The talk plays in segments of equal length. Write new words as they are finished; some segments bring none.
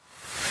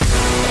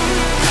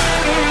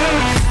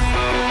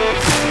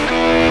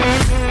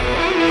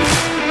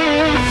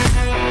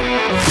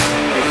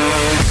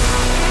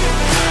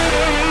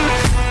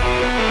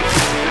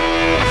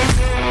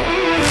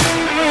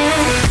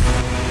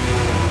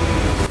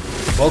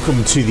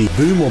Welcome to the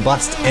Boom or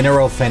Bust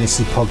NRL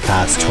Fantasy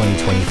Podcast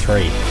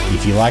 2023.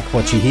 If you like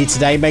what you hear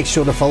today, make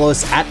sure to follow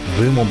us at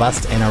Boom or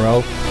Bust NRL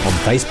on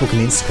Facebook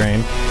and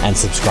Instagram and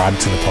subscribe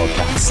to the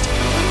podcast.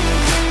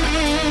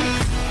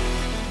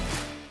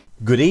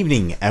 Good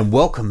evening and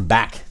welcome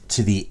back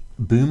to the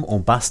Boom or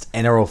Bust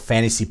NRL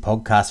Fantasy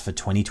Podcast for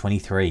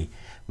 2023.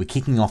 We're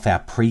kicking off our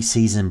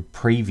preseason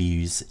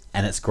previews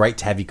and it's great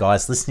to have you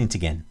guys listening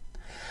again.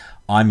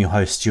 I'm your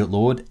host, Stuart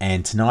Lord,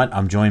 and tonight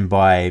I'm joined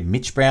by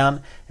Mitch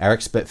Brown, our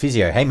expert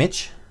physio. Hey,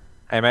 Mitch.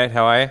 Hey, mate.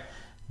 How are you?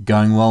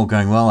 Going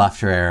well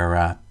after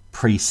our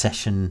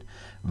pre-session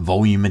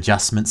volume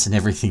adjustments and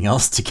everything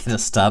else to get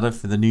us started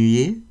for the new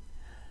year.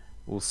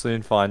 We'll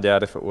soon find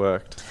out if it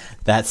worked.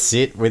 That's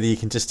it. Whether you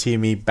can just hear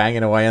me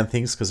banging away on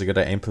things because I've got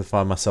to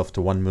amplify myself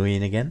to 1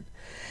 million again.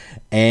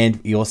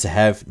 And we also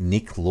have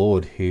Nick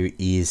Lord, who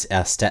is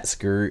our stats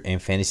guru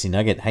and fantasy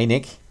nugget. Hey,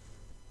 Nick.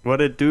 What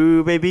it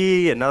do,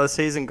 baby? Another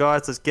season,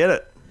 guys. Let's get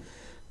it.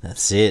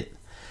 That's it.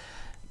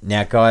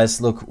 Now, guys,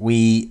 look,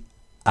 we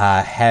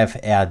have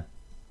our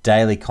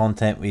daily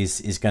content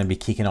is going to be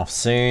kicking off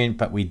soon,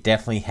 but we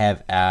definitely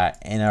have our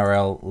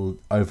NRL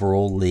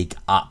overall league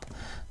up.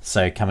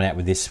 So coming out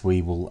with this,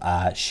 we will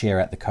share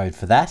out the code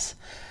for that.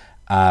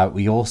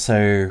 We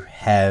also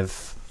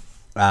have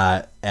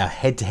our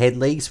head-to-head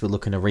leagues. We're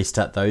looking to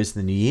restart those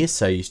in the new year,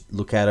 so you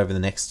look out over the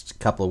next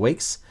couple of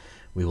weeks.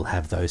 We will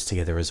have those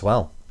together as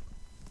well.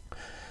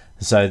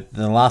 So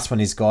the last one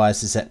is,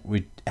 guys, is that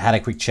we had a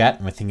quick chat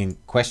and we're thinking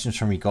questions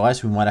from you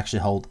guys. We might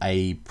actually hold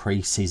a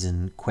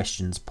pre-season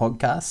questions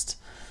podcast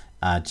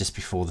just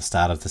before the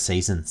start of the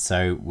season.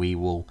 So we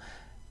will,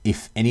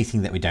 if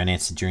anything that we don't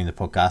answer during the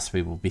podcast,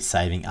 we will be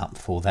saving up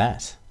for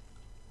that.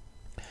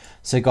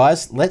 So,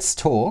 guys, let's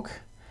talk.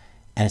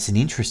 And it's an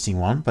interesting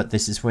one, but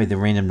this is where the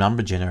random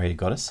number generator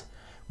got us.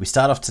 We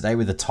start off today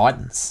with the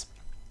Titans.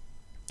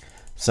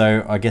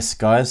 So, I guess,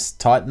 guys,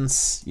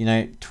 Titans,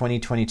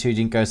 2022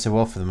 didn't go so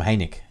well for them. Hey,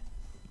 Nick.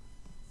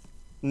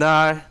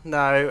 No.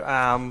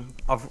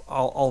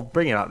 I'll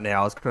bring it up now.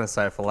 I was going to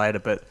say it for later,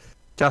 but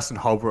Justin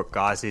Holbrook,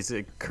 guys, his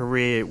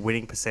career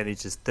winning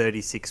percentage is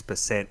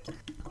 36%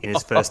 in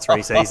his first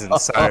 3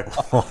 seasons.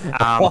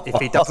 So, if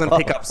he doesn't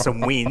pick up some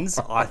wins,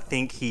 I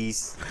think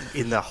he's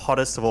in the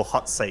hottest of all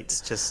hot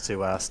seats just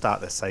to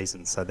start the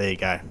season. So, there you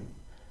go.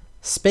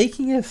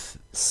 Speaking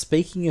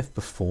of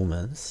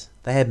performers,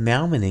 they had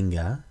Mal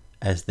Meninga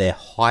as their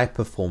high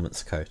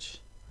performance coach.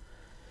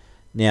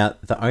 Now,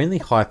 the only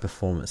high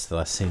performance that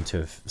I seem to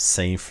have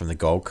seen from the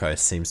Gold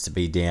Coast seems to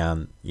be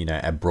down,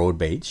 at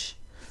Broadbeach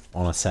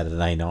on a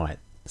Saturday night.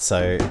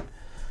 So,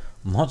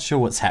 I'm not sure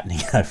what's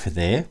happening over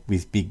there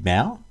with Big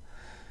Mal.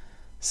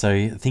 So,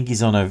 I think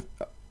he's on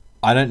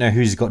I don't know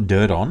who's got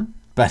dirt on,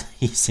 but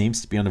he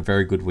seems to be on a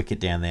very good wicket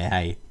down there,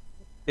 hey.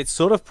 It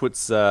sort of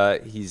puts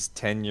his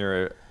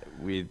tenure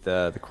with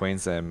the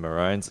Queensland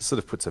Maroons, it sort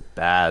of puts a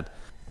bad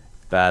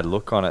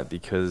look on it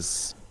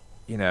because,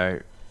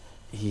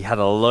 he had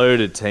a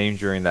loaded team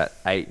during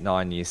that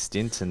 8-9 year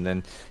stint, and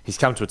then he's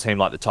come to a team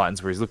like the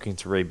Titans where he's looking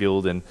to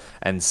rebuild and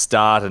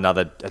start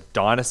a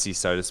dynasty,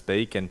 so to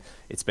speak, and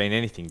it's been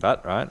anything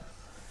but, right?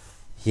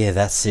 Yeah,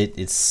 that's it.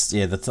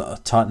 The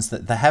Titans,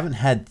 that they haven't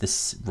had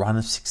this run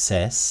of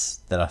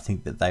success that I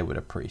think that they would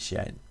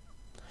appreciate.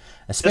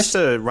 Just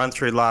to run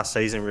through last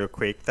season real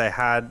quick, they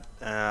had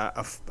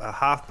a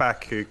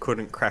halfback who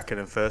couldn't crack it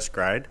in first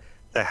grade.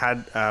 They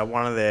had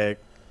one of their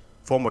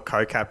former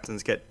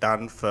co-captains get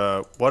done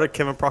for, what did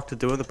Kevin Proctor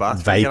do in the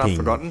bathroom? Vaping. I've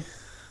forgotten.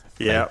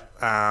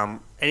 Yeah.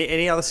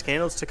 Any other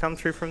scandals to come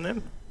through from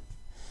them?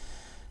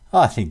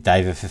 I think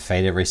David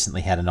Fifita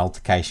recently had an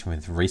altercation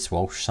with Reece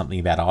Walsh, something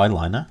about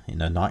eyeliner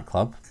in a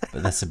nightclub,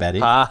 but that's about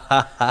it.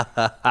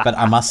 But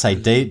I must say,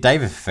 David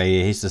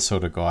Fifita, he's the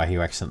sort of guy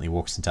who accidentally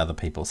walks into other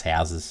people's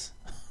houses.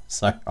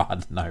 So I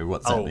don't know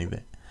what's happening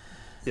there.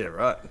 Yeah,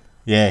 right.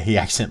 Yeah, he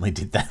accidentally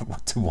did that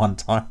one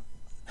time.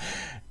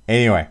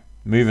 Anyway,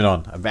 moving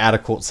on. An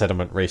out-of-court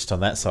settlement reached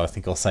on that, so I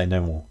think I'll say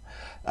no more.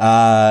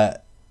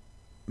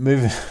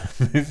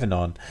 Moving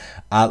on.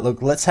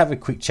 Look, let's have a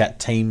quick chat.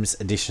 Teams,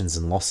 additions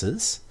and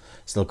losses.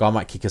 So, look, I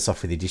might kick us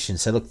off with the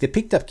additions. So, look, they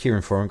picked up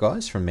Kieran Foran,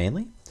 guys, from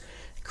Manly.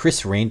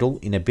 Chris Randall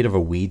in a bit of a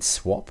weird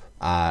swap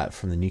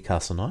from the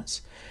Newcastle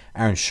Knights.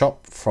 Aaron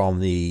Schopp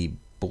from the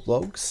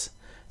Bulldogs.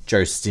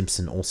 Joe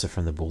Stimson also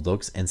from the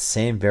Bulldogs. And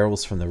Sam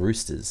Verrills from the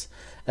Roosters.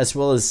 As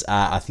well as,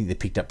 I think they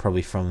picked up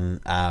probably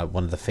from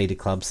one of the feeder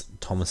clubs,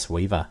 Thomas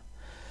Weaver.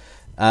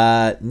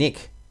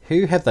 Nick,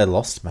 who have they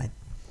lost, mate?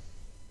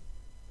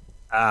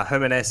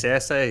 Herman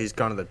Asiasa, he's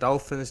gone to the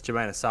Dolphins.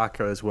 Jermaine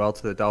Asako as well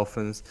to the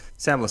Dolphins.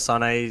 Sam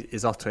Lasane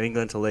is off to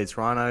England to Leeds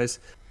Rhinos.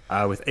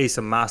 With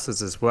Issa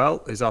Masters as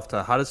well, who's off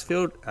to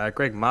Huddersfield.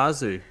 Greg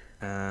Marzu,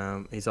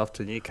 he's off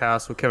to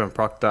Newcastle. Kevin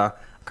Proctor,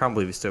 I can't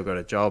believe he's still got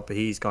a job, but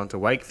he's gone to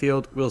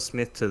Wakefield. Will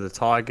Smith to the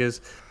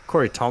Tigers.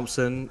 Corey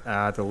Thompson,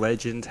 the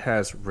legend,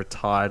 has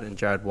retired, and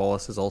Jared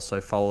Wallace has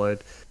also followed.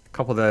 A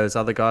couple of those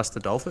other guys to the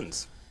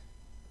Dolphins.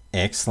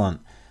 Excellent.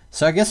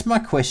 So I guess my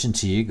question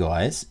to you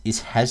guys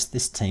is, has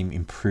this team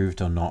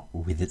improved or not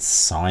with its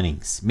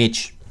signings?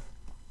 Mitch?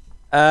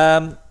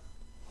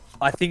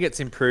 I think it's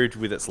improved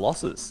with its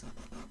losses,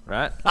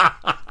 right?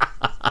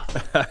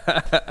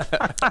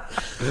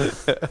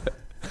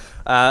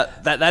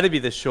 That'd be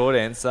the short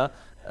answer.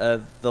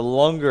 The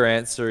longer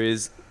answer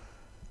is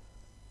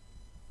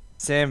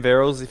Sam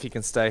Verrills, if he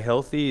can stay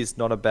healthy, is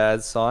not a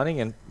bad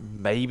signing, and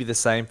maybe the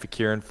same for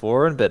Kieran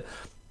Foran. But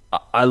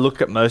I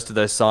look at most of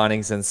those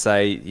signings and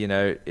say,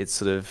 it's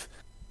sort of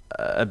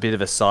a bit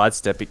of a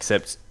sidestep,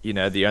 except,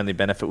 the only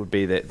benefit would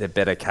be that they're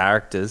better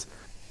characters.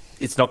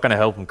 It's not going to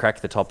help them crack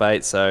the top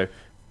 8, so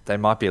they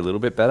might be a little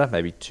bit better,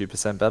 maybe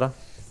 2% better.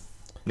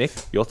 Nick,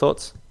 your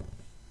thoughts?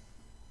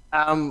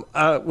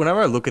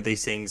 Whenever I look at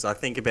these things, I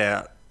think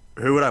about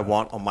who would I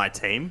want on my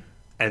team.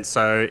 And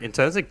so in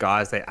terms of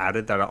guys they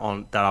added that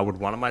I would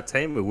want on my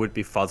team, it would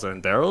be Fozzer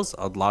and Verrills.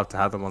 I'd love to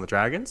have them on the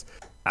Dragons.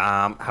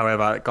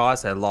 However,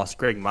 guys they lost,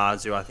 Greg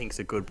Marzu, I think is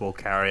a good ball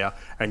carrier,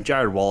 and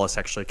Jared Wallace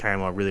actually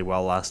came on really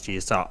well last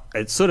year. So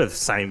it's sort of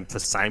same for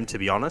same, to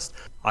be honest.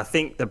 I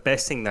think the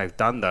best thing they've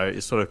done though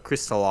is sort of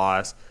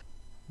crystallise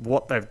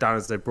what they've done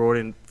is they brought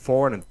in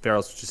Foran and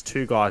Verrills, which is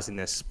 2 guys in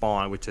their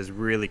spine, which has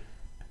really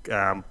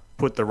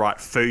put the right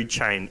food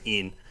chain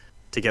in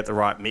to get the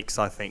right mix,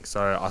 I think.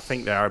 So I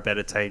think they are a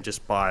better team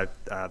just by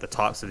the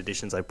types of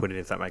additions they put in,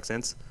 if that makes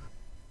sense.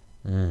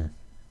 What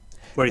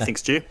do you think,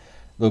 Stu?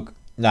 Look,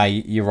 no,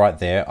 you're right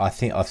there. I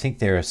think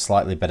they're a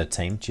slightly better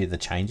team due to the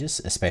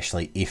changes,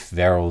 especially if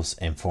Verrills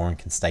and Foran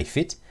can stay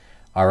fit.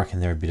 I reckon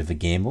they're a bit of a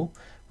gamble,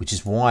 which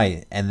is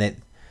why, and that,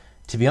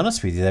 to be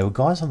honest with you, they were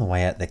guys on the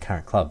way out their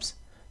current clubs.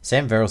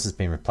 Sam Verrills has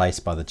been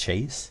replaced by the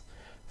Chiefs.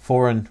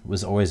 Foran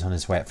was always on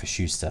his way out for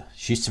Schuster.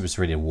 Schuster was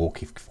ready to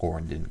walk if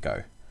Foran didn't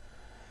go.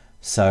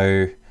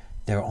 So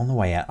they're on the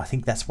way out. I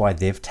think that's why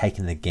they've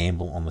taken the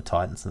gamble on the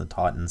Titans, and the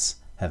Titans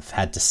have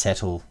had to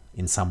settle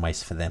in some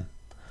ways for them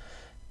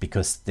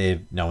because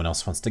no one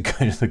else wants to go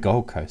to the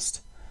Gold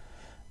Coast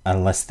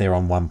unless they're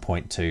on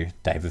 1.2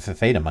 David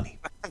Fifita money.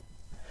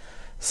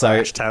 So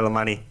Ash Taylor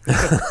money.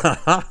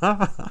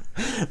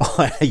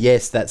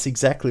 Yes, that's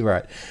exactly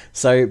right.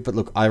 So, but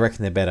look, I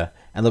reckon they're better.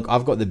 And look,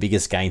 I've got the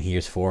biggest gain here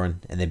is Foran,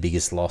 and their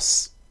biggest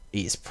loss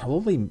is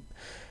probably...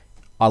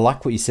 I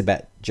like what you said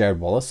about Jared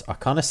Wallace. I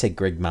kind of said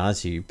Greg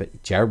Marzu,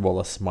 but Jared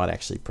Wallace might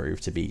actually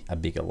prove to be a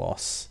bigger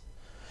loss.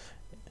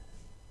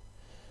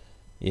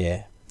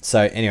 Yeah.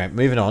 So anyway,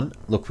 moving on.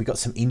 Look, we got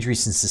some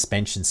injuries and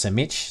suspensions. So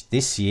Mitch,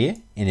 this year,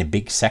 in a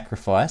big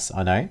sacrifice,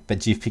 I know,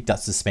 but you've picked up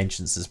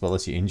suspensions as well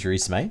as your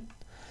injuries, mate.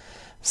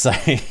 So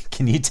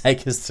can you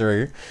take us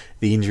through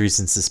the injuries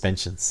and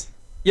suspensions?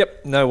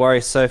 Yep, no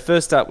worries. So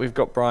first up, we've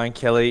got Brian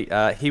Kelly.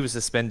 He was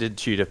suspended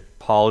due to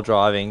pile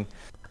driving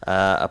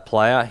a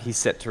player. He's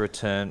set to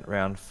return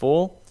round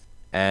 4.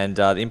 And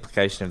the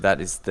implication of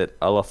that is that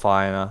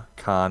Olafina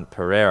Khan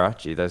Pereira,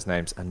 gee, those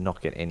names are not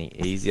getting any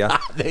easier.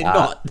 They're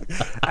not.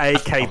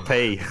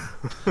 AKP.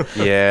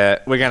 Yeah,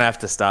 we're going to have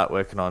to start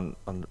working on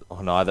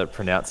either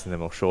pronouncing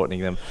them or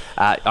shortening them.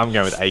 I'm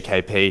going with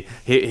AKP.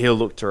 He'll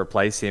look to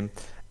replace him.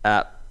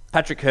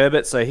 Patrick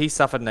Herbert, so he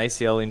suffered an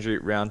ACL injury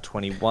round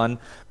 21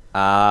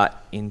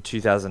 in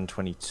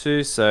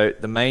 2022. So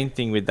the main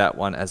thing with that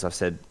one, as I've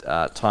said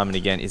time and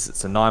again, is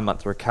it's a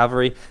 9-month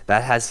recovery.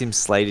 That has him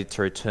slated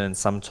to return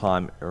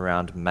sometime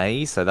around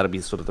May. So that'll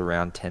be sort of the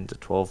round 10 to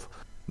 12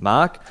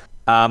 mark.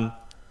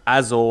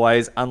 As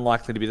always,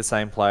 unlikely to be the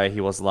same player he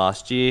was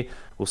last year.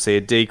 We'll see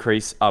a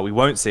decrease. We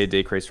won't see a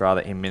decrease rather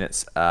in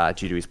minutes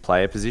due to his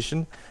player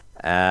position.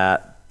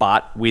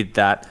 But with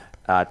that,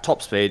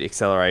 top speed,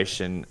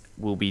 acceleration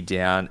will be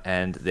down,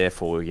 and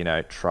therefore,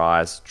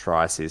 tries,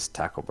 assist,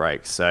 tackle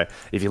breaks. So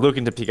if you're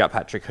looking to pick up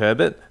Patrick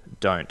Herbert,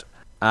 don't.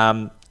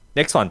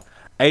 Next one,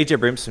 AJ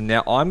Brimson.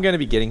 Now, I'm going to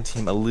be getting to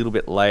him a little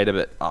bit later,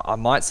 but I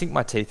might sink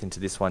my teeth into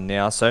this one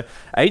now. So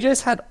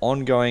AJ's had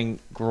ongoing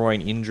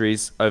groin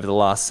injuries over the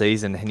last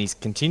season, and he's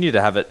continued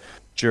to have it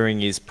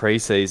during his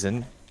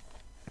preseason.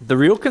 The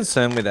real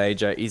concern with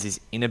AJ is his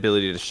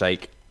inability to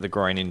shake the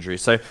groin injury.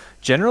 So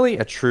generally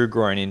a true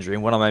groin injury,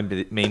 and what I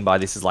mean by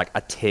this is like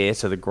a tear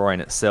to the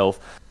groin itself,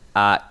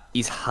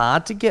 is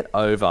hard to get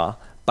over,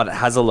 but it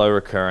has a low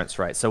recurrence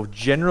rate. So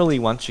generally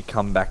once you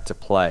come back to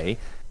play,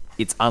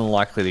 it's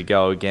unlikely to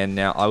go again.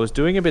 Now, I was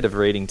doing a bit of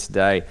reading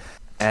today,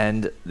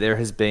 and there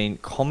has been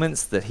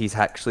comments that he's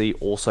actually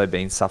also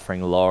been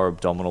suffering lower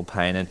abdominal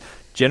pain. And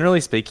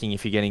generally speaking,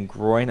 if you're getting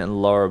groin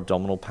and lower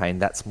abdominal pain,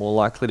 that's more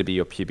likely to be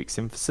your pubic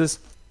symphysis.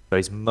 So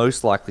he's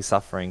most likely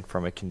suffering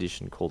from a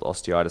condition called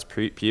osteitis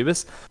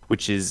pubis,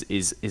 which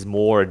is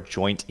more a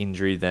joint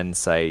injury than,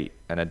 say,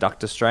 an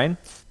adductor strain.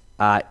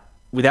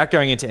 Without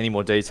going into any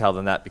more detail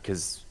than that,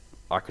 because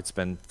I could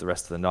spend the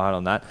rest of the night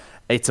on that,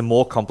 it's a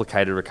more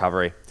complicated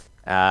recovery.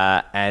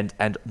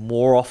 And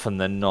more often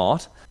than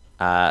not,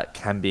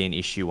 can be an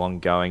issue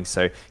ongoing.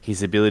 So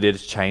his ability to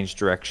change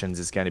directions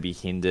is going to be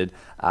hindered.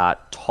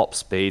 Top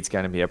speed's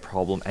going to be a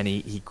problem, and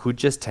he could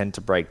just tend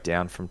to break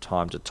down from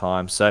time to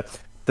time. So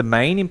the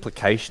main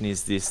implication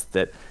is this,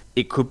 that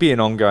it could be an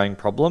ongoing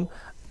problem.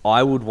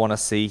 I would want to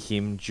see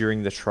him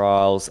during the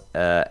trials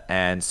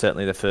and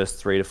certainly the first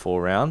 3 to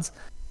 4 rounds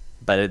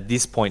But at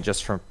this point,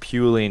 just from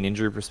purely an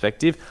injury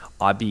perspective,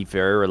 I'd be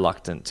very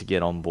reluctant to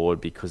get on board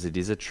because it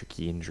is a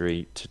tricky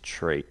injury to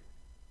treat.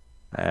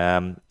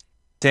 Sam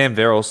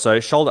Verrill, so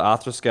shoulder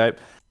arthroscope.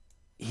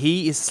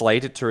 He is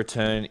slated to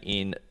return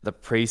in the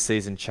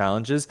preseason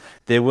challenges.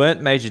 There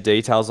weren't major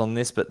details on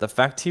this, but the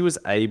fact he was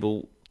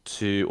able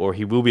to, or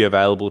he will be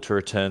available to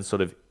return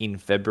sort of in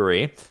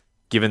February,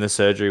 given the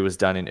surgery was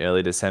done in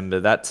early December,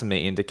 that to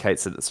me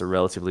indicates that it's a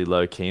relatively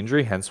low key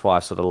injury, hence why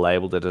I've sort of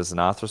labeled it as an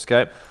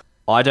arthroscope.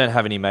 I don't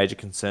have any major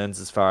concerns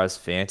as far as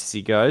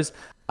fantasy goes.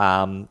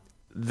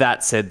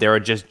 That said, there are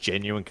just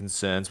genuine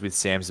concerns with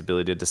Sam's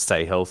ability to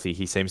stay healthy.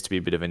 He seems to be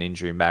a bit of an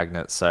injury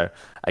magnet. So,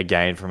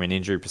 again, from an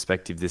injury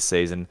perspective this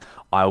season,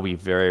 I'll be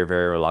very,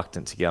 very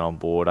reluctant to get on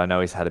board. I know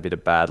he's had a bit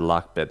of bad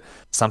luck, but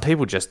some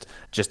people just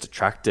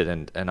attract it,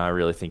 and I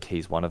really think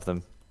he's one of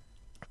them.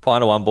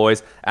 Final one,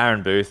 boys.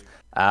 Aaron Booth,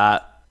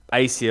 ACL,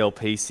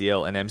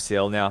 PCL, and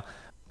MCL. Now,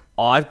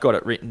 I've got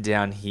it written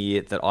down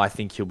here that I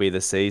think he'll be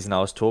the season. I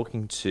was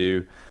talking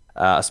to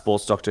a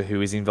sports doctor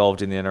who is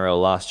involved in the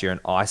NRL last year, and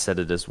I said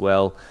it as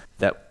well,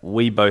 that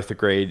we both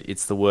agreed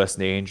it's the worst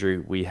knee injury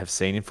we have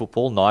seen in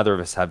football. Neither of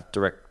us have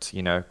direct,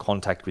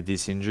 contact with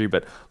this injury,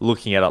 but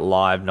looking at it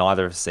live,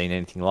 neither have seen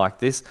anything like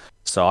this.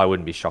 So I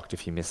wouldn't be shocked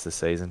if he missed the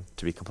season,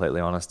 to be completely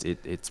honest.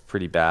 It's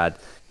pretty bad.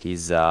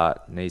 His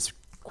knee's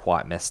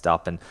quite messed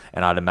up, and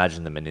I'd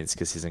imagine the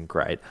meniscus isn't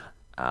great.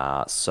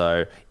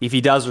 So if he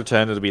does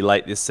return, it'll be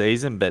late this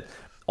season, but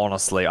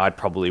honestly, I'd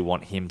probably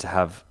want him to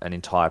have an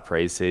entire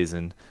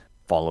preseason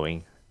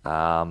following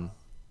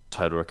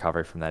total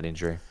recovery from that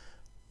injury.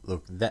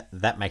 Look,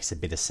 that makes a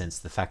bit of sense.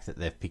 The fact that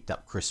they've picked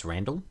up Chris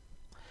Randall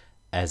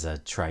as a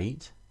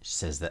trade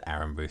says that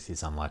Aaron Booth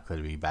is unlikely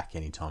to be back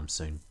anytime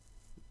soon.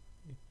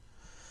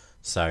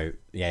 So,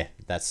 yeah,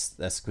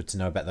 that's good to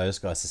know about those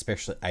guys,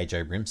 especially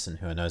AJ Brimson,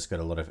 who I know has got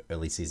a lot of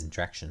early season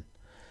traction.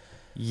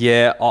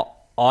 Yeah,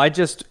 I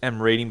just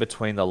am reading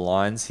between the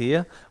lines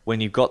here.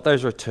 When you've got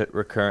those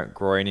recurrent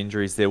groin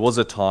injuries, there was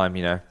a time,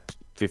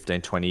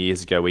 15, 20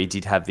 years ago, we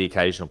did have the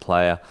occasional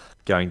player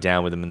going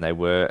down with them, and they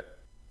were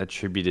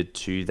attributed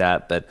to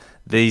that. But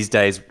these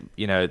days,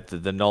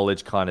 the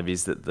knowledge kind of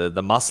is that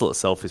the muscle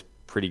itself is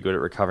pretty good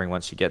at recovering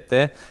once you get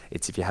there.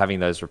 It's if you're having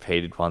those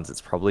repeated ones,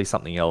 it's probably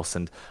something else.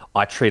 And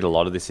I treat a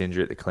lot of this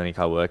injury at the clinic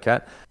I work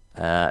at.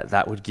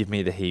 That would give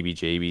me the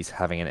heebie-jeebies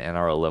having an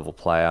NRL level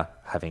player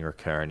having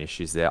recurrent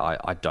issues there.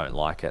 I don't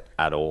like it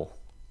at all.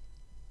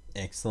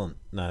 Excellent.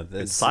 No,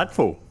 that's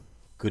insightful.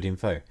 Good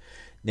info.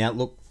 Now,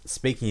 look,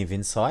 speaking of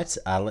insight,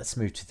 let's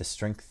move to the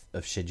strength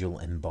of schedule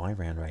and bye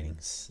round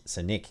ratings.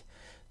 So, Nick,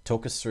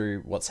 talk us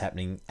through what's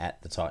happening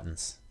at the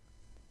Titans.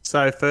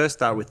 So, first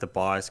start with the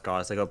byes,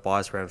 guys. They got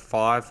byes around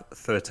 5,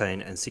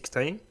 13, and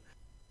 16.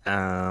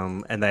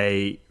 And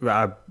they,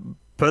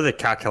 per the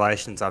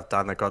calculations I've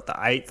done, they got the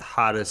 8th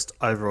hardest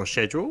overall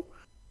schedule.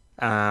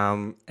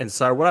 And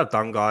so what I've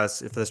done, guys,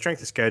 for the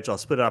strength of schedule, I'll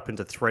split it up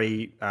into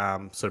 3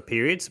 sort of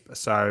periods.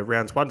 So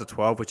rounds 1 to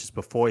 12, which is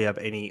before you have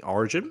any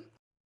origin.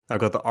 I've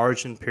got the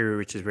origin period,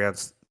 which is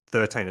rounds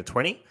 13 to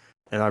 20.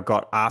 And I've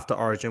got after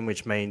origin,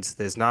 which means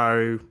there's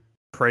no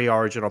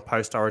pre-origin or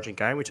post-origin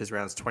game, which is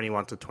rounds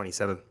 21 to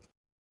 27.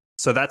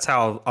 So that's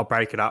how I'll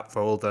break it up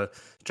for all the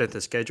strength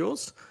of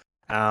schedules.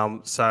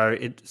 So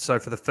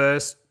for the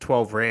first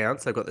 12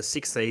 rounds, they've got the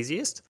 6th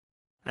easiest.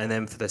 And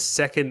then for the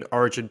second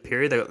origin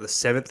period, they got the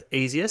 7th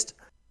easiest.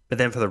 But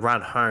then for the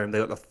run home, they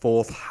got the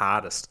 4th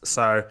hardest.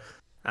 So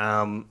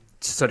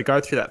to go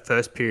through that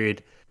first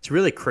period, it's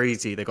really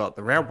crazy. They got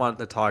the round 1,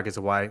 the Tigers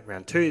away,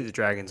 round 2, the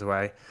Dragons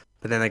away.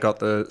 But then they got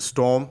the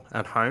Storm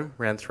at home,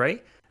 round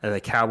 3, and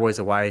the Cowboys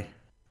away,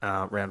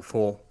 round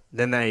 4.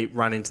 Then they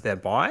run into their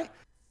bye.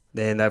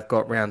 Then they've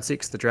got round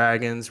 6, the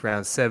Dragons,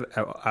 round 7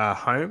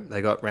 home.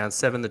 They got round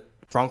 7, the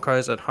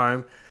Broncos at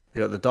home. They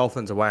got the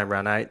Dolphins away in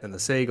round 8, and the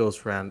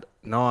Seagulls round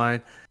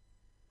 9,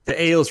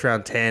 the Eels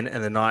round 10,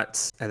 and the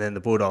Knights, and then the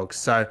Bulldogs.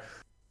 So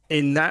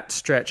in that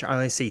stretch, I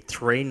only see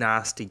 3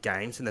 nasty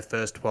games in the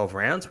first 12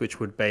 rounds, which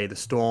would be the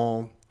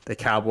Storm, the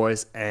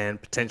Cowboys,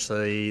 and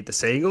potentially the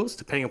Seagulls,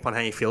 depending upon how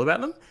you feel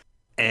about them.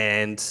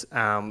 And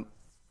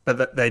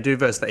but they do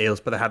versus the Eels,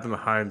 but they have them at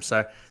home.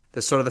 So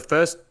the sort of the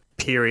first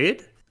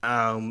period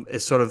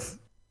is sort of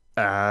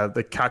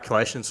the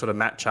calculations sort of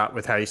match up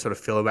with how you sort of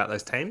feel about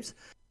those teams.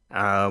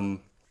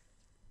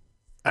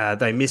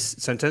 They miss,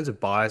 so in terms of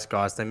byes,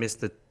 guys, they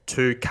missed the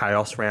 2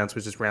 chaos rounds,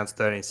 which is rounds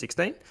 13 and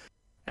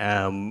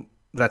 16.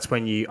 That's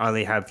when you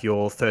only have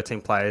your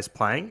 13 players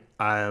playing.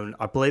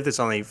 I believe there's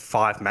only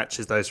 5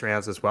 matches those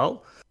rounds as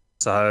well.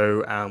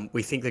 So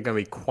we think they're going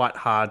to be quite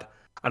hard.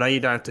 I know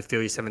you don't have to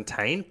fill your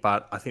 17,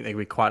 but I think they're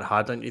going to be quite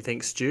hard, don't you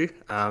think, Stu?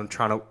 Trying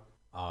to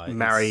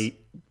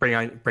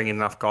bring in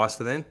enough guys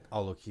for then.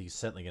 Oh, look, you're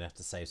certainly going to have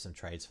to save some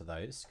trades for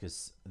those,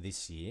 because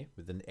this year,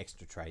 with the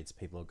extra trades,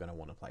 people are going to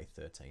want to play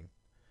 13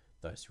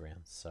 those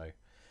rounds. So,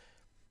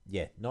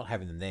 yeah, not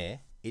having them there,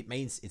 it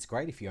means it's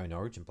great if you own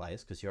Origin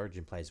players, because your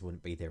Origin players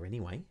wouldn't be there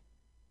anyway.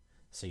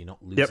 So you're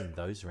not losing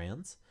those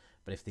rounds.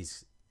 But if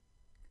these,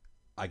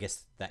 I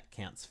guess that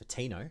counts for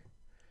Tino,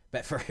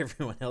 but for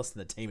everyone else in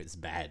the team, it's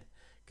bad,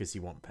 because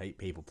you want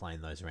people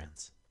playing those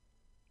rounds.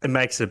 It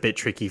makes it a bit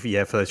tricky for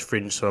those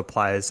fringe sort of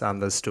players.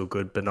 That's still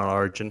good, but not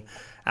Origin.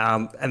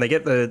 And they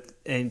get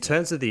in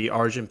terms of the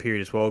Origin period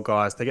as well,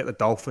 guys. They get the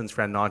Dolphins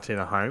round 19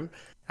 at home,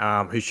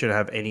 who shouldn't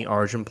have any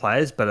Origin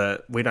players,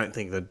 but we don't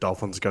think the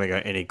Dolphins are going to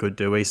go any good,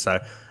 do we? So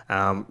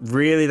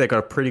really, they got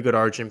a pretty good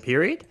Origin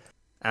period.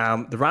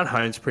 The run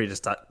home's pretty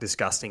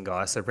disgusting,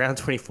 guys. So round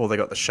 24, they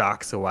got the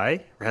Sharks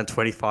away. Round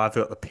 25, they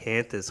got the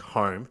Panthers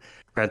home.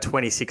 Round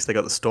 26, they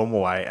got the Storm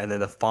away. And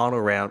then the final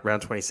round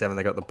 27,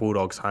 they got the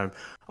Bulldogs home.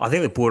 I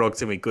think the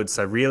Bulldogs are going to be good.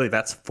 So really,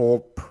 that's 4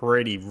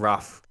 pretty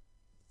rough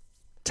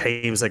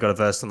teams they got to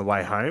verse on the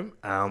way home.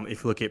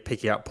 If you look at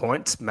picking up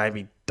points,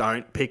 maybe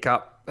don't pick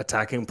up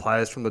attacking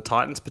players from the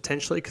Titans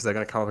potentially because they're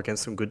going to come up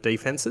against some good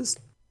defenses.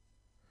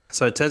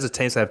 So in terms of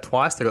teams they have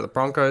twice, they got the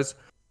Broncos,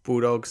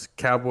 Bulldogs,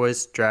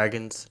 Cowboys,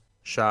 Dragons,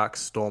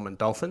 Sharks, Storm, and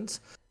Dolphins.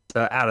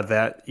 So out of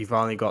that, you've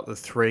only got the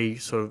three,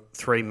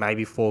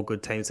 maybe 4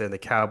 good teams there: the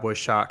Cowboys,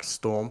 Sharks,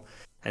 Storm,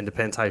 and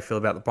depends how you feel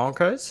about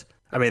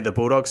the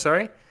Bulldogs.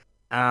 Sorry.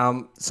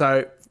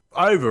 So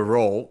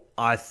overall,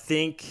 I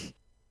think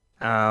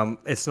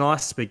it's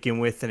nice to begin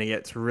with, and it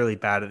gets really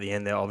bad at the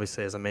end there.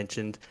 Obviously, as I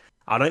mentioned,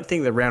 I don't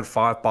think the round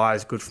 5 bye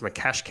is good from a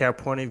cash cow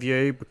point of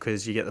view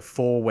because you get the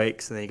 4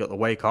 weeks and then you got the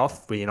week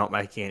off where you're not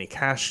making any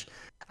cash.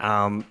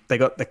 They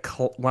got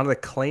one of the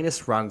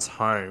cleanest runs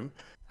home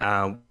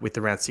with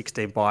the round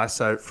 16 bye.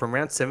 So from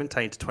round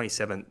 17 to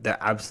 27, they're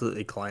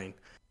absolutely clean,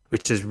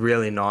 which is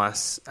really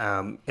nice.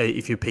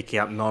 If you're picking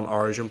up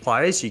non-Origin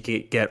players, you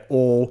get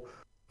all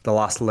the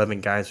last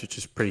 11 games, which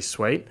is pretty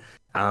sweet.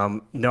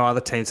 No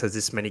other teams has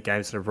this many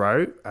games in a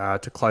row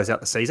to close out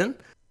the season,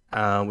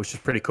 which is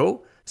pretty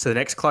cool. So the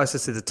next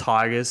closest is the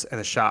Tigers and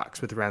the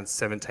Sharks with round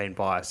 17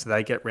 bye. So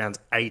they get rounds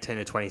 18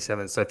 to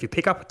 27. So if you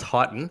pick up a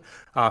Titan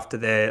after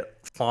their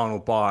final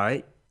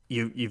bye,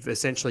 you've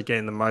essentially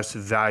getting the most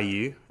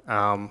value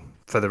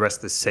for the rest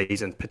of the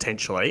season,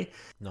 potentially,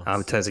 nice.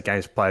 In terms of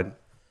games played.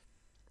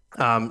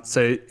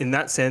 So in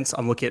that sense,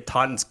 I'm looking at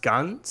Titans,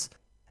 Guns,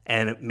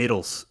 and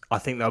Middles. I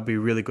think they'll be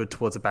really good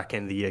towards the back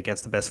end of the year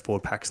against the best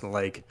forward packs in the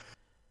league.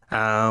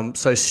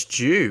 So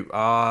Stu,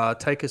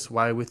 take us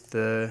away with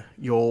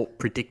your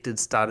predicted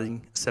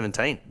starting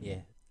 17. Yeah.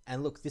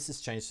 And look, this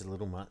has changed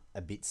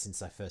a bit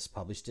since I first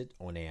published it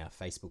on our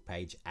Facebook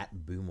page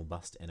at Boom or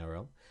Bust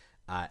NRL.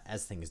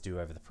 As things do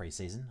over the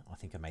preseason. I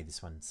think I made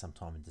this one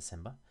sometime in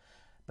December.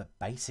 But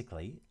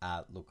basically,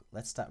 look,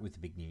 let's start with the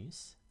big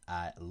news.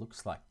 It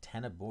looks like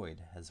Tanner Boyd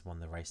has won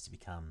the race to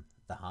become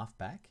the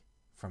halfback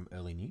from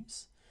early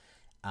news,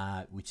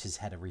 which has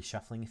had a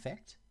reshuffling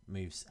effect.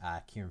 Moves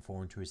Kieran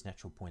Foran to his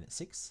natural point at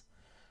 6.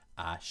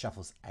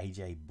 Shuffles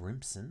AJ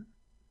Brimson,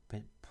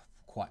 but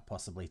quite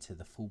possibly to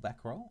the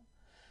fullback role.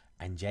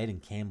 And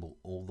Jaden Campbell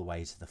all the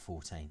way to the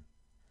 14.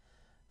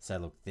 So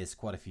look, there's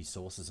quite a few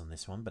sources on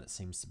this one, but it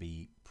seems to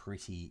be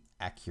pretty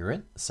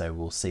accurate. So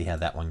we'll see how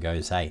that one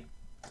goes, hey.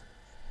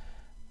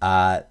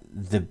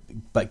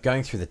 But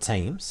going through the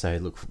team, so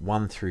look,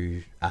 1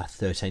 through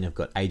 13, I've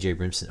got AJ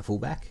Brimson at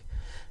fullback,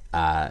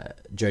 Jojo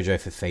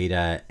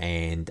Fifita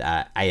and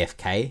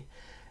AFK,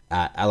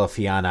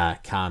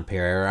 Alafiana Khan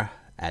Pereira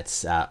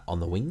at on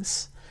the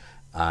wings,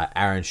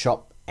 Aaron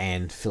Shop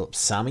and Philip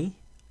Sami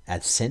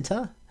at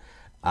centre,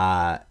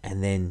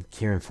 and then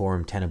Kieran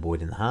Foran, Tanner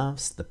Boyd in the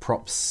halves. The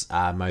props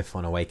are Mo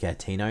Fonaweka,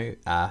 Tino,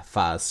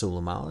 Faz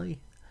Sulamali,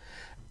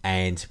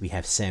 and we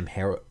have Sam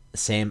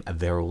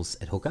Averils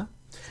at hooker.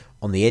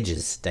 On the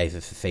edges,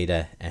 David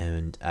Fifita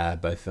and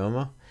Bo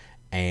Firma,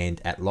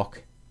 and at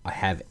lock, I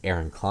have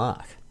Aaron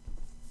Clark.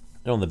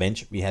 And on the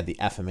bench, we have the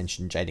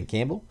aforementioned Jaden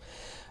Campbell.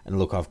 And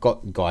look, I've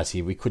got guys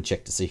here. We could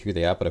check to see who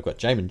they are, but I've got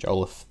Jamin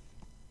Jolliffe,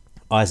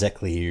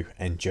 Isaac Liu,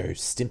 and Joe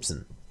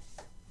Stimpson.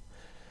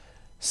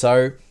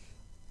 So,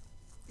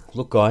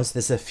 look, guys,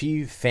 there's a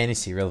few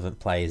fantasy relevant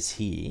players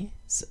here,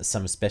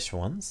 some special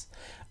ones.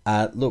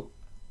 Look,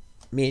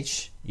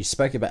 Mitch, you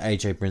spoke about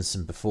AJ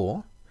Brimson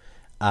before.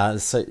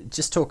 So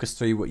just talk us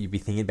through what you'd be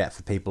thinking about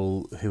for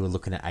people who are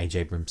looking at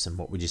AJ Brimson.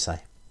 What would you say?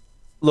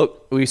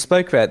 Look, we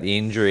spoke about the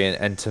injury,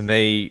 and to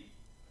me,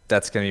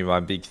 that's going to be my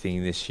big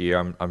thing this year.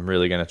 I'm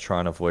really going to try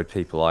and avoid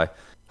people I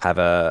have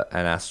an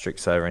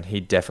asterisk over, and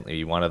he'd definitely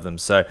be one of them.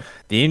 So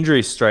the injury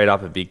is straight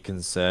up a big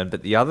concern.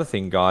 But the other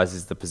thing, guys,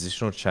 is the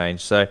positional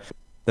change. So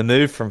the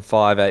move from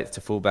 5'8"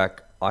 to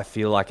fullback, I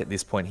feel like at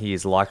this point he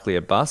is likely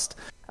a bust.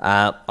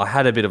 I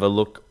had a bit of a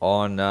look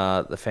on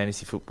the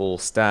fantasy football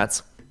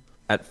stats.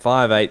 At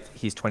 5'8",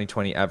 his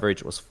 2020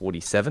 average was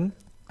 47.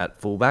 At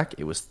fullback,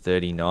 it was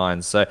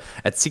 39. So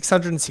at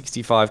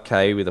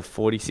 665k with a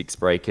 46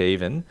 break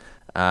even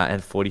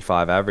and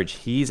 45 average,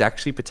 he's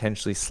actually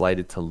potentially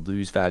slated to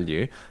lose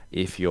value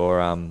if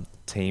your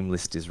team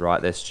list is right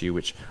there, Stu,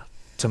 which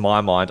to my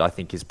mind I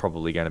think is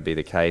probably going to be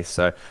the case.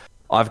 So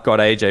I've got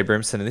AJ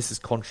Brimson, and this is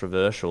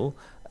controversial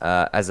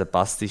as a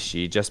bust this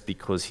year just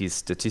because his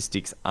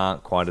statistics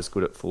aren't quite as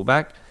good at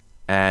fullback.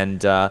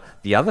 And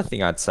the other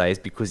thing I'd say is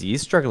because he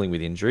is struggling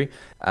with injury,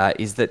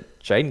 is that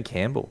Jaden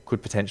Campbell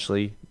could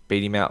potentially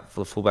beat him out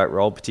for the fullback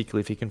role,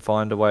 particularly if he can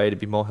find a way to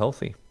be more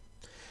healthy.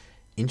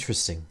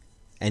 Interesting.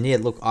 And yeah,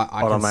 look,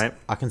 Mate.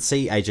 I can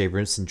see AJ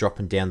Brimson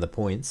dropping down the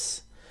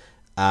points.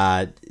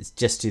 It's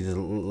just due to the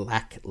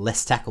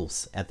less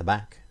tackles at the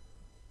back.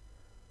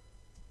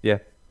 Yeah.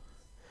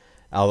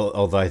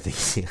 Although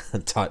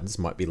the Titans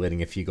might be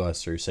letting a few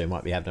guys through, so he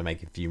might be having to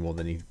make a few more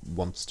than he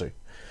wants to.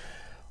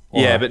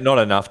 But not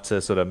enough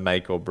to sort of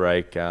make or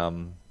break,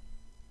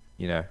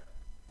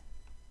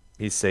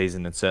 his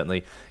season, and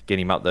certainly get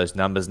him up those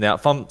numbers. Now,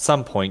 from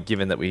some point,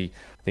 given that I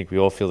think we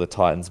all feel the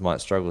Titans might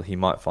struggle, he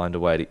might find a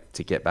way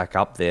to get back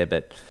up there.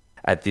 But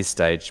at this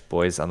stage,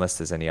 boys, unless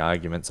there's any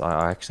arguments,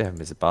 I actually have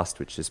him as a bust,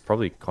 which is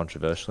probably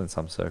controversial in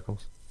some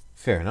circles.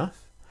 Fair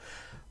enough.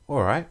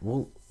 All right.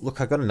 Well, look,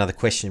 I got another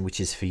question, which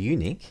is for you,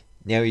 Nick.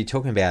 Now, you're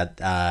talking about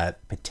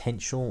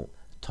potential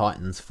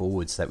Titans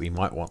forwards that we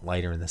might want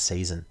later in the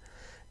season.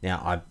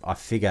 Now, I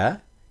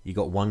figure you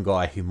got one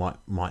guy who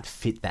might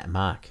fit that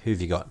mark. Who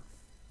have you got?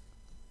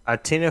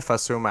 Tina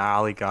Fasuma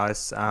Ali,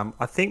 guys.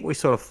 I think we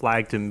sort of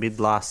flagged him mid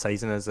last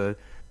season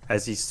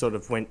as he sort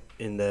of went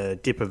in the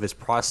dip of his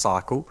price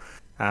cycle.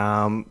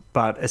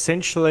 But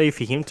essentially,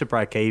 for him to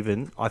break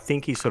even, I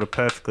think he's sort of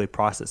perfectly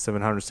priced at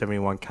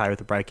 771k with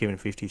a break even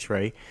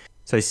 53.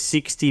 So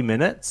 60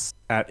 minutes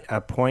at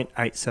a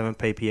 0.87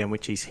 ppm,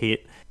 which he's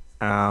hit,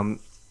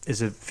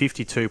 is a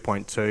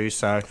 52.2.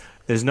 So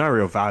there's no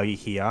real value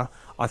here.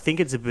 I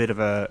think it's a bit of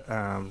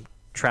a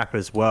trap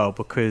as well,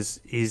 because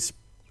his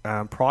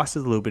price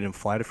is a little bit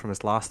inflated from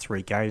his last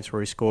 3 games,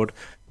 where he scored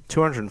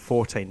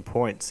 214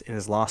 points in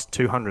his last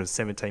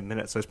 217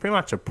 minutes. So it's pretty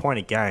much a point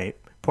a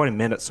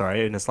minute,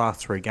 in his last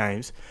 3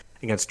 games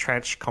against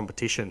trash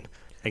competition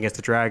against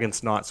the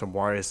Dragons, Knights and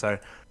Warriors. So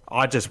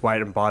I just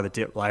wait and buy the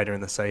dip later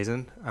in the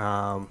season,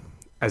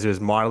 as it was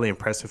mightily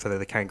impressive for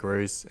the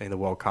Kangaroos in the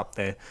World Cup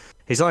there.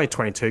 He's only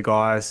 22,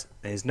 guys,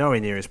 and he's nowhere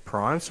near his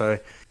prime. So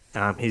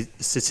his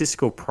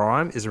statistical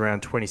prime is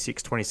around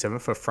 26, 27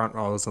 for front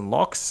rollers and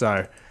locks.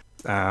 So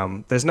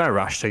there's no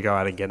rush to go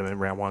out and get him in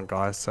round 1,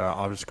 guys. So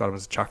I've just got him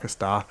as a chuck a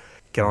star.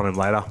 Get on him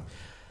later.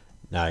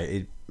 No,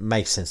 it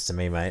makes sense to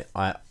me, mate.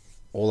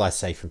 All I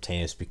say from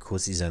Tina is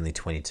because he's only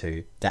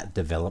 22, that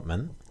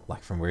development,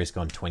 like from where he's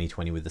gone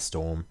 2020 with the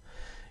Storm,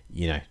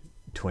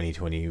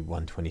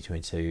 2021,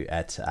 2022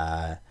 at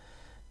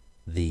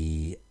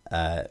the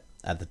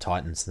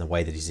Titans, and the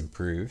way that he's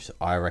improved,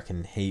 I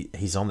reckon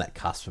he's on that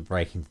cusp of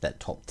breaking that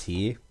top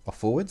tier of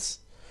forwards.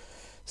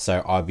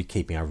 So I'll be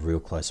keeping a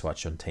real close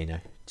watch on Tino,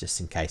 just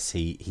in case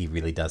he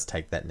really does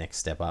take that next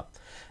step up.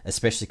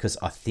 Especially because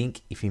I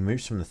think if he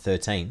moves from the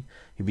 13,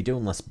 he'll be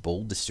doing less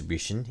ball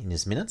distribution in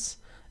his minutes,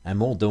 and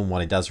more doing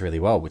what he does really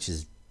well, which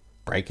is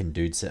breaking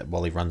dudes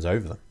while he runs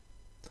over them.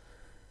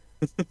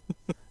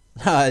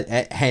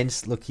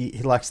 Hence, look, he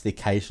likes the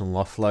occasional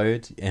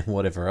offload and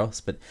whatever else,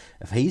 but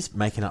if he's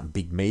making up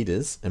big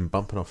meters and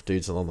bumping off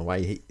dudes along the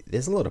way,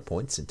 there's a lot of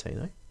points in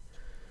Tino.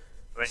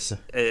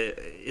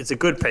 It's a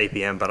good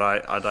PPM, but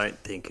I don't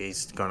think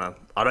he's gonna.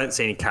 I don't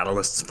see any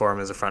catalysts for him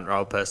as a front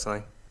row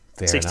personally.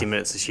 Fair 60 enough.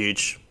 minutes is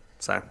huge.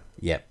 So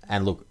yeah,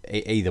 and look,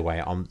 either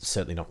way, I'm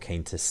certainly not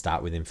keen to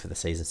start with him for the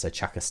season. So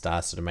chuck a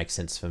star sort of makes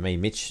sense for me.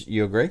 Mitch,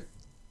 you agree?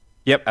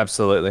 Yep,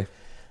 absolutely.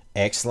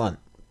 Excellent.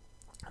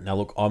 Now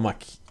look, I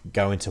might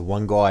go into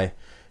one guy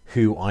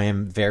who I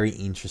am very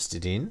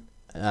interested in,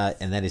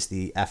 and that is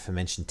the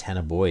aforementioned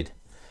Tanner Boyd.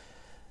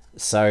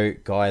 So,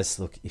 guys,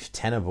 look, if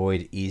Tanner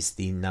Boyd is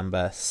the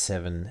number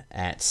 7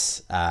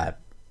 at,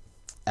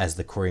 as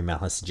the Corey Mal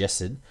has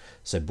suggested,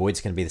 so Boyd's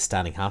going to be the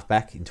starting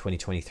halfback in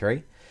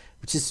 2023,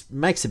 which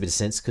makes a bit of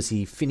sense because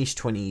he finished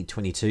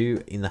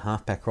 2022 in the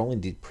halfback role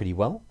and did pretty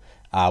well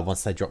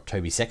once they dropped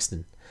Toby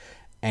Sexton.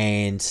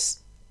 And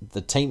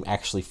the team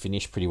actually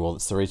finished pretty well.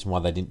 That's the reason why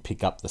they didn't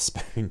pick up the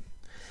spoon.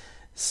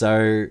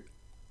 So,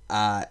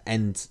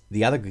 and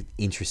the other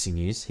interesting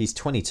news, he's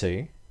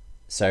 22,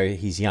 so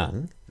he's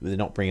young. They're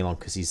not bringing along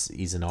because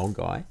he's an old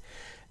guy.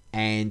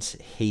 And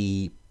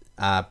he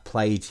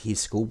played his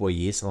schoolboy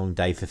years along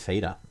Dave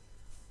Fifita.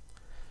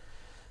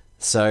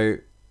 So,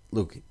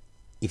 look,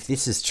 if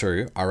this is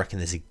true, I reckon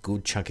there's a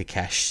good chunk of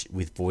cash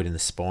with Boyd in the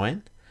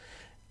spine.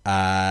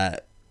 I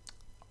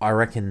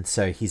reckon,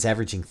 so he's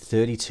averaging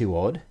 32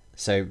 odd.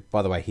 So,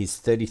 by the way, he's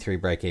 33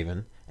 break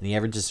even, and he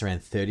averages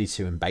around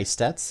 32 in base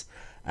stats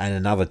and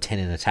another 10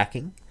 in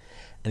attacking.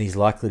 And he's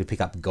likely to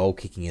pick up goal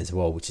kicking as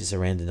well, which is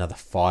around another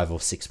 5 or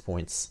 6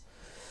 points.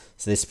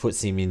 So this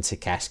puts him into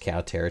cash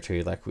cow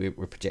territory. Like we're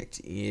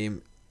projecting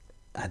him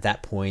at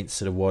that point,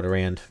 sort of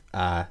around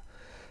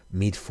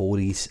mid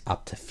 40s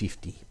up to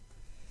 50.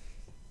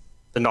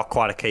 they're not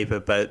quite a keeper,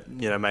 but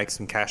make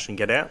some cash and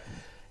get out.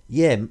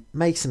 Yeah,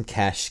 make some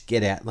cash,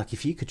 get out. Like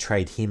if you could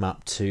trade him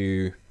up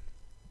to,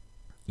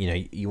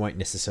 you won't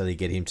necessarily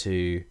get him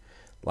to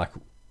like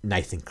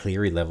Nathan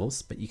Cleary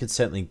levels, but you could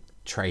certainly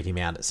trade him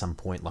out at some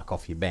point, like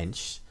off your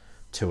bench,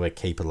 to a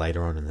keeper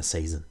later on in the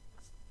season.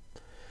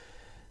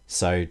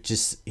 So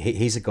just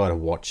he's a guy to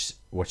watch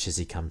as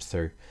he comes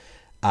through.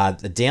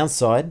 The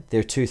downside, there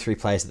are 2-3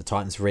 players at the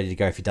Titans ready to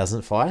go if he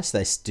doesn't fire. So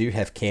they do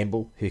have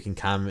Campbell who can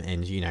come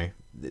and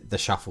the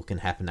shuffle can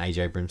happen.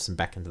 AJ Brimson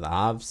back into the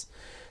halves.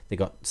 They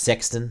got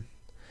Sexton,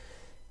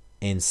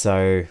 and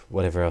so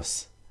whatever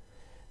else.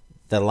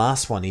 the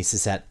last one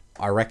is that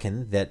I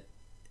reckon that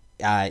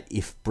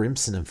if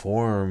Brimson and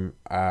Forum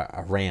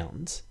are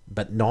around,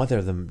 but neither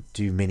of them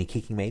do many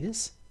kicking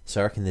meters,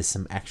 so I reckon there's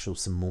some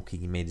more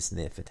kicking meters in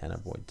there for Tanner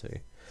Boyd too.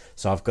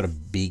 So I've got a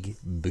big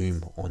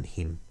boom on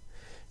him.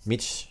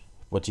 Mitch,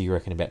 what do you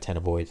reckon about Tanner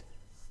Boyd?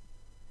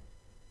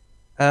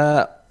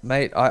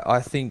 Mate,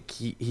 I think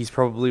he's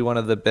probably one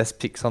of the best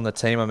picks on the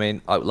team. I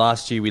mean,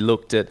 last year we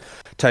looked at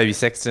Toby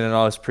Sexton and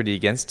I was pretty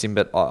against him,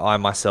 but I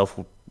myself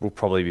will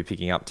probably be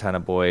picking up Tanner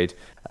Boyd.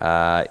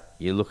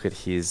 You look at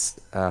his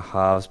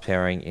halves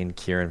pairing in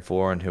Kieran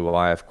Foran, who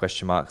I have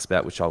question marks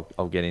about, which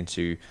I'll get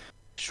into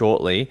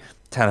shortly.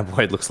 Tanner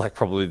Boyd looks like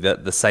probably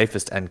the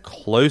safest and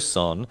close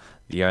on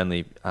the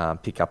only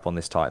pickup on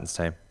this Titans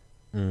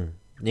team.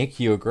 Nick,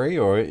 you agree,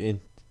 or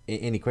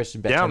any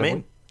questions about Tanner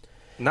Boyd?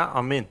 No,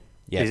 I'm in.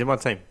 Yeah. He's in my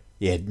team.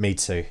 Yeah, me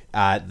too.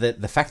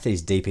 The fact that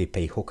he's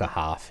DPP hooker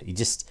half,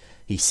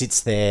 he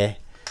sits there.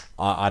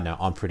 I know,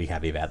 I'm pretty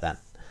happy about that.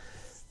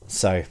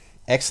 So,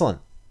 excellent.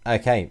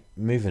 Okay,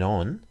 moving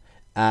on.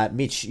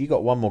 Mitch, you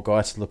got one more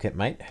guy to look at,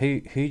 mate. Who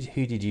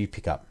did you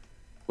pick up?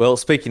 Well,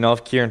 speaking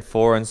of Kieran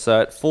Foran,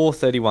 so at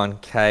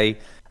 431k,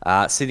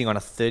 sitting on a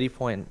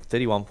 31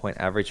 point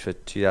average for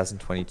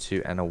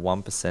 2022 and a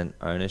 1%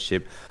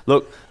 ownership.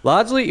 Look,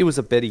 largely it was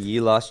a better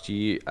year last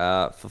year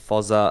for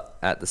Fozza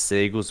at the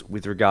Seagulls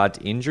with regard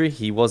to injury.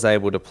 He was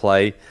able to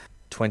play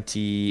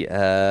 20,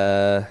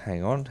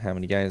 hang on, how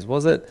many games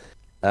was it?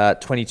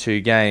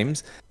 22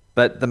 games.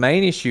 But the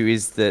main issue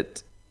is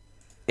that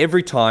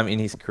every time in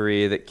his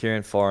career that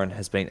Kieran Foran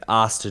has been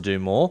asked to do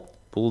more,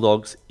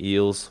 Bulldogs,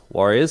 Eels,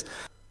 Warriors,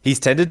 he's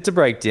tended to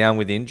break down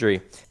with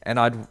injury. And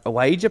I'd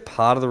wager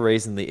part of the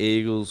reason the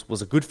Eagles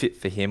was a good fit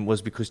for him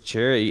was because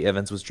Cherry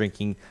Evans was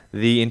drinking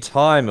the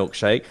entire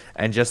milkshake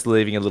and just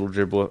leaving a little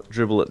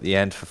dribble at the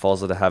end for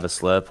Fozza to have a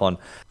slurp on.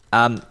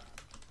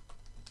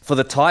 For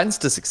the Titans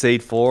to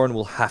succeed, Foran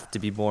will have to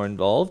be more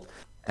involved.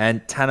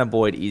 And Tanner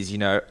Boyd is,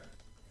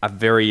 a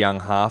very young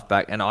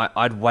halfback. And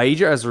I'd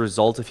wager as a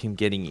result of him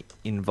getting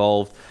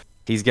involved,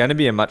 he's going to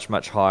be a much,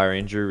 much higher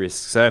injury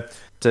risk. So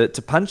to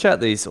punch out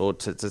these, or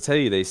to tell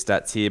you these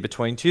stats here,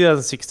 between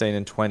 2016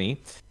 and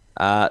 20,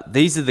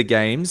 these are the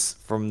games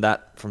from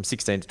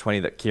 16 to 20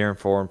 that Kieran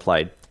Foran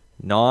played.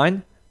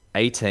 9,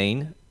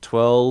 18,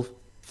 12,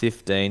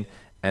 15,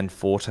 and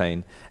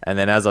 14. And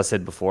then, as I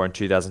said before, in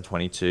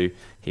 2022,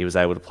 he was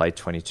able to play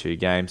 22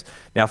 games.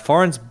 Now,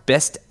 Foran's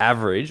best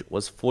average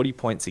was 40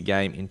 points a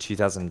game in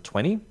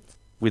 2020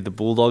 with the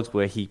Bulldogs,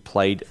 where he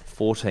played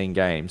 14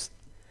 games.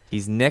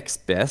 His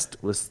next best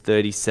was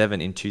 37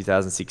 in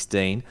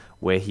 2016,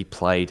 where he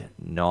played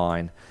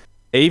 9.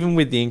 Even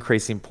with the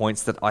increase in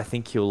points that I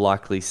think he'll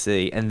likely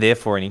see, and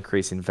therefore an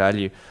increase in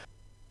value,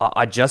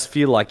 I just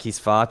feel like he's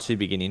far too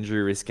big an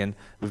injury risk. And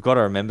we've got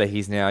to remember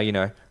he's now,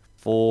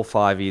 4 or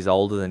 5 years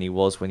older than he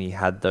was when he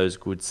had those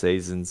good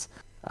seasons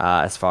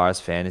as far as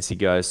fantasy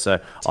goes.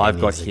 So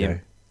I've got him.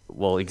 Ago.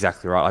 Well,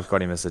 exactly right. I've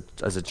got him as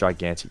a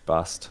gigantic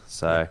bust.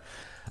 So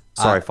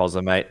sorry,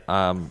 Fozza, mate.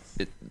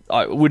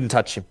 I wouldn't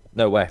touch him.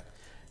 No way.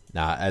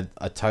 No,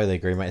 I totally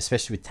agree, mate.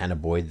 Especially with Tanner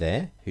Boyd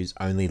there, who's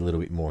only a little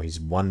bit more. He's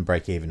 1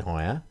 break even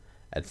higher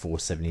at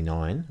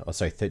 479. Oh,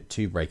 sorry,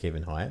 2 break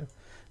even higher,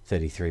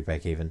 33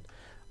 break even.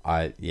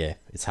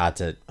 It's hard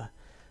to.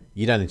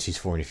 You'd only choose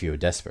Foran if you were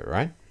desperate,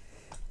 right?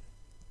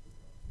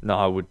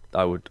 No,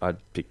 I'd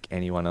pick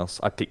anyone else.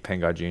 I'd pick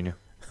Pengai Jr.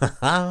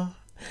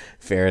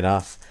 Fair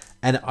enough.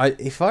 And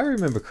if I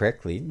remember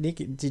correctly, Nick,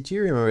 did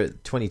you remember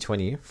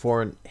 2020?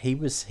 Foran, he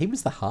was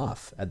the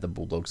half at the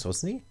Bulldogs,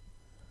 wasn't he?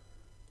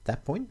 At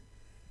that point?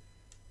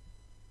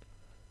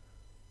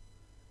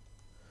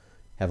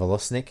 Have I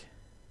lost Nick?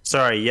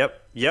 Sorry,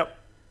 yep.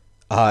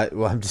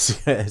 Well, I'm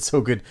just, it's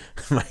all good,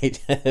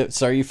 mate.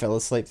 Sorry you fell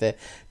asleep there.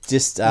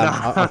 Just,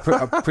 I'm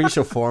pretty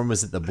sure Foran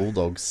was at the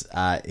Bulldogs.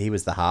 He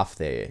was the half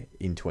there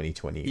in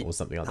 2020 or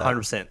something like that.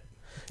 100%.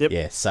 Yep.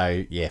 Yeah, so,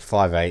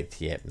 5'8".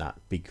 Yeah,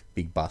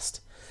 big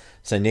bust.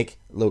 So, Nick,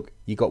 look,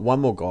 you got one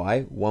more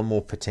guy, one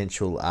more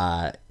potential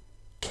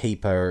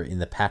keeper in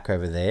the pack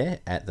over there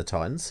at the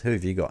Titans. Who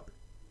have you got?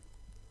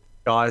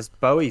 Guys,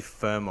 Bowie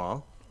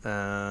Firma.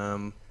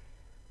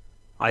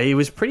 He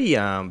was pretty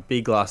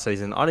big last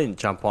season. I didn't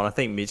jump on. I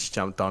think Mitch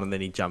jumped on and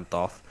then he jumped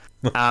off.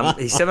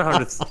 He's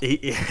 700.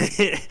 He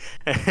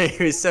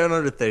was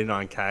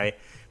 739k,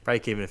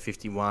 break even at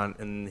 51,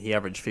 and he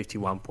averaged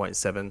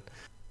 51.7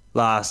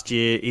 last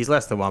year. He's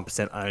less than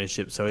 1%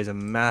 ownership, so he's a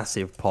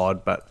massive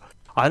pod. But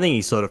I think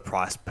he's sort of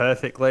priced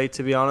perfectly,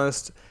 to be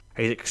honest.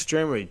 He's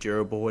extremely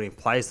durable when he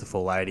plays the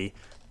full 80.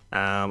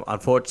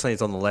 Unfortunately,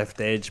 he's on the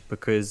left edge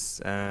because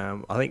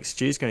I think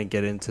Stu's going to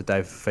get into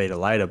Dave Fifita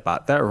later,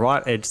 but that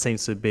right edge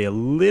seems to be a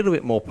little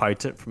bit more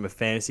potent from a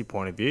fantasy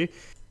point of view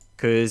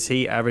because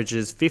he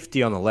averages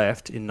 50 on the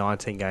left in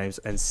 19 games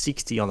and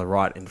 60 on the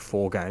right in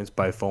 4 games,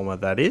 both former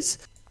that is.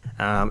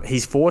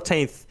 He's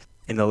 14th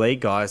in the league,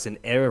 guys, in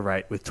error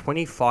rate with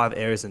 25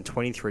 errors in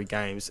 23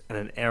 games and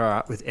an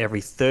error with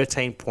every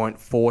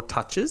 13.4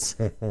 touches,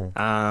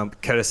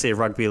 courtesy of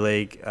Rugby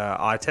League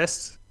eye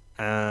test.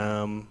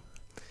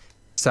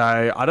 So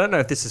I don't know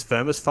if this is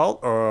Firma's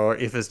fault or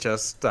if it's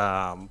just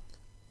I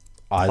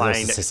playing also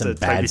next see some to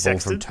bad Toby ball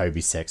Sexton. from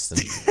Toby Sexton.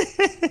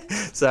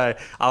 So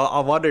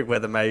I'm wondering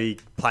whether maybe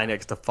playing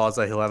next to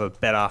Fozza, he'll have a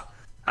better,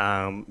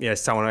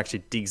 someone who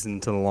actually digs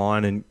into the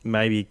line and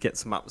maybe get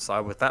some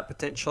upside with that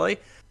potentially.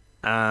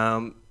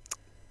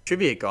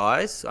 Trivia,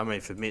 guys. I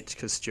mean, for Mitch,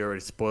 because Stu already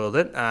spoiled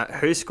it.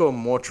 Who scored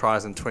more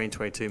tries in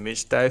 2022,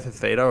 Mitch, Dave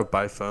Fifita, or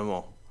Bo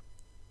Fermor?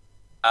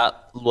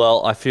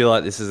 Well, I feel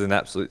like this is an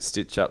absolute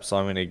stitch up, so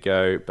I'm going to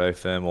go Bo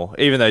Fermor,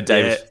 even though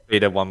David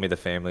Fifita won me the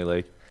family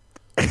league.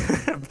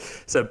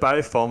 So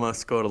Bo Fermor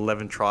scored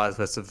 11 tries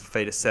versus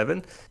Fifita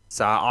 7.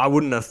 So I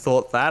wouldn't have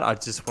thought that. I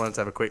just wanted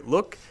to have a quick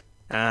look.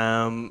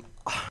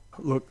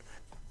 Look,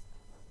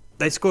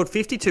 they scored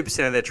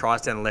 52% of their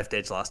tries down the left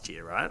edge last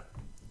year, right?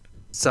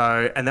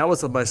 So, and that was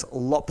the most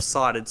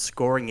lopsided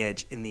scoring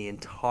edge in the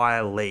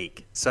entire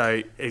league.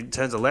 So, in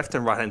terms of left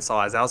and right hand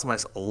sides, that was the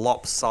most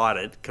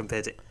lopsided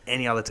compared to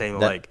any other team in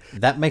the league.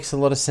 That makes a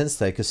lot of sense,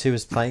 though, because who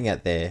was playing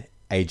out there?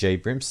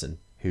 AJ Brimson,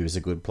 who was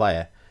a good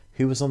player.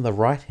 Who was on the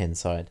right hand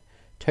side?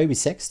 Toby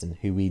Sexton,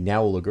 who we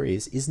now all agree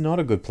is not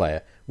a good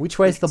player. Which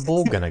way is the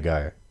ball going to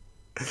go?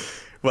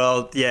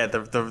 Well, yeah,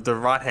 the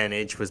right hand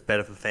edge was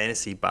better for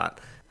fantasy, but.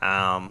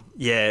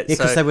 Yeah,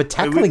 because they were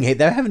tackling it.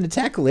 They were having to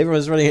tackle. Everyone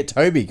was running at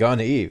Toby, going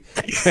to you.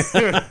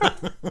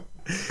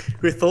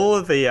 With all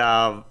of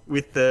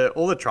the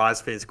all the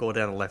tries being scored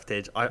down the left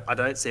edge, I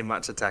don't see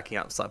much attacking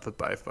upside for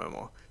Bo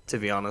Fermor, to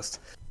be honest.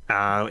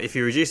 If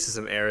he reduces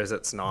some errors,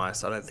 that's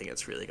nice. I don't think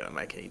it's really going to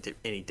make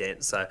any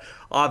dent. So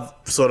I've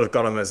sort of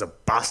got him as a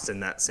bust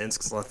in that sense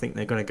because I think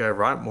they're going to go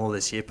right more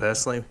this year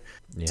personally.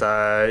 Yeah.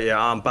 So yeah,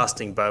 I'm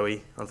busting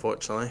Bowie,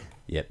 unfortunately.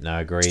 Yep, no,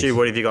 agreed. Stu,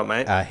 what have you got,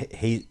 mate?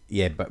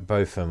 But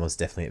Bo Fermor's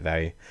definitely at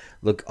value.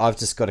 Look, I've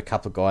just got a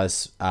couple of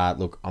guys.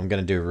 Look, I'm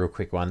going to do a real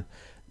quick one.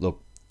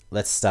 Look,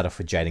 let's start off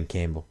with Jaden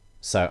Campbell.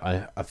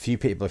 So a few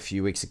people a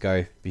few weeks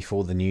ago,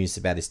 before the news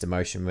about his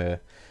demotion, were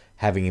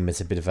having him as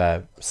a bit of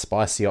a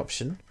spicy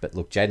option. But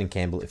look, Jaden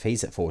Campbell, if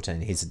he's at 14,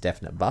 he's a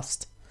definite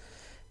bust.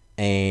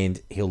 And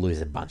he'll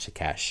lose a bunch of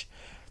cash.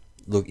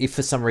 Look, if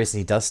for some reason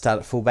he does start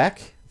at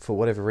fullback, for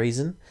whatever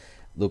reason,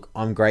 look,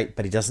 I'm great,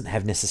 but he doesn't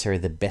have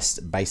necessarily the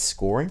best base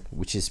scoring,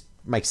 which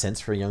makes sense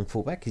for a young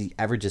fullback because he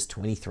averages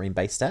 23 in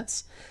base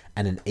stats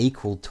and an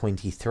equal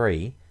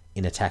 23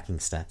 in attacking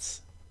stats.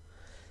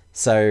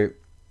 So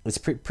it's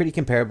pretty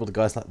comparable to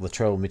guys like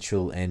Latrell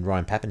Mitchell and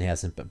Ryan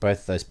Pappenhausen, but both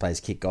of those players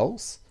kick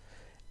goals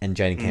and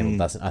Jaden Campbell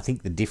doesn't. I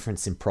think the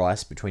difference in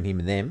price between him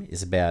and them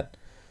is about,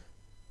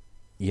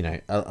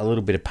 a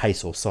little bit of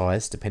pace or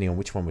size, depending on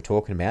which one we're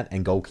talking about,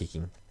 and goal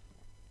kicking.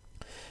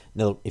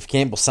 Now, if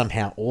Campbell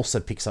somehow also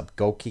picks up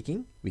goal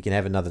kicking, we can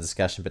have another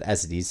discussion. But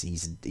as it is,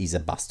 he's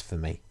a bust for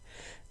me.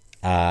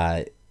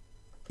 Yep.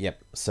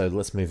 So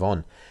let's move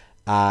on.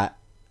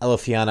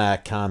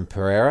 Alofiana Khan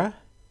Pereira,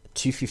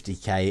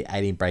 250k,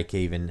 18 break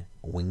even,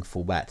 wing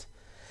fullback.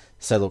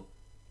 So look,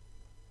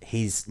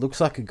 looks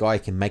like a guy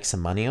you can make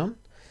some money on.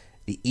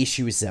 The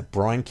issue is that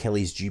Brian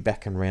Kelly's due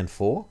back in round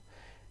 4.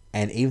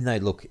 And even though,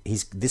 look,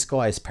 this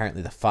guy is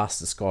apparently the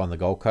fastest guy on the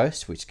Gold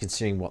Coast, which,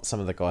 considering what some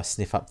of the guys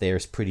sniff up there,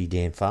 is pretty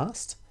damn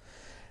fast.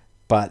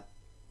 But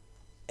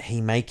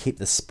he may keep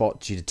the spot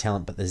due to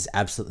talent, but there's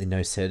absolutely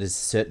no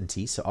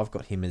certainty. So I've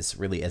got him as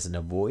an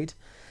avoid.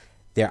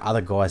 There are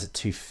other guys at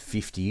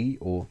 250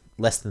 or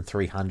less than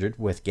 300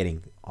 worth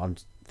getting. I'm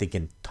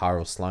thinking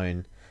Tyrell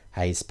Sloan,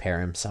 Hayes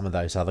Perham, some of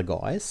those other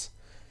guys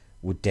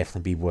would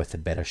definitely be worth a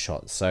better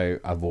shot. So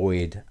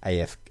avoid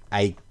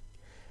AKP.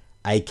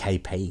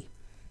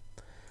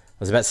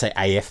 I was about to say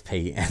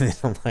AFP, and then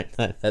I'm like,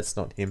 no, that's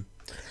not him.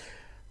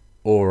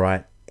 All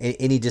right.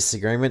 Any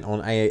disagreement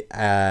on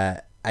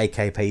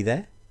AKP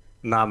there?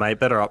 Nah, mate.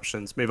 Better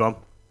options. Move on.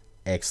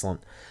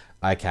 Excellent.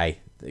 Okay.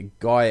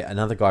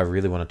 Another guy I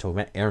really want to talk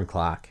about, Aaron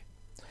Clark.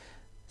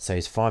 So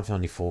he's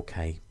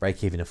 594k,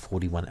 break even of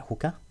 41 at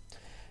hooker.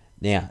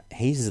 Now,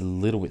 he's a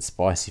little bit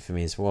spicy for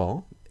me as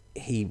well.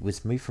 He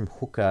was moved from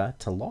hooker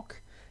to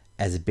lock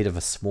as a bit of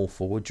a small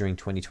forward during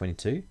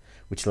 2022,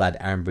 which allowed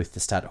Aaron Booth to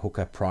start at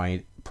hooker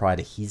prior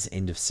to his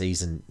end of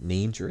season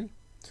knee injury.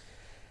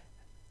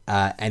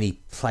 And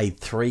he played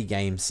 3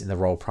 games in the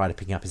role prior to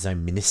picking up his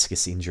own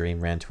meniscus injury in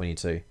round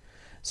 22.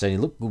 So he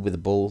looked good with the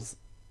ball,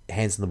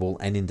 hands on the ball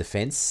and in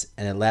defence,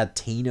 and it allowed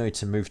Tino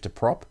to move to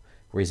prop,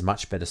 where he's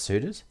much better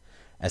suited,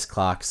 as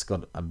Clark's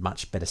got a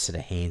much better set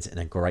of hands and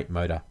a great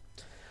motor.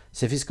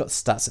 So if he's got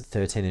starts at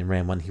 13 in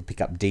round 1, he'll pick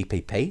up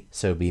DPP,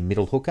 so he'll be a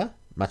middle hooker,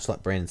 much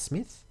like Brandon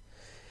Smith.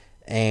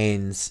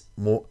 And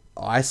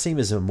I see him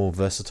as a more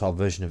versatile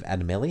version of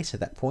Adam Elliott at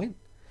that point.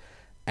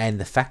 And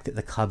the fact that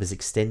the club has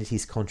extended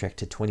his contract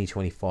to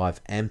 2025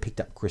 and picked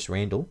up Chris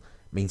Randall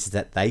means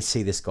that they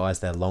see this guy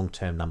as their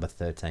long-term number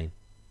 13.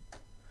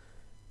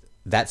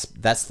 That's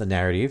the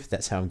narrative.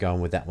 That's how I'm going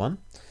with that one.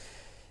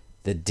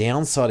 The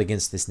downside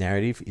against this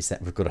narrative is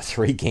that we've got a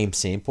 3-game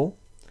sample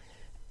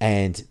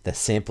and the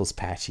sample's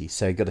patchy.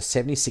 So he got a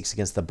 76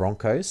 against the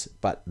Broncos,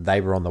 but they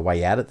were on the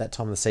way out at that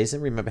time of the season.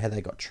 Remember how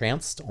they got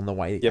trounced on the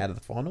way out of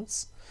the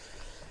finals?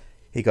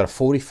 He got a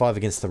 45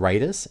 against the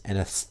Raiders and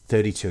a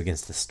 32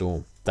 against the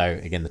Storm. though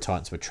again the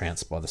Titans were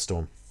trounced by the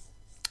Storm.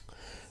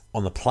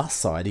 On the plus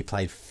side, he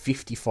played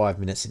 55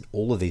 minutes in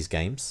all of these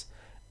games,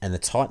 and the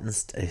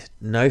Titans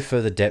no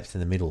further depth in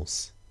the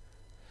middles.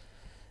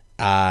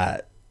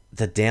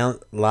 The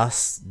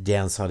last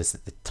downside is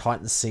that the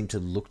Titans seem to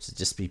look to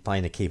just be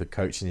playing to keep a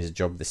coach in his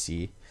job this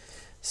year,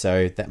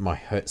 so that might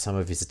hurt some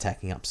of his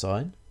attacking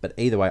upside. But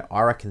either way,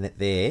 I reckon that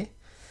there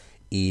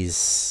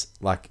is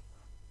like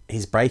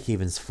his break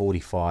even's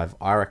 45.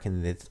 I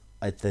reckon that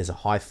there's a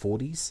high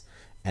 40s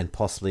and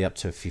possibly up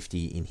to a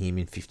 50 in him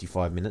in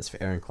 55 minutes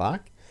for Aaron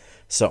Clark.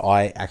 So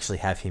I actually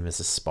have him as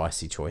a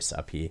spicy choice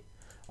up here.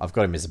 I've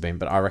got him as a boom,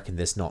 but I reckon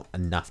there's not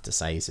enough to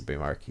say he's a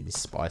boom. I reckon he's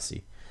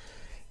spicy.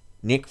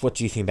 Nick, what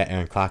do you think about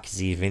Aaron Clark? Is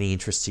he of any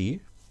interest to you?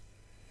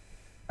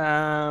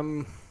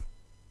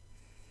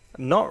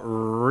 Not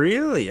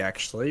really,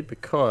 actually,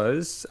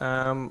 because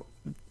you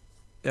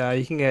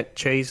can get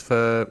Cheese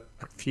for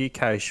a few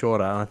K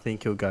shorter. I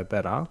think he'll go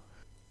better.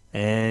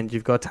 And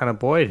you've got Tanner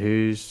Boyd,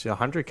 who's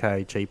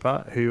 100K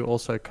cheaper, who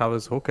also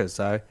covers hookers.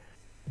 So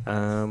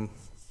I'm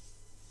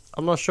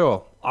not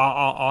sure.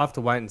 I'll have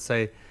to wait and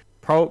see.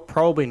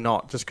 Probably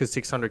not, just because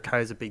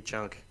 600K is a big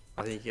chunk.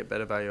 I think you get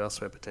better value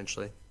elsewhere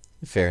potentially.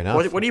 Fair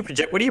enough. What do you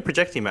project? What do you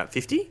project him at?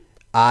 50?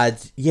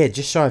 Yeah,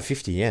 just shy of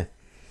 50. Yeah.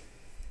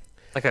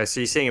 Okay, so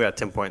you're seeing about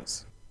 10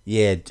 points.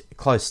 Yeah,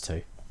 close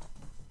to.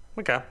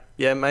 Okay.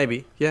 Yeah,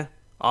 maybe. Yeah,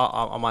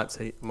 I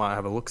might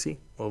have a look-see.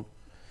 We'll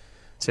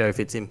see how he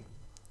fits in.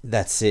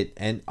 That's it.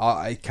 And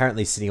I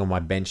currently sitting on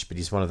my bench, but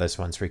he's one of those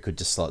ones where he could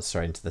just slot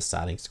straight into the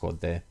starting squad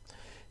there.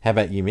 How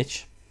about you,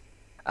 Mitch?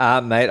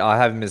 Mate, I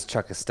have him as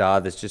chuck a star.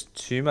 There's just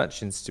too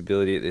much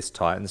instability at this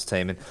Titans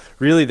team. And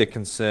really the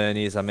concern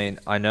is, I mean,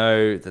 I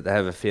know that they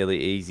have a fairly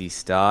easy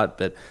start,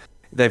 but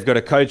they've got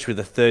a coach with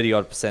a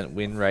 30-odd%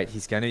 win rate.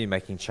 He's going to be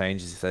making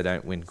changes if they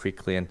don't win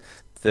quickly. And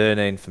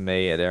 13 for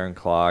me at Aaron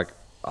Clark.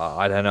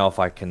 I don't know if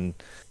I can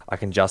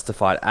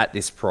justify it at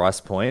this price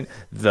point,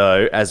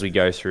 though as we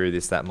go through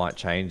this, that might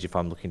change if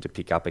I'm looking to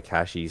pick up a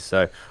cashy.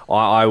 So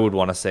I would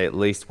want to see at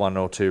least 1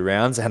 or 2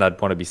 rounds, and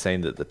I'd want to be seeing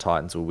that the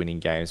Titans will winning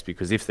games,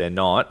 because if they're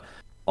not,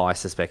 I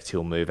suspect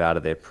he'll move out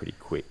of there pretty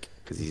quick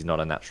because he's not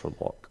a natural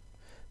lock.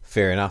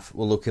 Fair enough.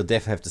 Well, look, he'll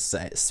definitely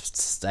have to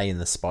stay in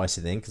the spicy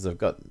then, because I've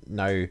got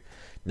no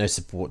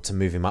support to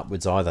move him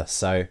upwards either.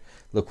 So,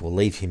 look, we'll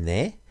leave him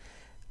there.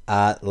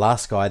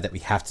 Last guy that we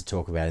have to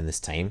talk about in this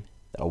team,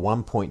 a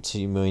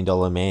 $1.2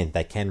 million man.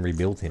 They can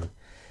rebuild him.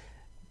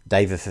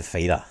 David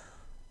Fifita.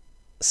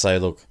 So,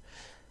 look,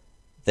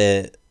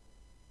 the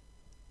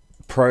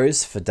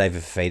pros for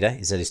David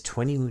Fifita is that his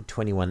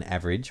 2021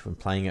 average when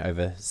playing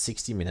over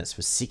 60 minutes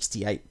was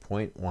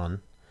 68.1,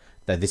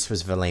 though this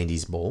was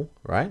Volandi's ball,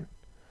 right?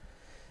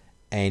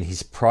 And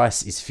his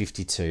price is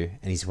 52,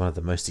 and he's one of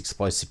the most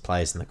explosive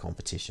players in the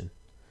competition.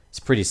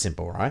 It's pretty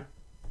simple, right?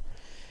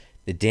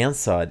 The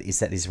downside is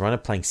that his run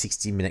of playing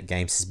 60-minute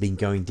games has been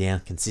going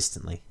down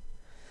consistently.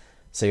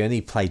 So he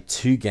only played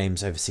 2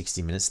 games over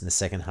 60 minutes in the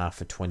second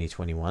half of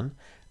 2021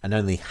 and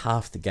only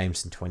half the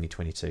games in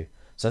 2022.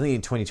 So I think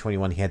in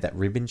 2021 he had that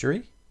rib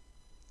injury.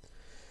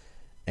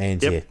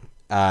 And yep.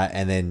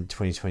 And then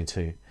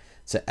 2022.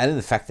 So adding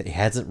the fact that he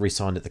hasn't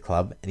re-signed at the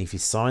club, and if he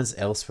signs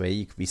elsewhere,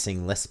 you could be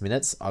seeing less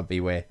minutes, I'd be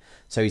aware.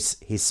 So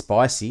he's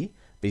spicy,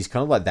 but he's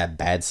kind of like that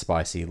bad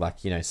spicy.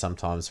 Like, you know,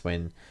 sometimes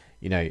when,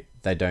 you know,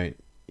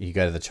 you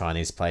go to the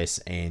Chinese place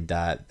and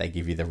they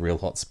give you the real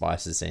hot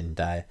spices, and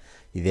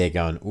you're there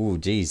going, ooh,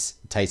 geez,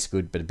 tastes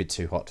good, but a bit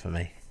too hot for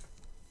me.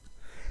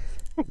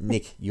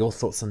 Nick, your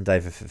thoughts on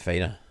David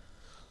Fifita?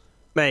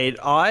 Mate,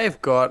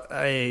 I've got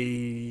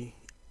I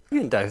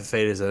think David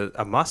Fifita is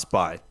a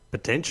must-buy,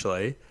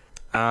 potentially.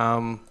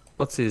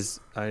 What's his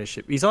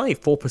ownership? He's only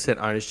 4%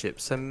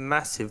 ownership, so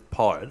massive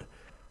pod.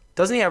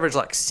 Doesn't he average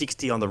like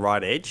 60 on the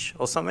right edge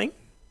or something?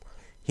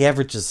 He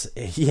averages,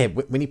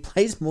 when he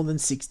plays more than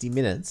 60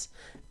 minutes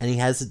and he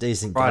has a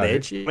decent right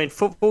edge. I mean,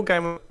 full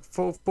game on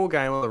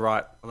the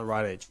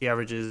right edge. He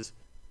averages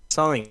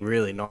something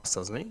really nice,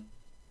 doesn't he?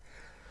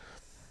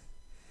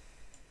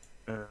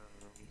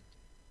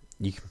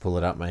 You can pull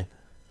it up, mate.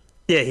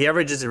 Yeah, he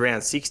averages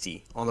around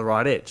 60 on the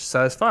right edge.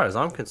 So as far as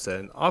I'm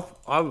concerned, I've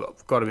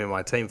got him in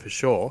my team for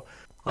sure.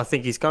 I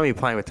think he's going to be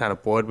playing with Tanner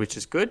Boyd, which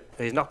is good.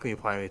 He's not going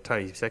to be playing with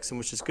Tony Sexton,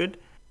 which is good.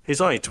 He's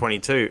only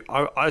 22.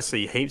 I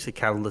see heaps of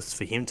catalysts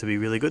for him to be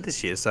really good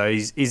this year. So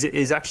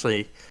he's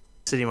actually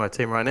sitting in my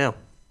team right now.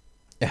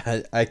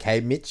 Okay,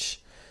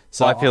 Mitch.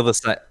 So I feel the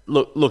same.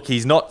 Look,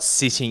 he's not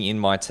sitting in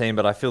my team,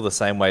 but I feel the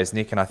same way as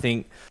Nick. And I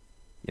think,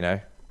 you know,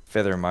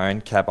 feather in my own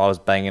cap, I was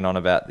banging on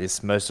about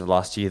this most of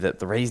last year, that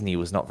the reason he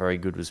was not very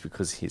good was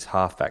because his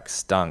halfback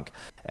stunk.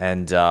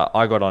 And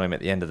I got on him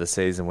at the end of the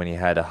season when he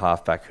had a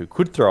halfback who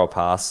could throw a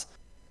pass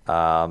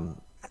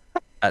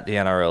at the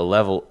NRL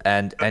level,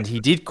 and he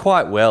did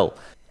quite well.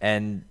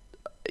 And,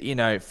 you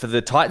know, for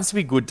the Titans to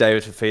be good,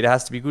 David Fifita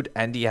has to be good,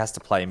 and he has to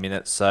play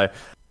minutes. So,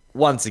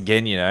 once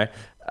again, you know,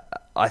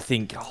 I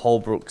think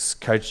Holbrook's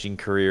coaching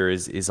career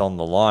is on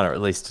the line, or at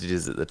least it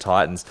is at the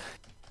Titans.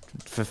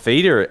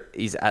 Fifita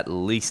is at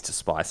least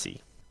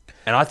spicy.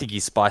 And I think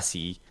he's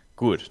spicy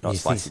good, not You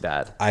spicy think-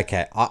 bad.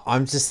 Okay,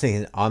 I'm just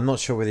thinking. I'm not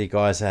sure whether you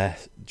guys are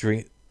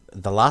during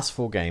the last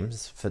 4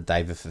 games for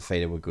David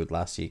Fifita were good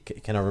last year.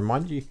 Can I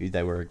remind you who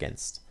they were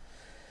against?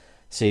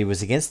 So he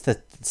was against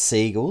the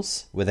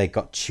Seagulls, where they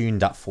got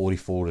tuned up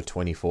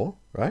 44-24,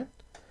 right?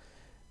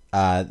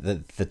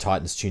 The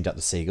Titans tuned up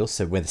the Seagulls,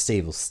 so where the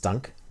Seagulls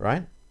stunk,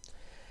 right?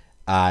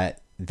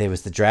 There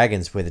was the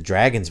Dragons, where the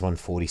Dragons won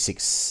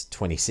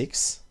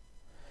 46-26.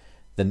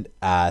 The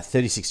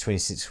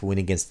 36-26 win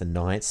against the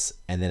Knights,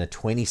 and then a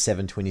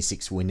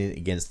 27-26 win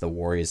against the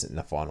Warriors in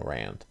the final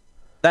round.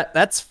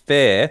 That's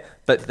fair,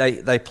 but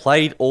they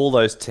played all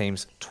those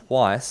teams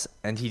twice,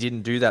 and he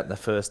didn't do that in the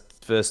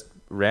first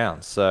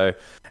round. So,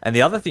 and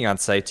the other thing I'd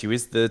say to you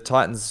is the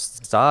Titans'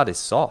 start is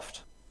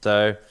soft.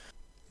 So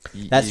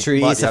That's true.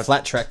 He's a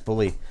flat track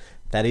bully.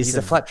 He's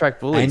a flat track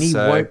bully, and he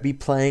so- won't be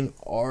playing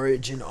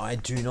Origin. I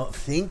do not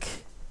think.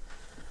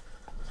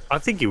 I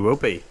think he will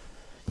be,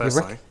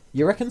 personally.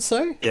 You reckon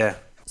so? Yeah.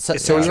 So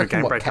It's you a reckon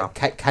game what? breaker.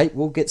 Kate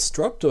will get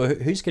dropped, or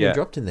who's getting Yeah.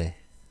 dropped in there?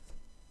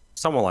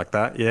 Someone like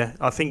that, yeah.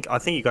 I think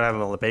you got to have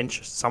him on the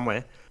bench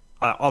somewhere.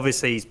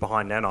 Obviously, he's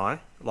behind Nanai.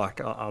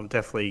 Like, I'm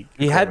definitely.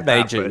 He agreeing had with that,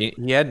 major but-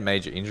 he had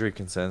major injury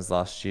concerns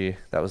last year.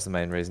 That was the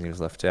main reason he was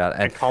left out.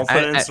 And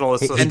confidence and all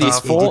this sort of and his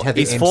stuff. He did form, have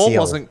the his form MCL.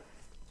 wasn't.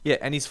 Yeah,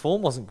 and his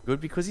form wasn't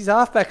good because his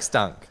halfback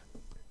stunk.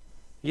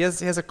 He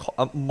has a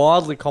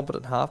mildly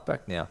competent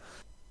halfback now.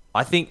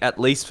 I think at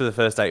least for the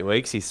first 8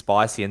 weeks he's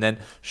spicy, and then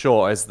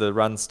sure as the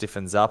run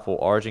stiffens up or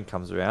Origin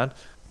comes around,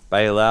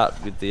 bail out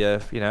with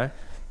the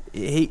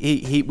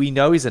he we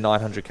know he's a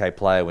 900k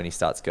player when he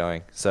starts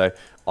going. So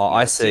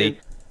I see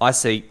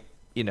 100k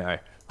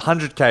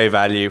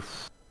value.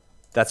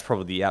 That's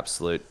probably the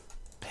absolute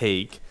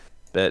peak,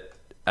 but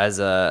as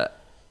a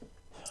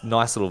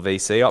nice little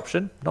VC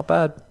option, not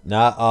bad.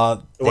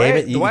 No, damn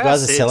it, you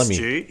guys are selling me.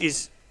 Stu,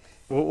 is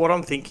what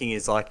I'm thinking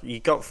is like you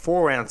got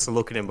 4 rounds to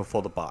look at him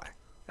before the bye.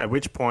 At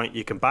which point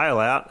you can bail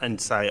out and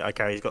say,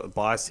 okay, he's got the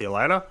bye, see you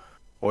later,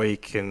 or you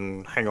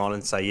can hang on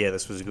and say, yeah,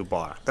 this was a good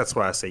buy. That's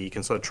why I see you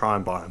can sort of try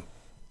and buy him.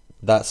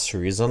 That's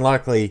true. It's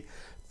unlikely.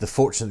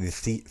 Fortunately,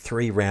 the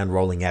 3-round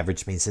rolling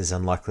average means he's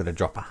unlikely to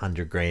drop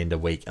 100 grand a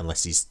week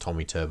unless he's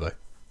Tommy Turbo.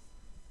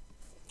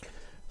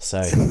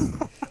 So,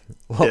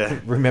 Yeah.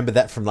 remember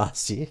that from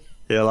last year?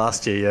 Yeah,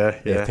 last year,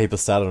 yeah. People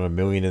started on $1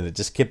 million and it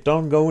just kept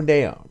on going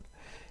down.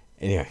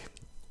 Anyway,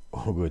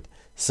 all good.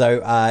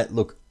 So,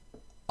 look,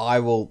 I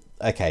will.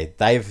 Okay,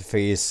 David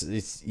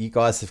Fifita. You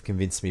guys have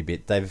convinced me a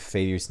bit. David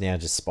Fifita is now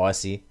just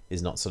spicy.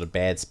 Is not sort of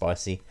bad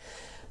spicy.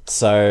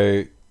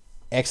 So,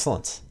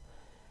 excellent.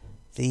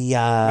 The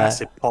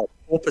Massive pop,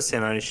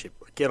 4% ownership.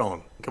 Get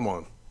on, come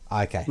on,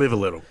 okay. live a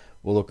little.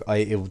 Well, look,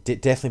 it will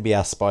definitely be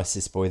our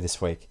spiciest boy this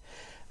week.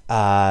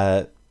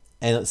 And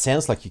it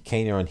sounds like you're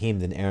keener on him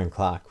than Aaron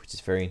Clark, which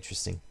is very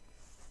interesting.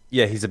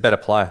 Yeah, he's a better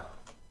player.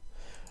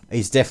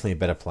 He's definitely a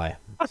better player.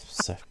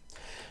 So,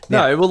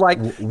 No, well,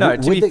 like, no.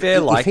 To be fair,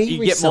 like, he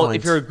you get more. resigned-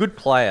 If you're a good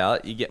player,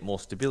 you get more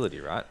stability,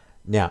 right?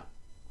 Now,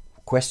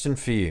 question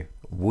for you: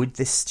 would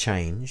this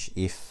change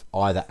if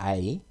either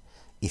A,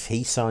 if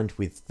he signed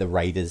with the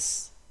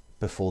Raiders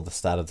before the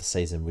start of the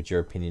season, would your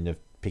opinion of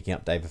picking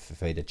up David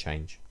Fifita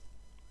change?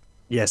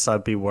 Yes,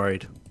 I'd be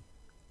worried.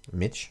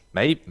 Mitch?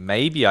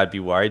 Maybe I'd be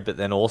worried, but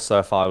then also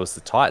if I was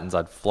the Titans,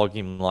 I'd flog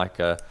him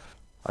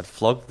I'd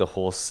flog the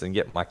horse and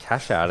get my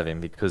cash out of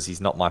him because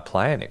he's not my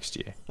player next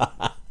year.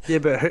 Yeah,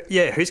 but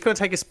who's going to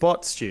take a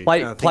spot, Stu?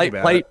 Play Now, think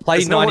about it. 90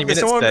 There's no one- minutes,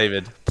 there's no one-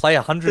 David. Play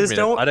 100 there's minutes.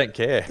 no one- I don't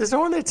care. There's no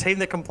one on their team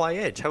that can play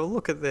edge. Have a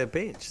look at their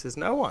bench. There's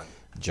no one.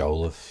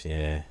 Jolliffe,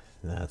 yeah.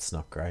 No, that's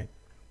not great.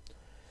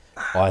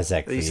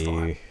 Isaac for He's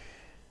you.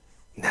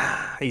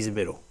 fine. He's a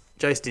middle.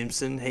 Joe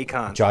Stimson, he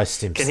can't. Joe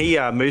Stimson. Can he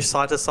move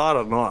side to side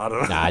or not? I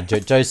don't know. Nah,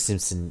 Joe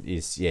Simpson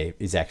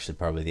is actually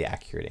probably the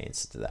accurate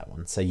answer to that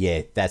one. So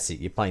yeah, that's it.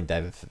 You're playing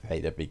David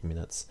Fifita big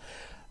minutes.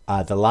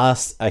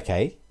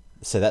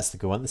 So that's the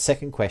good one. The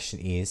second question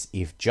is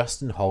if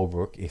Justin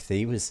Holbrook, if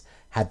he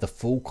had the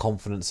full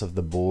confidence of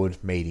the board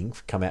meeting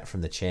come out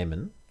from the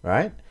chairman,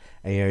 right?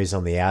 And he's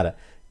on the outer,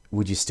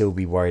 would you still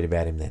be worried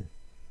about him then?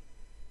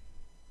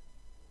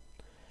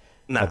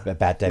 No,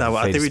 About David no.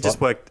 I think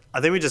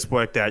Fifita's we just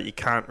worked out you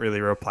can't really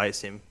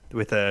replace him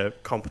with a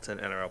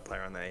competent NRL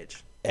player on the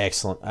edge.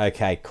 Excellent.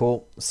 Okay,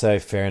 cool. So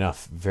fair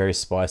enough. Very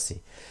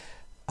spicy.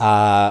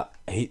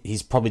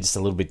 He's probably just a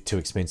little bit too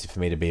expensive for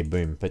me to be a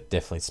boom, but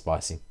definitely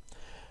spicy.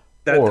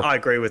 I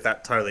agree with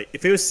that totally.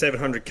 If he was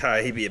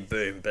 700k, he'd be a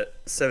boom, but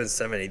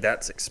 770,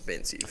 that's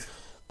expensive.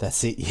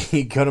 That's it.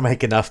 You got to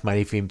make enough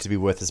money for him to be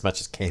worth as much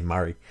as Cam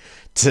Murray.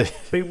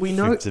 But we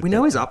know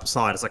his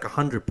upside is like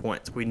 100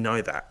 points. We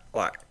know that.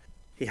 Like,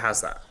 he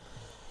has that.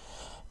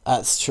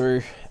 That's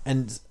true.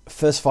 And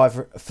first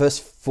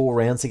 4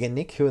 rounds again,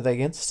 Nick. Who are they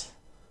against?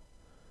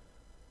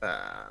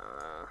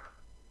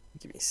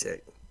 Give me a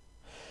sec.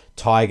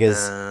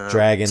 Tigers,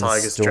 Dragons,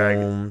 Tigers,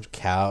 Storm,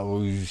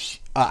 Cows.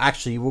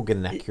 Actually, you will get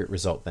an accurate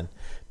result then,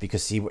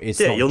 because it's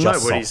Yeah, not you'll know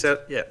just what he soft. said.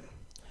 Yeah.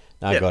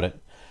 No, I Yeah. got it.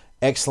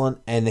 Excellent.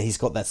 And he's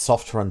got that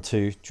soft run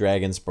too.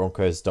 Dragons,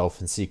 Broncos,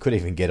 Dolphins. So you could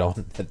even get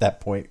on at that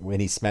point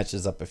when he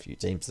smashes up a few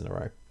teams in a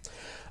row.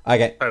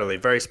 Okay, Totally,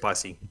 very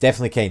spicy.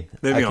 definitely keen.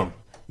 Moving Okay. on.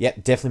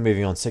 Yep, definitely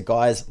moving on. So,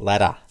 guys,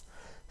 ladder.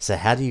 So,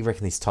 how do you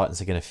reckon these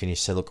Titans are going to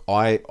finish? So, look,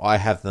 I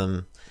have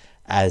them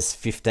as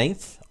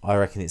 15th. I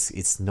reckon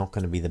it's not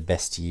going to be the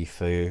best year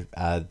for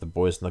the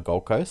boys on the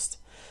Gold Coast,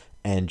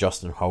 and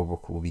Justin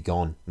Holbrook will be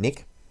gone.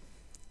 Nick?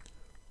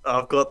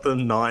 I've got the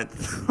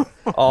 9th.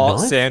 Oh,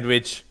 Ninth?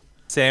 sandwich,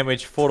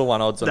 4-1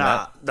 odds on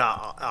that.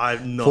 Nah,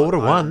 I'm not. 4 to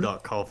 1? I'm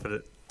not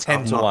confident. 10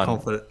 I'm to not 1.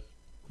 confident.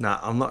 Nah,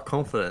 I'm not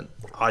confident.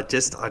 I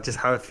just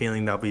have a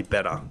feeling they'll be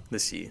better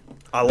this year.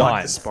 I like the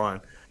Ninth.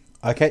 spine.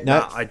 Okay, no.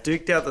 Nah, I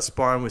duked out the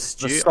spine with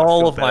Stu. The I soul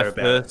feel of my better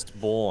about it.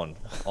 firstborn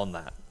on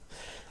that.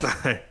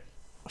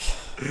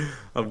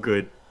 I'm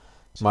good.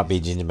 Might be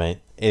ginger, mate.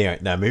 Anyway,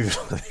 no, moving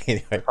on.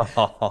 Anyway,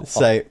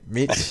 so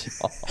Mitch,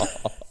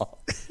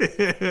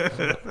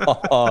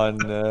 Oh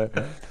no.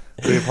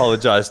 We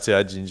apologise to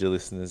our ginger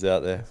listeners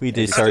out there. we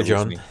do. If you're Sorry, still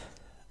John. listening.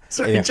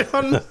 Sorry, Yeah.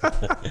 John.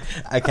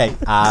 Okay,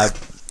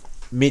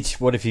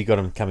 Mitch, what have you got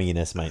him coming in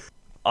as, mate?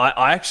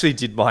 I actually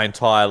did my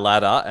entire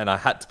ladder, and I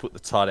had to put the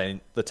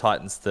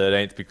Titans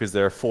 13th because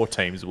there are 4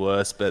 teams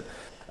worse, but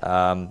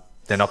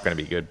they're not going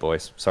to be good,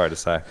 boys. Sorry to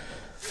say.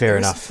 Fair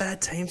There's enough. some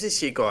bad teams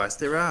this year, guys.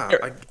 There are.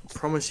 I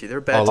promise you, there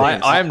are bad Oh,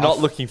 teams. I am not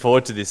looking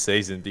forward to this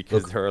season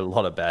because there are a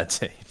lot of bad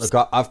teams.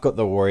 Look, I've got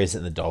the Warriors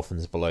and the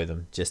Dolphins below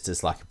them, just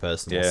as like a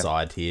personal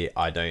side here.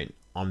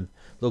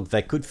 Look,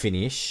 they could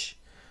finish.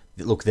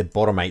 Look, they're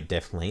bottom 8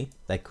 definitely.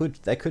 They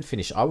could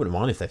finish. I wouldn't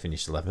mind if they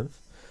finished 11th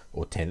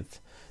or 10th,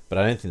 but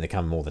I don't think they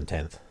come more than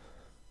 10th.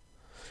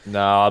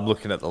 No, I'm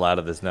looking at the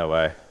ladder. There's no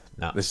way.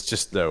 No. There's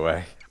just no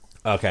way.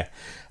 Okay.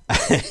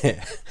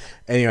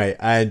 Anyway,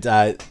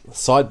 and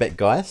side bet,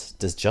 guys.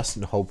 Does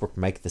Justin Holbrook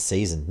make the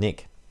season?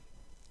 Nick,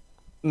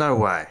 No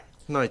way.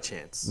 No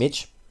chance.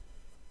 Mitch.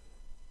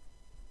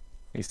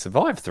 He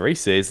survived 3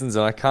 seasons,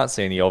 and I can't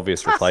see any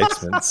obvious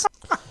replacements.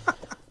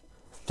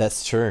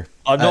 That's true.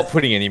 I'm not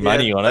putting any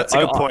money on it. That's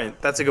a good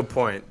point. That's a good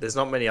point. There's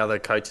not many other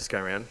coaches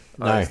going around.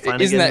 No.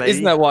 Isn't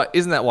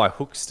that why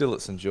Hook's still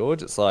at St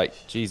George? It's like,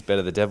 geez,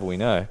 better the devil we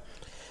know.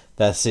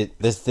 That's it.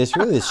 There's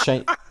really this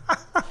shame.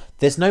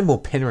 There's no more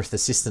Penrith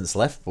assistants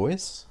left,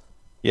 boys.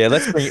 Yeah,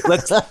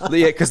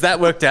 because that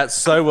worked out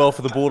so well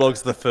for the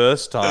Bulldogs the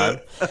first time.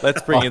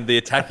 Let's bring in the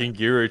attacking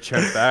guru,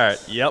 Trent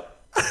Barrett.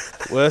 Yep,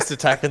 worst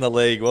attack in the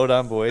league. Well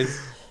done, boys.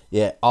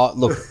 Yeah.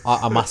 Look,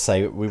 I must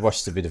say we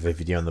watched a bit of a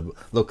video on the.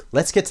 Look,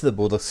 let's get to the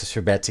Bulldogs because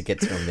we're about to get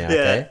to them now.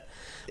 Okay.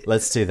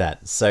 Let's do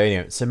that. So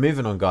anyway,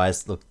 moving on,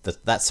 guys. Look,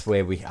 that's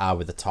where we are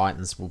with the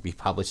Titans. We'll be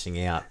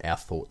publishing out our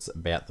thoughts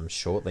about them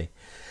shortly.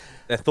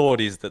 Their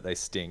thought is that they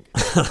stink.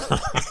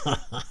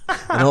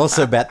 And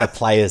also about the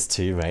players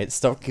too, mate.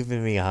 Stop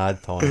giving me a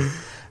hard time.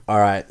 All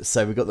right,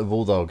 so we got the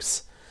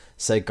Bulldogs.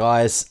 So,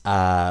 guys,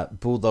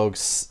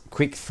 Bulldogs,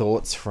 quick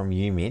thoughts from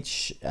you,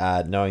 Mitch,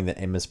 knowing that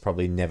Emma's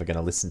probably never going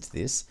to listen to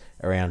this,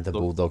 around the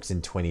Bulldogs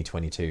in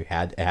 2022.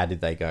 How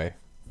did they go?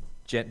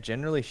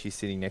 Generally, she's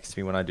sitting next to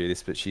me when I do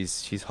this, but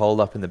she's holed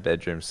up in the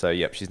bedroom, so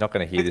yep, she's not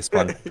going to hear this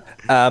one.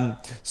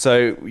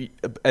 So,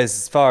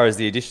 as far as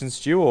the additions,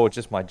 Stu, or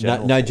just my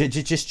general? No,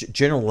 just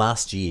general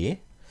last year,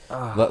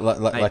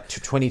 like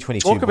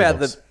 2022. Talk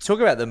Bulldogs.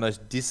 about the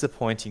most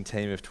disappointing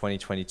team of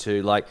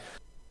 2022. Like,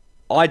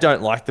 I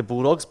don't like the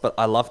Bulldogs, but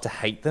I love to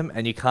hate them,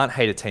 and you can't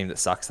hate a team that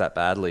sucks that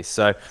badly.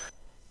 So,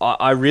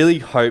 I really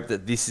hope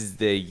that this is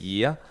their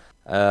year.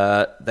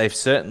 They've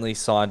certainly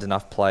signed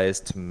enough players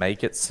to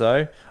make it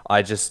so.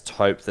 I just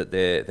hope that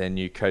their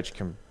new coach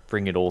can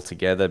bring it all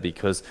together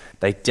because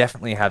they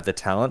definitely have the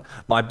talent.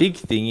 My big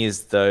thing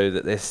is, though,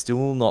 that they're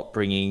still not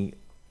bringing,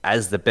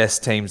 as the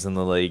best teams in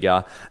the league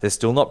are, they're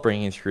still not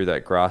bringing through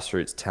that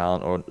grassroots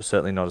talent, or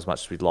certainly not as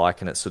much as we'd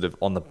like, and it's sort of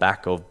on the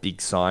back of big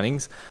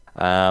signings.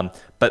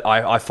 But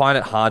I find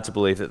it hard to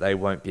believe that they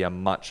won't be a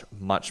much,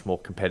 much more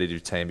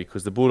competitive team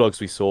because the Bulldogs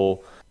we saw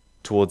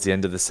towards the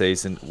end of the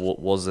season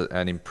was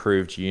an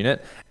improved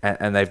unit,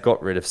 and they've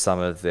got rid of some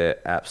of their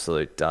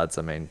absolute duds.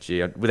 I mean,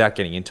 without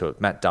getting into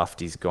it, Matt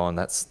Duffy's gone.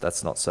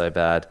 That's not so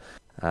bad.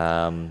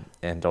 And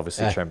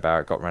obviously Trent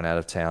Barrett got run out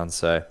of town.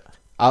 So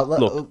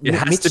look, it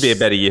has to be a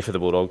better year for the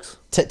Bulldogs.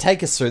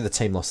 Take us through the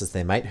team losses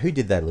there, mate. Who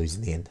did they lose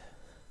in the end?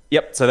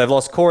 Yep, so they've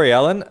lost Corey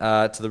Allen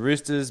to the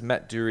Roosters.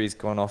 Matt Dury's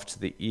gone off to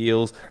the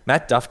Eels.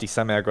 Matt Duffy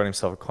somehow got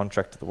himself a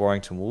contract to the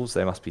Warrington Wolves.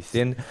 They must be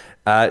thin.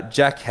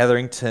 Jack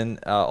Hetherington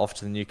off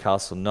to the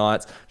Newcastle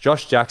Knights.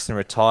 Josh Jackson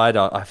retired.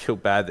 I feel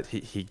bad that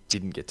he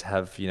didn't get to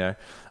have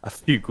a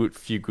few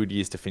good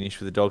years to finish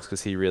with the Dogs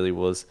because he really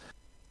was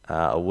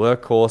a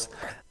workhorse.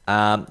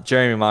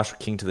 Jeremy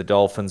Marshall-King to the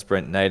Dolphins.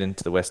 Brent Naden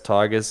to the West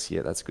Tigers.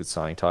 Yeah, that's a good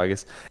signing,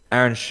 Tigers.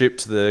 Aaron Shipp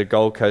to the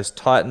Gold Coast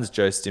Titans.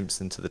 Joe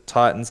Stimson to the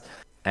Titans.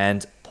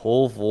 And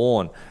Paul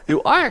Vaughan,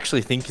 who I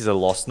actually think is a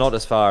loss, not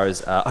as far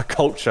as a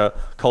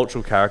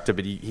cultural character,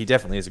 but he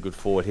definitely is a good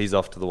forward. He's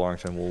off to the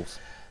Warrington Wolves.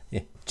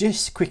 Yeah.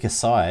 Just a quick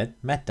aside,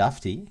 Matt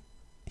Duffy,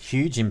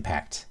 huge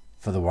impact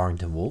for the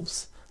Warrington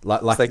Wolves.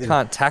 Like they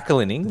can't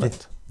tackle in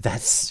England.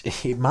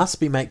 It must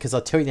be, mate, because I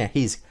tell you now,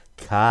 he's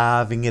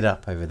carving it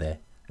up over there,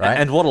 right?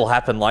 And what'll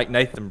happen, like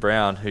Nathan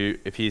Brown, who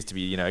appears to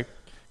be,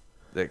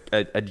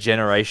 a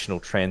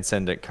generational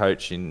transcendent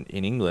coach in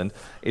England,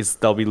 is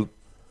they'll be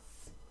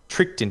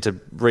tricked into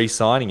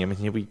re-signing him and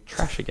he'll be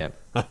trash again.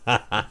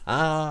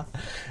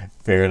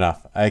 Fair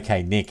enough.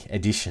 Okay, Nick,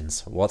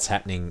 additions. What's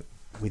happening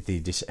with the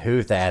addition? Who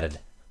have they added?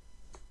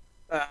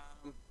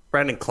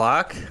 Brandon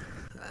Clark,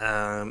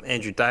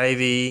 Andrew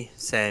Davey,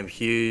 Sam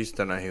Hughes,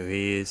 don't know who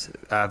he is.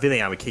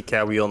 Viliame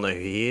Kikau, we all know who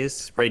he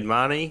is. Reid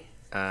Marnie,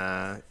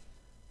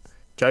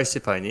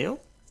 Joseph O'Neill.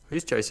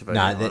 Who's Joseph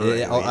O'Neill?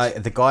 No,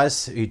 the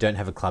guys who don't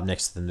have a club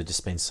next to them have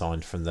just been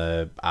signed from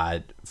the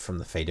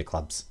feeder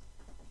clubs.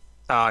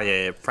 Oh,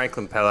 yeah.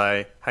 Franklin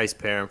Pele, Hayes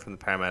Perrin from the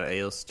Parramatta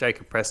Eels,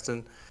 Jacob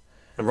Preston,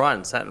 and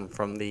Ryan Satin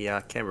from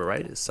the Canberra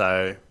Raiders.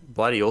 So,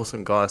 bloody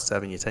awesome guys to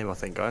have in your team, I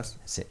think, guys.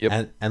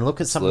 Yep. And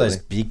look at some of those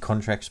big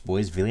contracts,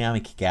 boys.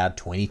 Viliame Kikau,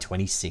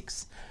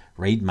 2026.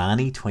 Reid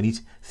Marnie, 20...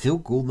 Phil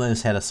Gould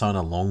knows how to sign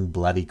a long,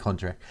 bloody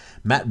contract.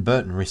 Matt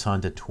Burton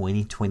resigned to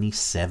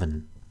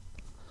 2027.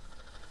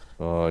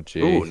 Oh,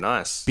 gee. Oh,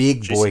 nice.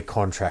 Big boy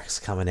contracts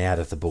coming out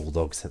of the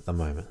Bulldogs at the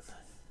moment.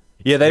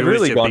 Yeah, they've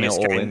really gone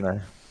all in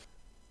there.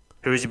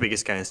 Who is your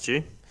biggest gain,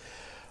 Stu?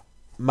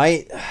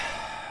 Mate,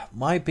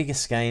 my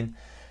biggest gain,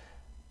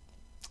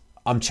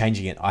 I'm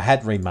changing it. I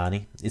had Reid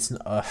Marnie. It's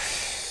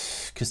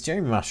because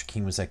Jeremy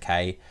Marshall-King was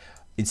okay.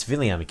 It's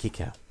Viliame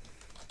Kikau.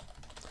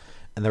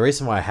 And the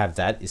reason why I have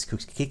that is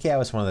because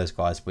Kikau is one of those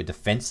guys where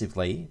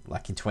defensively,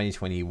 like in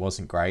 2020, he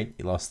wasn't great.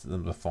 He lost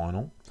them the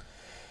final.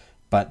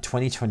 But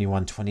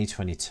 2021,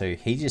 2022,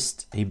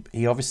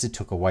 he obviously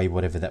took away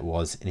whatever that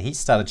was, and he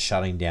started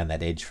shutting down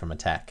that edge from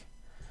attack.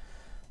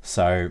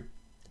 So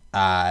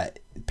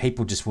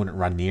people just wouldn't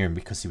run near him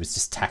because he was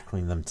just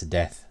tackling them to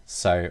death.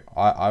 So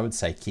I would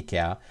say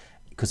Kikau,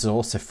 because it'll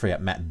also free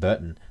up Matt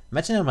Burton.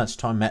 Imagine how much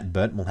time Matt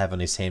Burton will have on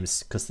his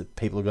hands because the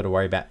people have got to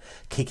worry about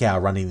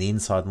Kikau running the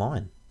inside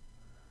line.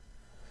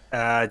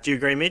 Do you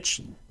agree,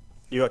 Mitch?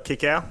 You got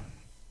Kikau?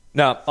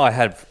 No, I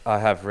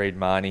have Reid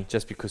Marnie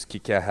just because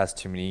Kikau has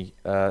too many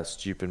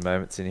stupid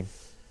moments in him.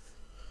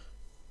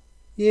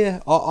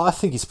 Yeah, I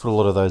think he's put a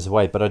lot of those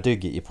away, but I do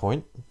get your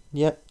point.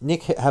 Yep.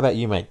 Nick, how about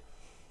you, mate?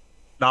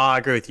 No, I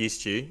agree with you,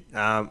 Stu.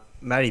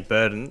 Matty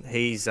Burton,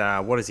 he's,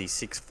 what is he,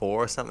 6'4"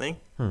 or something?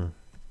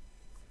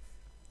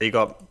 You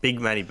got big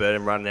Matty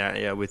Burton running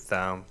out with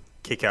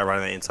Kikau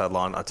running the inside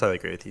line. I totally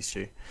agree with you,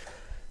 Stu.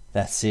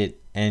 That's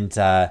it. And,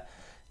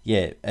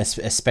 yeah,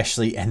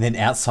 especially, and then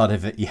outside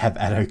of it, you have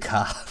Addo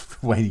Carr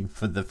waiting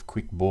for the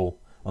quick ball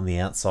on the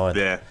outside.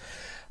 Yeah.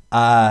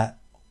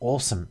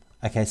 Awesome.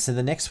 Okay, so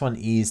the next one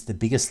is the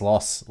biggest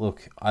loss.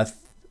 Look, I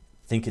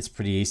think it's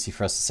pretty easy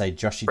for us to say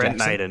Joshy Brent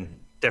Jackson. Naden.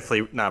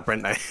 Definitely, no,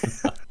 Brent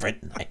Naden.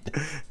 Brent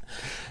Naden.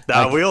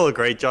 No, Okay. we all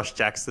agree, Josh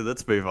Jackson.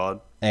 Let's move on.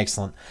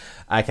 Excellent.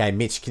 Okay,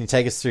 Mitch, can you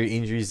take us through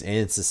injuries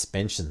and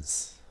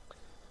suspensions?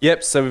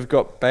 Yep, so we've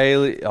got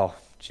Bailey. Oh,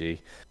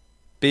 gee.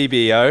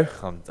 BBO.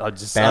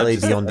 Bailey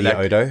Biondi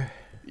Odo.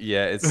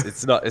 Yeah,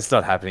 it's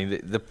not happening.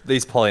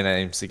 These poly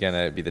names are going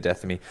to be the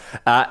death of me.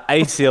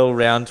 ACL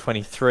round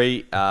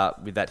 23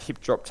 with that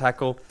hip drop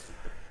tackle.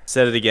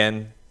 Said it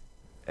again.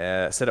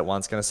 Said it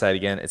once, going to say it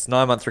again. It's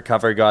 9-month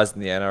recovery, guys,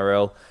 in the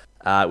NRL,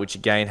 which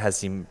again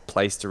has him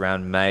placed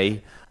around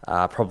May,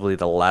 probably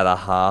the latter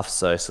half,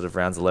 so sort of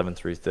rounds 11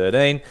 through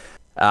 13.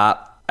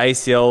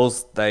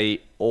 ACLs,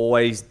 they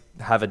always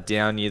have a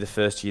down year the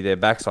first year they're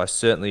back, so I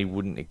certainly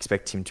wouldn't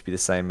expect him to be the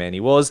same man he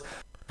was.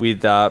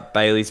 With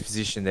Bailey's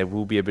position, there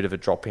will be a bit of a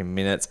drop in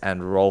minutes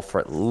and role for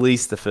at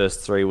least the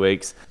first 3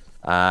 weeks,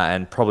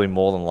 and probably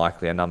more than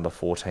likely a number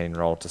 14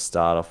 role to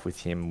start off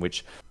with him,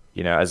 which,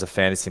 you know, as a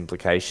fantasy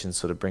implication,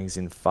 sort of brings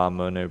in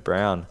Farmono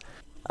Brown.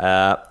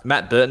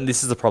 Matt Burton,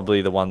 this is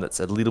probably the one that's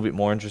a little bit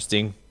more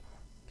interesting.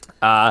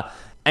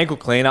 Ankle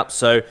cleanup.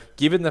 So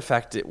given the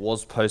fact it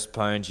was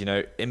postponed, you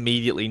know,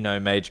 immediately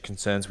no major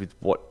concerns with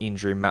what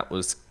injury Matt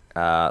was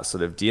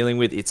sort of dealing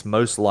with. It's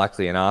most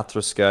likely an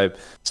arthroscope,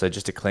 so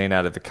just a clean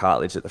out of the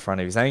cartilage at the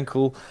front of his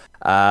ankle.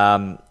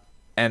 And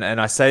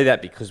I say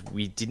that because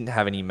we didn't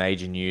have any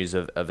major news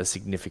of a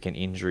significant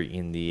injury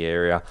in the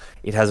area.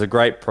 It has a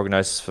great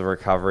prognosis for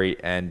recovery,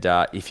 and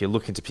if you're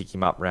looking to pick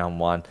him up round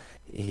one,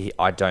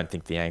 I don't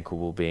think the ankle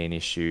will be an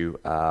issue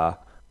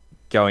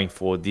going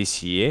forward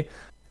this year.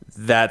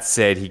 That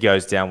said, he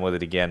goes down with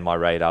it again, my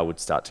radar would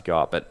start to go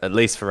up. But at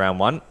least for round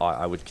one,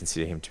 I would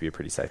consider him to be a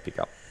pretty safe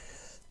pickup.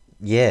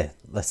 Yeah,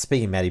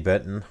 speaking of Matty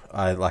Burton,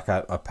 I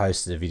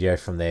posted a video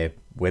from their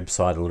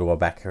website a little while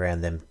back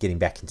around them getting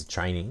back into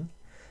training,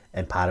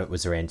 and part of it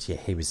was around,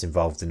 he was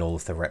involved in all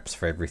of the reps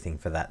for everything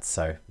for that,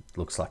 so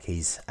looks like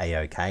he's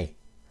A-OK.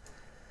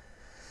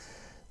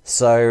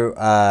 So,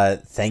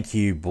 thank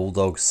you,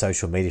 Bulldogs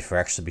social media, for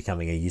actually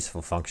becoming a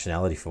useful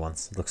functionality for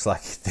once. It looks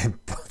like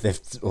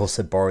they've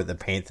also borrowed the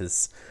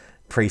Panthers'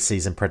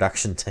 preseason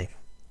production team.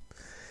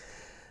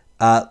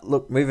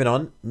 Look, moving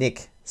on.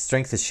 Nick,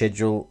 strength of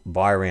schedule,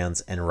 bye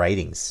rounds, and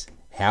ratings.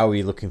 How are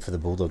you looking for the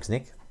Bulldogs,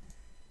 Nick?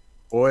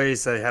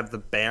 Boys, they have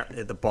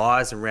the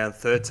buys in round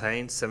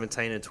 13,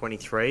 17, and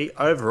 23.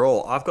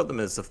 Overall, I've got them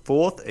as the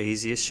fourth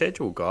easiest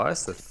schedule,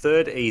 guys. The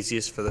third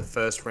easiest for the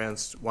first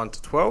rounds 1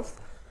 to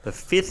 12. The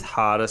 5th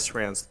hardest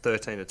rounds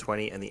 13 to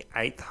 20, and the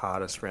 8th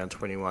hardest round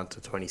 21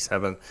 to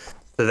 27.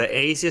 So the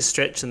easiest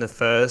stretch in the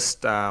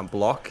first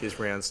block is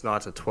rounds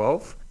 9 to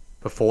 12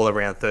 before the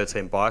round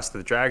 13 bye. So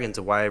the Dragons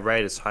away,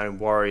 Raiders home,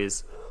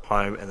 Warriors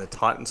home, and the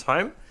Titans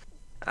home.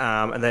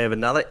 And they have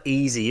another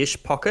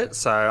easy-ish pocket.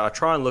 So I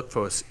try and look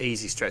for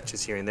easy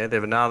stretches here and there. They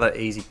have another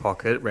easy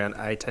pocket, round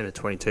 18 to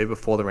 22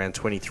 before the round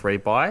 23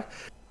 bye.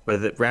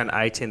 Where round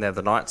 18 they have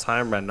the Knights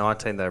home, round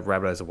 19 they have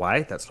Rabbitohs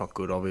away. That's not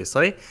good,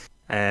 obviously.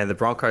 And the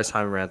Broncos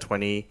home round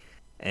 20.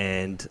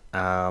 And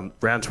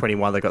round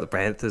 21, they got the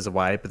Panthers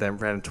away, but then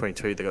round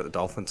 22, they got the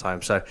Dolphins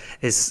home. So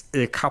it's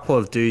a couple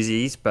of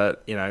doozies,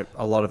 but,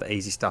 a lot of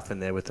easy stuff in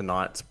there with the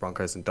Knights,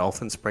 Broncos, and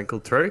Dolphins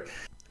sprinkled through.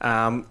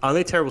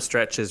 Only terrible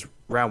stretch is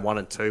round 1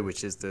 and 2,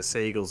 which is the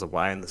Seagulls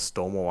away and the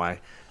Storm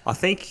away. I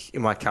think,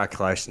 in my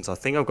calculations,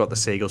 I've got the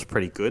Seagulls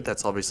pretty good.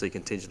 That's obviously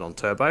contingent on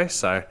Turbo.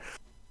 So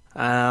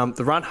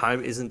the run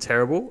home isn't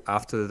terrible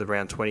after the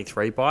round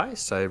 23 bye.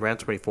 So round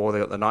 24, they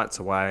got the Knights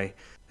away,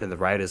 then the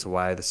Raiders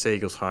away, the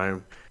Seagulls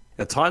home,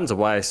 the Titans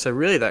away. So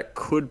really that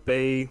could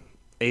be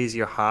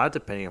easy or hard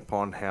depending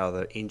upon how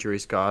the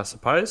injuries go, I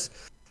suppose.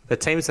 The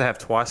teams that have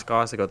twice,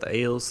 guys, they got the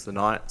Eels, the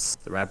Knights,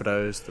 the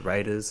Rabbitohs, the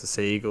Raiders, the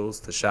Seagulls,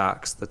 the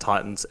Sharks, the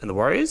Titans, and the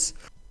Warriors.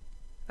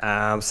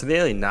 So the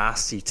only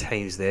nasty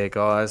teams there,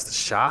 guys. The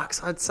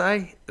Sharks, I'd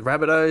say. The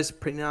Rabbitohs,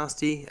 pretty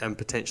nasty. And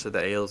potentially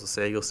the Eels or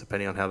Seagulls,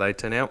 depending on how they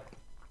turn out.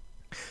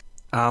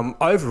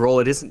 Overall,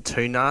 it isn't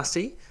too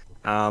nasty.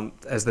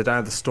 As they don't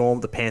have the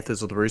Storm, the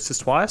Panthers, or the Roosters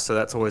twice. So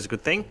that's always a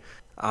good thing.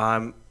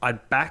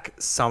 I'd back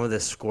some of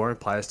the scoring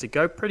players to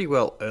go pretty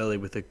well early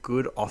with a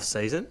good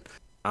off-season.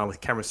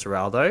 With Cameron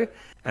Ciraldo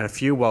and a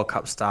few World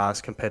Cup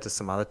stars compared to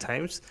some other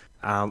teams.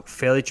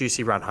 Fairly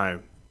juicy run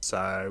home.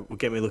 So we'll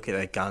get me looking at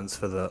their guns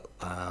for the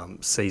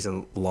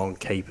season-long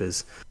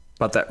keepers.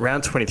 But that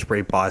round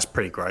 23 bye is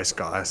pretty gross,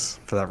 guys,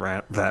 for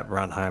that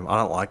run home. I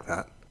don't like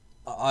that.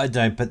 I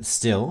don't, but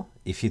still,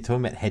 if you're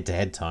talking about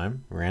head-to-head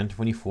time, round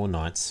 24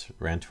 Knights,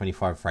 round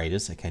 25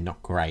 Raiders, okay,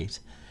 not great.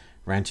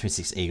 Round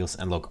 26 Eagles,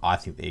 and look, I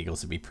think the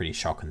Eagles would be pretty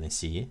shocking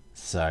this year.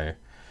 So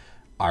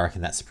I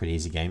reckon that's a pretty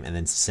easy game. And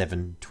then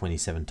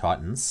 7-27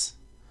 Titans.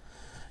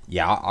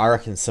 Yeah, I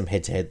reckon some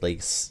head-to-head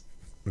leagues,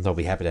 they'll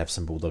be happy to have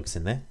some Bulldogs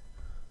in there.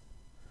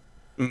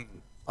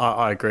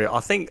 I agree. I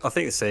think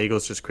the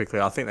Seagulls, just quickly,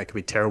 I think they could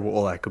be terrible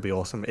or they could be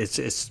awesome. It's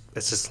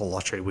just a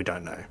lottery. We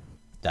don't know.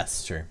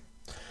 That's true.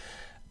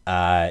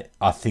 I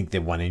think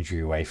they're one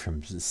injury away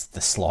from the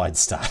slide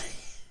starting.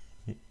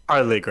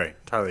 Totally agree.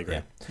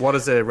 Yeah. What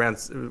is their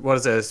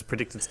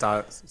predicted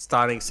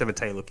starting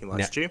 17 looking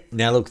like, Stu?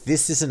 Now, look,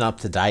 this isn't up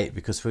to date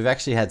because we've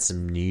actually had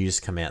some news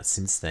come out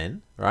since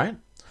then, right?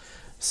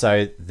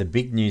 So the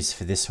big news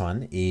for this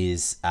one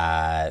is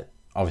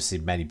obviously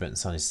Matty Burton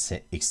signed his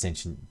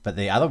extension, but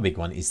the other big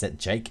one is that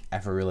Jake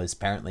Averillo has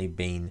apparently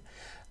been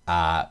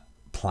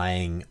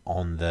playing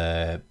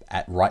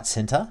at right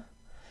centre,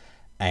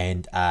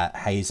 and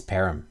Hayes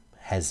Perham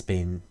has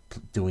been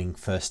doing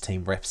first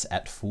team reps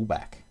at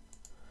fullback.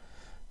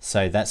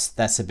 So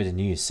that's a bit of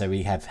news. So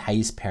we have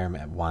Hayes Perham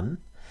at 1,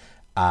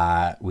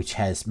 which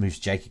moves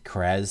Jacob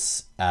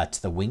Carraz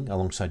to the wing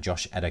alongside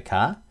Josh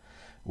Adokar.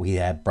 We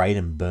have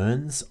Braden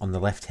Burns on the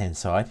left-hand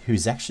side,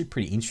 who's actually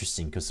pretty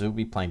interesting because he'll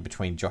be playing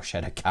between Josh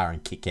Adokar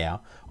and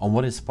Kikau on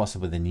what is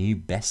possibly the new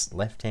best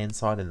left-hand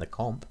side in the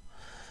comp.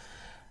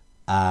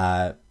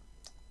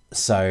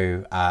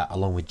 So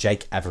along with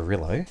Jake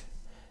Averillo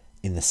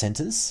in the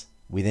centres,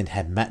 we then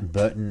have Matt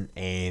Burton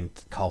and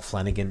Kyle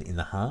Flanagan in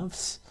the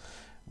halves.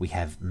 We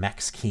have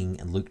Max King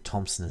and Luke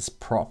Thompson as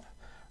prop,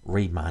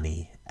 Reed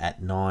Marnie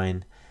at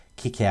 9,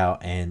 Kikau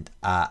and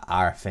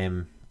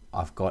RFM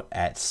I've got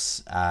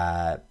at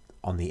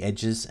on the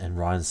edges, and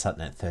Ryan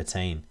Sutton at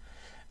 13.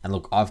 And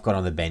look, I've got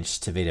on the bench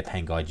Tavita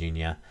Pangai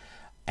Jr.,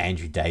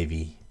 Andrew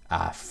Davey,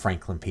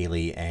 Franklin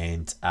Peely,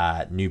 and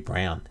New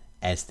Brown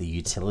as the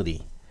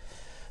utility.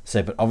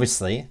 So, but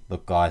obviously,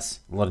 look, guys,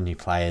 a lot of new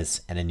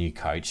players and a new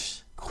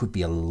coach. Could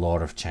be a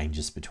lot of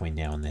changes between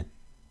now and then.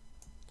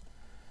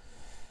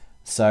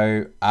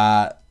 So,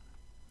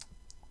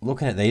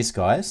 looking at these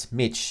guys,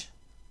 Mitch,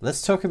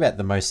 let's talk about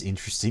the most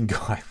interesting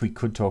guy we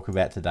could talk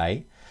about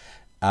today.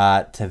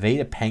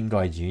 Tavita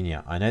Pangai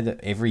Jr. I know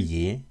that every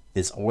year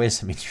there's always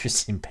some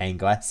interest in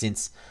Pangai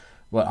since,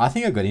 well, I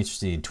think I got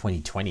interested in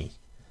 2020.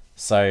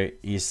 So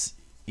he's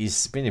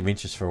been of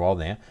interest for a while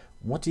now.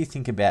 What do you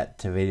think about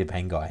Tavita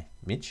Pangai,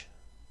 Mitch?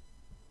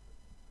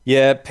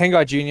 Yeah,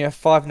 Pangai Jr.,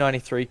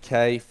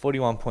 593k,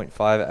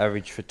 41.5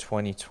 average for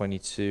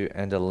 2022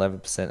 and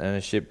 11%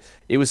 ownership.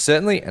 It was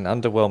certainly an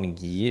underwhelming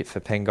year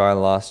for Pangai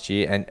last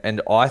year,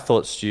 and I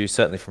thought, Stu,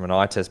 certainly from an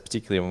eye test,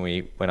 particularly when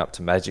we went up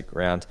to Magic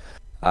Round,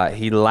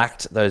 he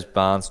lacked those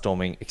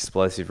barnstorming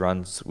explosive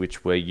runs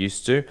which we're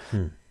used to.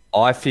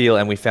 I feel,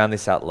 and we found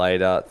this out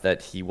later,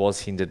 that he was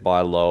hindered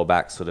by a lower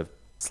back sort of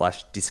 /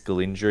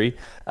 discal injury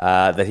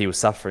that he was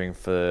suffering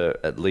for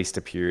at least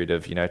a period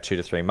of 2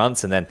 to 3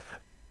 months, and then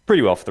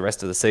pretty well for the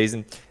rest of the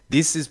season.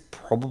 This is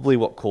probably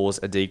what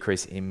caused a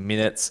decrease in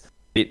minutes,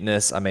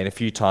 fitness. I mean, a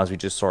few times we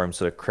just saw him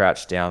sort of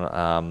crouch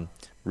down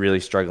really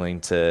struggling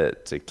to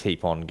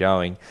keep on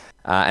going.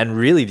 And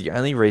really, the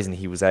only reason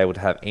he was able to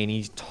have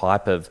any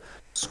type of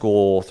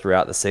score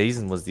throughout the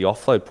season was the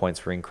offload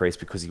points were increased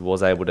because he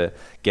was able to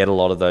get a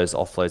lot of those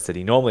offloads that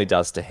he normally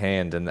does to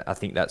hand. And I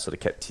think that sort of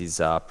kept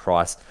his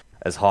price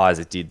as high as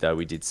it did, though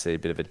we did see a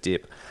bit of a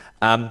dip.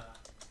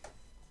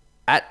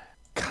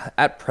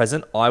 At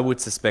present, I would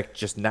suspect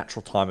just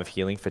natural time of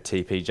healing for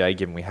TPJ,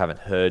 given we haven't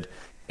heard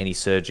any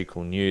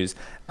surgical news,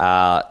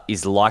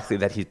 is likely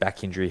that his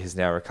back injury has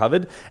now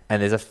recovered,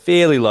 and there's a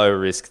fairly low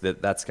risk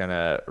that that's going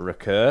to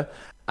recur.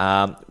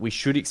 We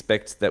should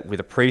expect that with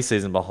a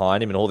preseason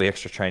behind him and all the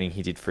extra training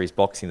he did for his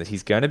boxing, that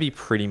he's going to be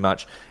pretty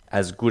much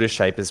as good a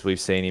shape as we've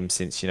seen him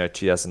since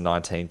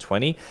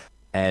 2019-20,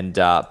 and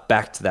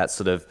back to that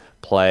sort of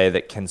player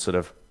that can sort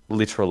of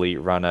literally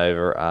run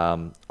over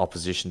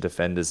opposition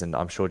defenders, and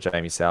I'm sure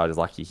Jamie Soward is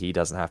lucky he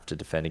doesn't have to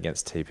defend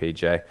against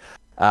TPJ.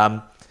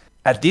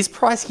 At this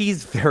price,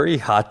 he's very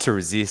hard to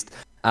resist.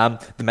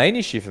 The main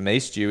issue for me,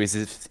 Stu, is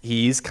if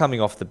he is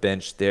coming off the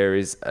bench, there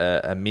is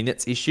a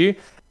minutes issue.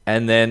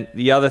 And then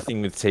the other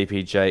thing with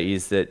TPJ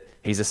is that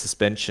he's a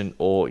suspension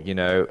or,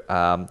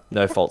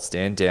 no fault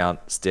stand down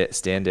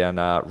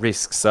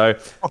risk. So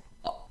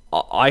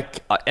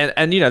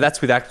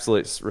that's with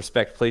absolute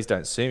respect. Please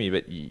don't sue me,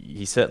 but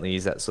he certainly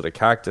is that sort of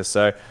character.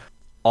 So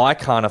I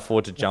can't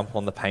afford to jump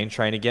on the pain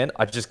train again.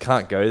 I just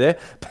can't go there.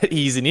 But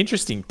he's an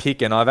interesting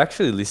pick, and I've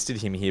actually listed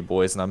him here,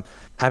 boys, and I'm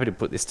happy to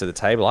put this to the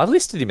table. I've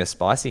listed him as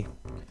spicy.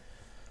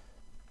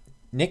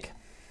 Nick?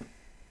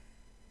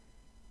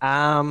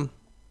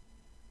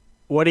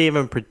 What do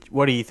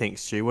you think,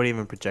 Stu? What do you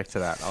even project to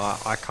that?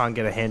 I can't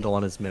get a handle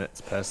on his minutes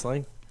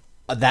personally.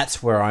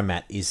 That's where I'm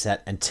at, is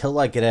that until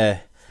I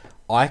get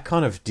I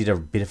kind of did a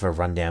bit of a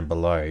rundown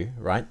below,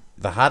 right?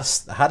 The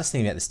hardest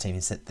thing about this team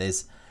is that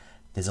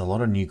there's a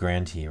lot of new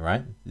ground here,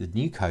 right? The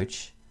new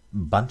coach,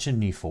 bunch of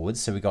new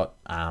forwards. So we got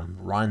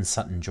Ryan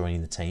Sutton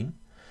joining the team.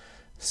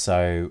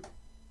 So,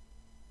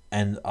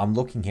 and I'm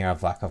looking here.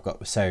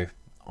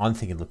 I'm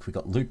thinking, look, we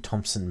got Luke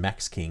Thompson,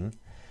 Max King.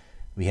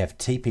 We have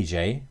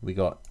TPJ. We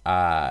got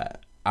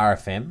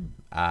RFM,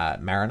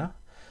 Mariner.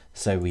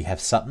 So we have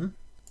Sutton.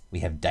 We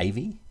have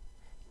Davey,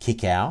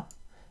 Kickow,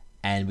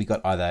 and we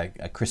got either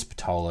a Chris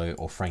Patolo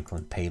or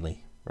Franklin Peely,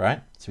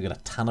 right? So we got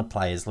a ton of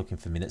players looking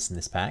for minutes in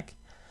this pack.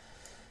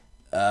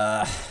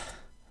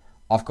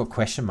 I've got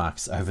question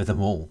marks over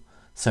them all.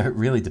 So it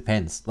really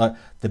depends. Like,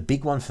 the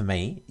big one for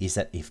me is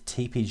that if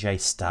TPJ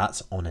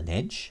starts on an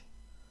edge,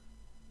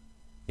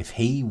 if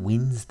he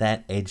wins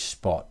that edge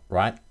spot,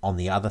 right, on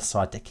the other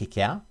side to kick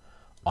out,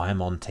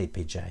 I'm on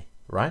TPJ,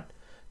 right?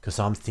 Because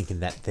I'm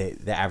thinking that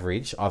the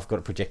average, I've got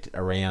to project it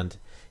around,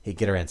 he'll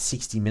get around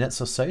 60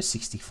 minutes or so,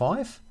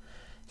 65.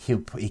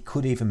 He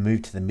could even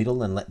move to the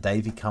middle and let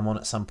Davey come on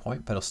at some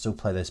point, but he'll still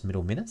play those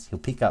middle minutes. He'll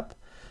pick up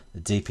the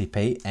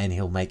DPP and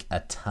he'll make a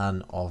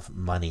ton of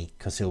money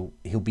because he'll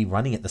be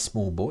running at the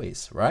small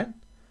boys, right?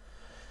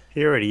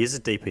 He already is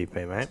a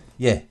DPP, mate.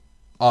 Yeah.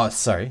 Oh,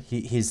 sorry.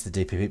 Here's the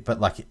DPP, but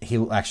like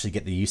he'll actually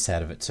get the use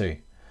out of it too.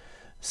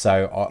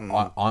 So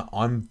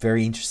I'm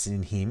very interested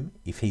in him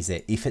if he's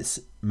there. If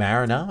it's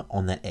Mariner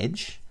on that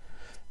edge,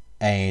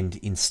 and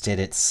instead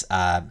it's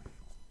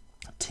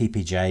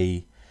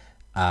TPJ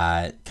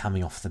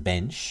coming off the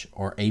bench,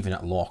 or even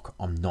at lock,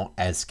 I'm not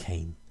as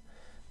keen.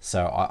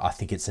 So I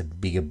think it's a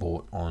bigger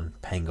bought on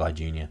Pangai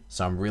Jr.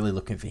 So I'm really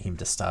looking for him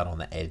to start on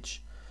the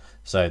edge.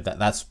 So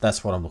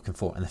that's what I'm looking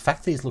for. And the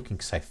fact that he's looking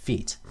so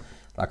fit,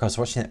 like I was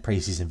watching that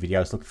preseason video,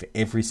 I was looking for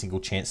every single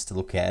chance to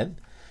look at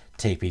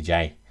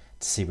TPJ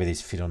to see whether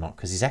he's fit or not,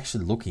 because he's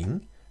actually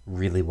looking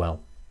really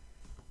well.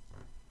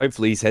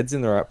 Hopefully his head's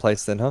in the right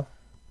place then, huh?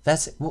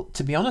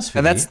 To be honest with you.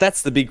 And that's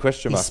that's the big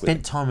question mark. He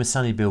spent time with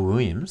Sonny Bill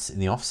Williams in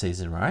the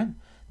off-season, right?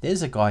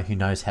 There's a guy who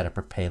knows how to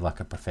prepare like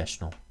a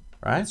professional,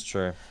 right? That's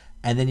true.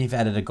 And then you've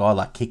added a guy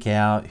like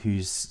Kickout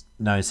who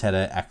knows how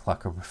to act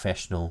like a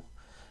professional,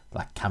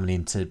 like coming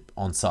in to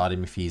onside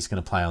him if he's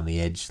going to play on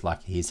the edge,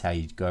 like here's how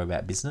you go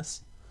about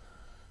business.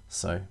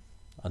 So,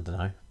 I don't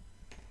know.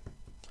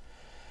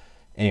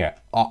 Anyway,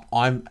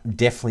 I'm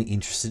definitely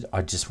interested.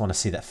 I just want to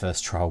see that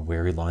first trial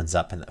where he lines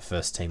up in that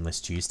first team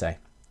list Tuesday.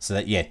 So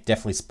that, yeah,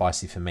 definitely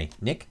spicy for me.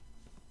 Nick?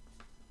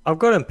 I've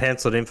got him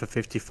penciled in for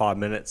 55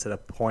 minutes at a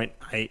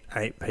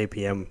 0.88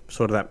 ppm,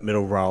 sort of that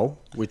middle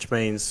roll, which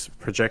means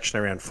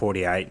projection around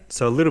 48.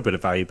 So a little bit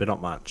of value, but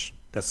not much.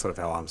 That's sort of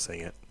how I'm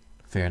seeing it.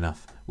 Fair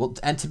enough. Well,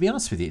 and to be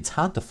honest with you, it's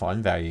hard to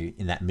find value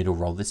in that middle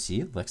roll this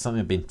year. Like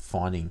something I've been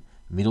finding,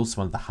 middle's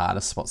one of the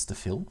hardest spots to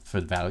fill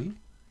for value.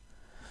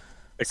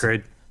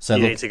 Agreed. So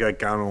you need to go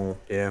gun or,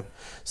 yeah.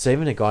 So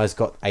even a guy's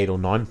got 8 or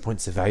 9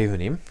 points of value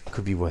in him,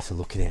 could be worth a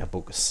look in our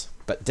books.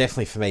 But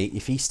definitely for me,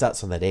 if he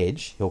starts on that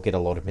edge, he'll get a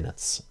lot of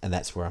minutes, and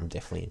that's where I'm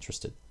definitely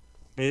interested.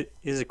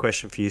 Here's a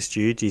question for you,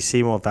 Stu. Do you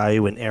see more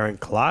value in Aaron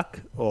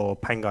Clark or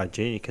Pangai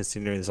Jr.,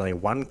 considering there's only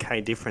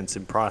 1K difference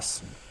in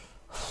price?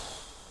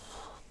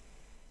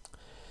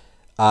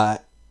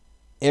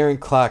 Aaron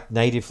Clark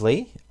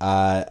natively,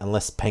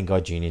 unless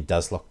Pangai Jr.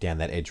 does lock down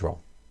that edge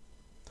roll.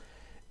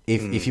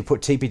 If you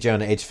put TPJ on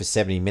the edge for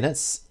 70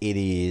 minutes, it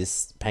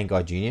is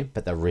Pangai Jr.,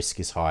 but the risk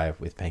is higher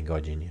with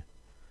Pangai Jr.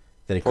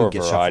 That it For could a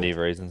get variety shuffled.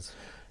 of reasons.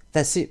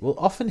 That's it. Well,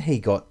 often he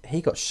got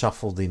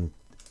shuffled in.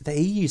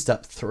 He used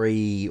up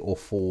 3 or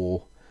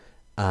 4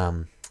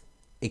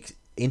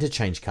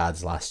 interchange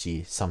cards last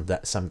year.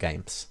 Some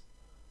games,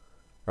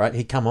 right?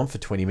 He'd come on for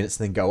 20 minutes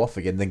and then go off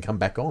again, then come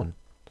back on.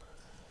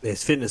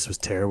 His fitness was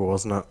terrible,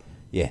 wasn't it?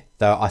 Yeah,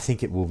 though I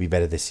think it will be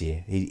better this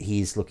year.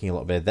 He's looking a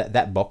lot better.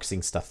 That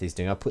boxing stuff he's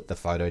doing, I put the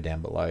photo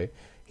down below.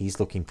 He's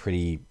looking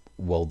pretty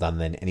well done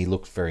then, and he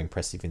looked very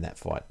impressive in that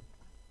fight.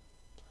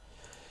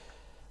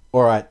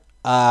 All right,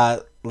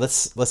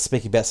 let's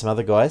speak about some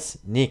other guys.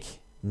 Nick,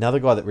 another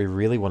guy that we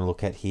really want to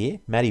look at here,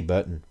 Matty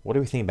Burton. What do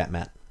we think about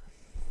Matt?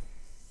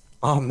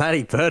 Oh,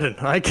 Matty Burton.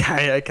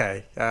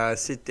 Okay.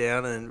 Sit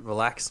down and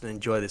relax and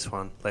enjoy this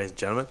one, ladies and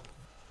gentlemen.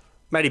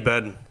 Matty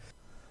Burton.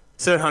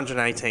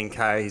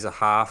 718k, he's a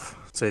half,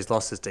 so he's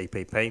lost his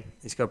DPP.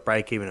 He's got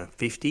break even at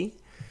 50,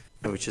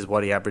 which is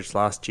what he averaged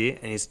last year,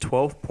 and he's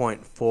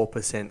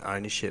 12.4%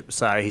 ownership.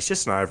 So he's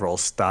just an overall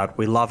stud.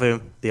 We love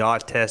him. The eye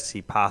test,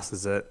 he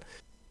passes it.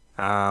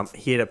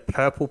 He had a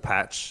purple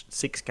patch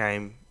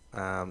 6-game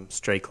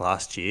streak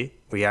last year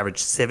where he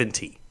averaged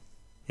 70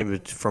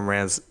 from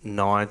rounds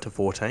 9 to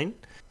 14.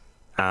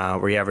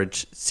 Where he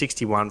averaged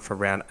 61 from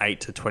round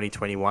 8 to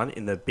 2021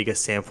 in the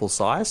biggest sample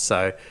size.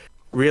 So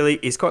really,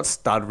 he's got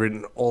stud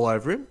written all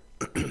over him.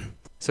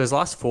 So his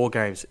last 4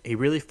 games, he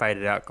really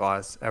faded out,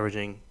 guys,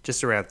 averaging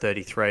just around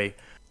 33.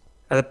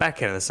 At the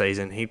back end of the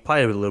season, he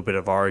played with a little bit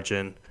of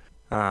Origin.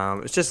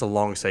 It's just a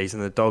long season.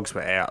 The Dogs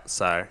were out,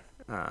 so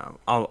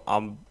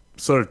I'm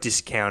sort of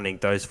discounting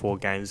those 4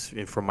 games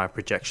from my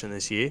projection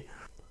this year.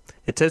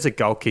 In terms of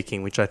goal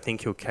kicking, which I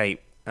think he'll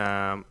keep,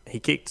 he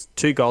kicked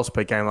 2 goals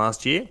per game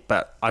last year,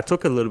 but I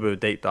took a little bit of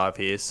a deep dive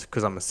here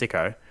because I'm a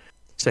sicko.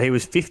 So he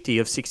was 50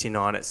 of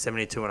 69 at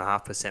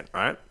 72.5%,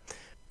 right?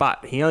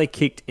 But he only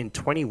kicked in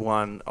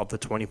 21 of the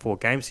 24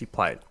 games he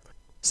played.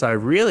 So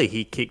really,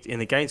 he kicked, in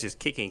the games he was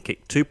kicking,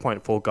 kicked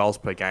 2.4 goals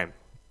per game.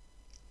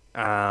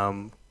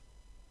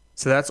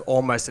 So that's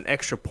almost an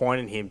extra point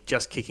in him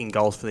just kicking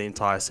goals for the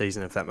entire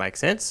season, if that makes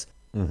sense.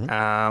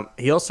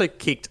 Mm-hmm. He also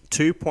kicked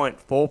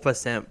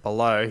 2.4%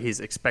 below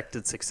his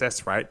expected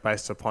success rate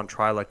based upon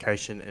try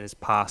location and his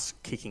past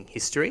kicking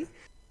history.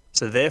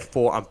 So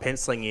therefore, I'm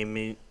penciling him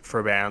in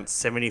for around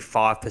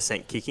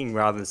 75% kicking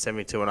rather than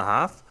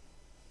 72.5%.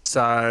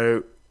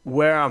 So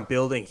where I'm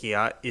building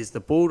here is the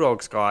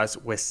Bulldogs, guys,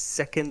 were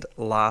second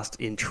last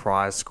in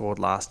tries scored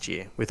last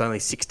year with only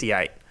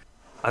 68.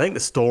 I think the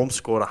Storm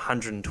scored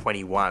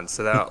 121.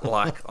 So they're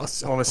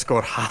almost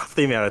scored half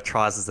the amount of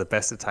tries as the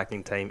best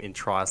attacking team in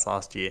tries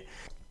last year.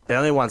 They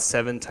only won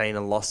 17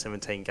 and lost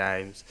 17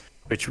 games,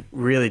 which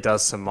really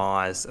does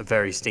surmise a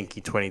very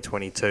stinky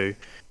 2022.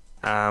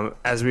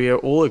 As we are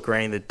all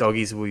agreeing that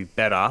Doggies will be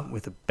better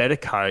with a better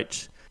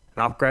coach,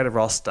 an upgraded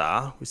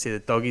roster, we see the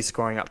Doggies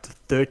scoring up to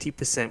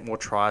 30% more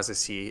tries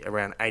this year,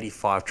 around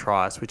 85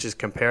 tries, which is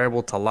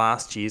comparable to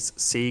last year's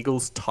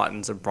Seagulls,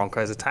 Titans and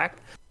Broncos attack,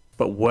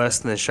 but worse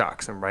than the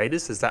Sharks and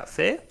Raiders. Is that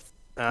fair,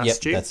 Yep,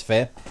 Stu? that's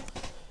fair.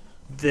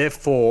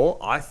 Therefore,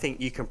 I think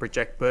you can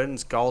project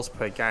Burton's goals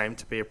per game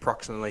to be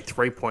approximately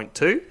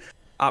 3.2,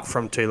 up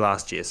from 2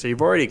 last year. So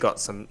you've already got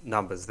some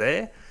numbers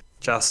there,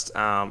 just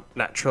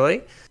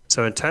naturally.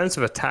 So in terms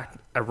of attack,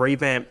 a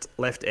revamped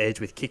left edge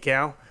with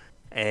Kickow.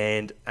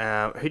 And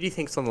who do you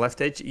think's on the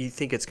left edge? You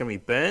think it's going to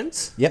be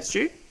Burns? Yep.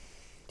 Stu?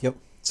 Yep.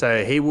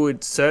 So he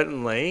would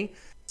certainly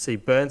see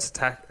Burns'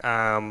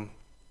 Burton's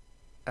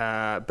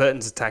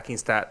attacking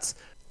stats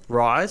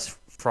rise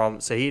from,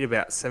 so he had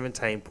about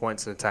 17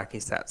 points in attacking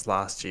stats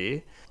last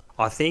year.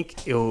 I think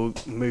he'll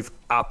move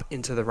up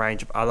into the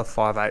range of other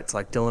 5'8"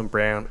 like Dylan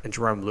Brown and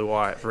Jerome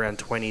Luai around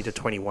 20 to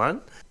 21.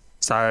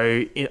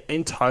 So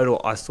in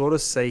total, I sort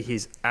of see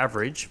his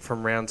average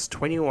from rounds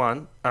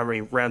 1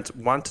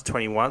 to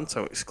 21,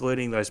 so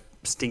excluding those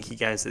stinky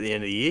games at the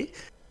end of the year,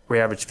 where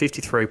he averaged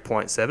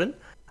 53.7.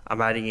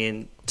 I'm adding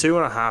in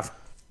 2.5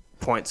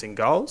 points in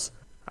goals.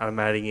 I'm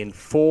adding in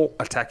 4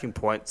 attacking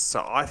points.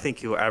 So I think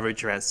he'll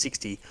average around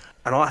 60.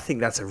 And I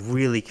think that's a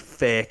really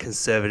fair,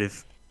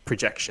 conservative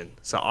projection.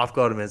 So I've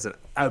got him as an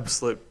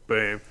absolute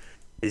boom.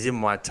 He's in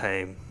my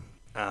team,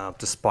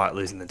 despite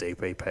losing the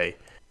DPP.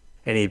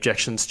 Any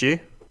objections, Stu?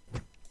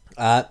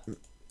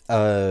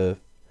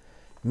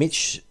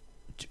 Mitch,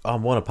 I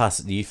want to pass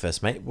it to you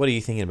first, mate. What are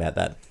you thinking about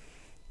that?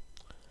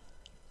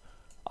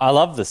 I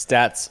love the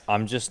stats.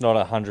 I'm just not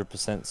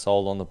 100%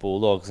 sold on the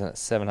Bulldogs, and at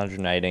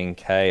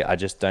 718k, I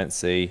just don't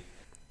see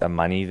the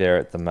money there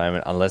at the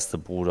moment unless the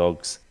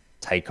Bulldogs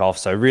take off.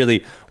 So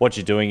really, what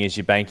you're doing is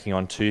you're banking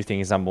on 2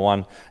 things. Number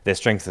 1, their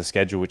strength of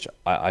schedule, which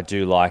I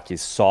do like,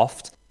 is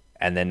soft.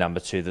 And then number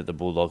 2, that the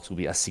Bulldogs will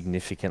be a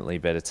significantly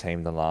better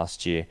team than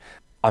last year.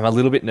 I'm a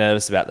little bit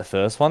nervous about the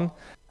first one.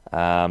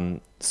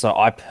 So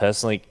I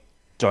personally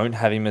don't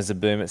have him as a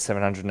boom at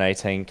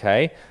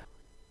 718k,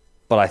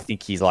 but I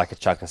think he's like a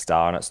chuck a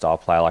star on it style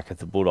player. Like if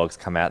the Bulldogs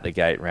come out the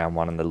gate round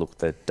 1 and they look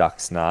the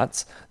Ducks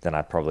nuts, then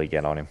I'd probably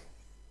get on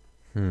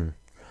him.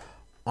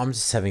 I'm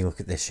just having a look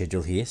at their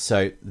schedule here.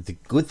 So the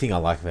good thing I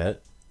like about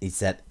it is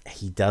that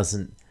he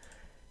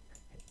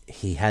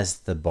has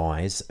the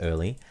buys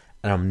early,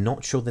 and I'm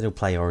not sure that he'll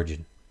play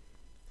Origin.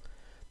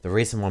 The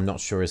reason why I'm not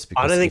sure is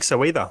because I don't think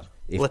so either.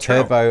 If Latrell.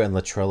 Turbo and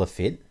Latrell are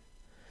fit,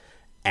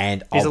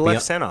 and He's a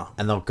left centre.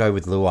 and they'll go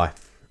with Luai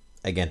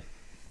again.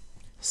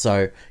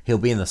 So he'll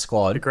be in the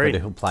squad, Agreed.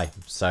 but he'll play.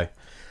 So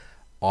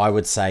I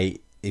would say,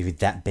 if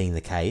that being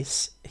the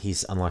case,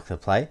 he's unlikely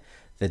to play.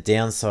 The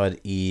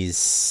downside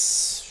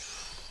is,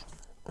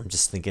 I'm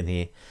just thinking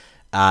here,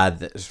 round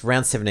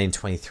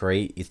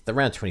 17-23. The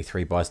round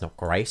 23 buy is not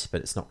great,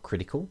 but it's not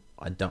critical.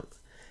 I don't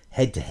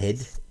head to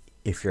head.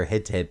 If you're a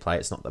head to head player,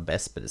 it's not the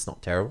best, but it's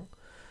not terrible.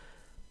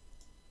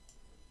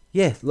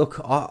 Yeah, look,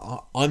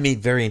 I'm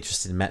very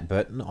interested in Matt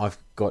Burton. I've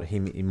got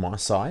him in my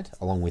side,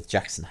 along with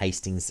Jackson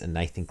Hastings and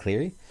Nathan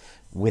Cleary.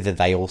 Whether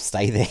they all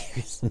stay there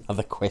is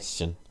another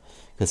question,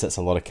 because that's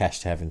a lot of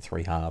cash to have in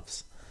 3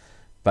 halves.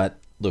 But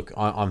look,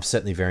 I'm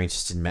certainly very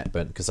interested in Matt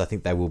Burton, because I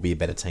think they will be a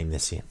better team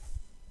this year.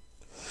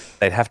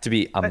 They'd have to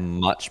be a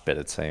much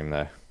better team,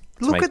 though.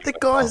 Look at the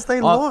guys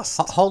they lost.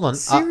 Hold on.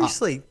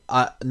 Seriously.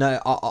 No,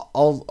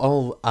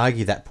 I'll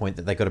argue that point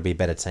that they got to be a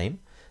better team.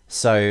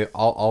 So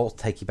I'll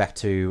take you back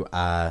to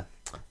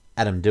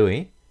Adam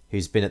Dewey,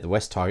 who's been at the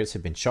West Tigers,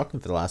 who've been shocking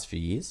for the last few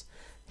years.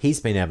 He's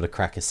been able to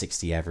crack a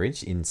 60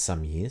 average in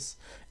some years,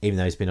 even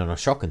though he's been on a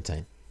shocking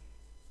team.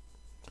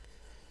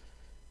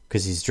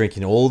 Because he's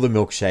drinking all the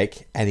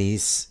milkshake, and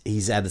he's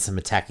added some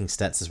attacking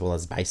stats as well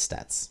as base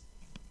stats.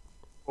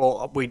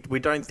 Well, we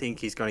don't think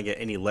he's going to get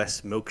any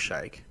less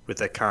milkshake with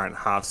the current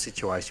half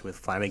situation with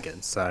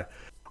Flanagan. So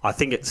I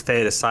think it's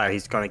fair to say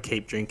he's going to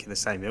keep drinking the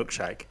same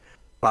milkshake.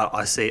 But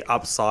I see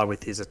upside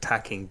with his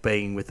attacking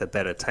being with a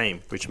better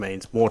team, which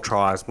means more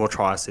try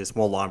assists,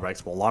 more line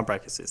breaks, more line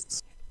break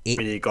assists.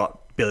 When you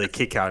got Billy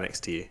Kickout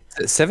next to you.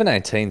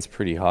 718's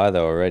pretty high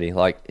though already.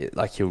 Like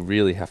he'll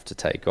really have to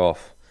take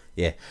off.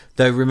 Yeah.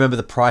 Though remember,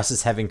 the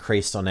prices have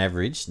increased on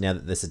average now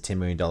that there's a $10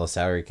 million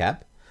salary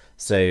cap.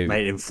 So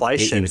mate,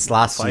 inflation. It's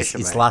last year's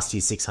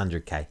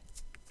 600K.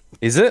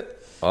 Is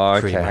it? Oh,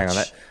 okay. Pretty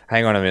much.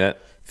 Hang on a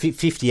minute.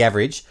 50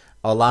 average.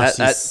 Oh, last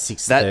year's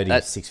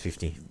 630,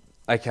 650.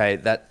 Okay,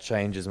 that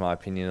changes my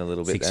opinion a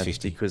little bit then,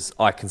 650. because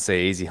I can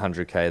see easy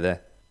 100K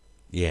there.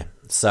 Yeah.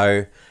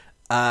 So,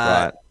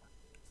 Right.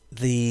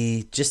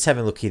 just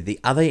having a look here, the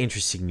other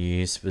interesting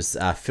news was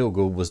Phil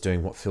Gould was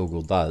doing what Phil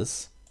Gould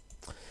does,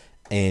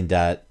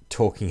 and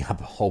talking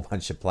up a whole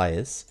bunch of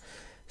players.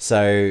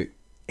 So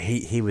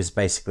he was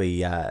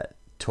basically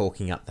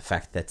talking up the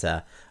fact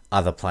that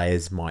other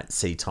players might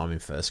see time in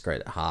first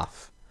grade at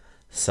half.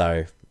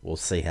 So we'll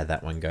see how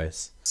that one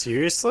goes.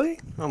 Seriously?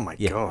 Oh my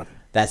God.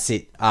 That's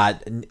it.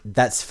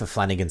 That's for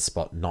Flanagan's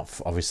spot, not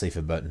obviously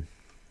for Burton.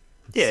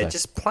 Yeah, So-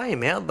 just play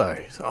him out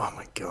though. Oh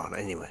my God.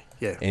 Anyway,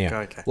 yeah. Anyway,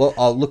 Okay.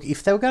 well, look,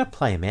 if they were going to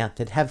play him out,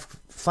 they'd have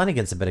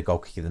Flanagan's a better goal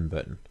kicker than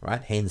Burton,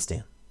 right? Hands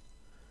down.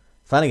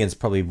 Flanagan's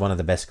probably one of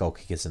the best goal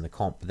kickers in the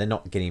comp, but they're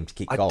not getting him to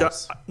kick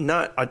goals.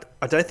 I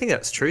don't think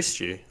that's true,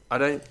 Stu. I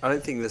don't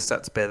think the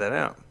stats bear that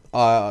out.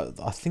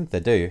 I think they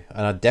do,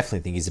 and I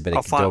definitely think he's a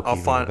better goal kicker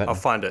than Burton. I'll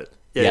find it.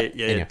 Yeah,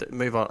 Yeah. anyway.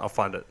 Move on. I'll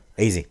find it.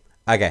 Easy.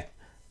 Okay.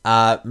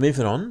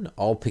 Moving on,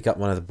 I'll pick up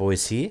one of the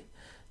boys here.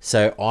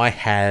 So I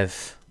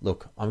have...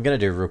 Look, I'm going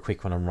to do a real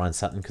quick one on Ryan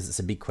Sutton because it's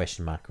a big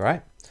question mark,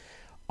 right?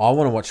 I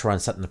want to watch Ryan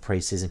Sutton in the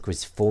preseason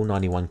because he's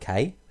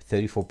 491k,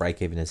 34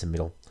 break-even as a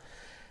middle.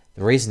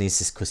 The reason is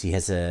just because he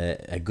has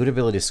a good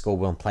ability to score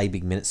well and play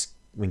big minutes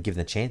when given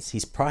the chance.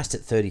 He's priced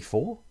at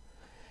 34.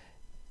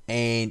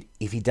 And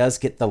if he does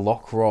get the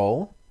lock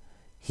roll,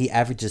 he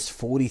averages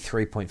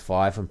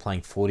 43.5 when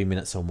playing 40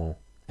 minutes or more,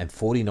 and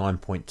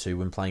 49.2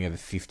 when playing over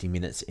 50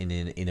 minutes in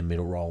a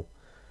middle role.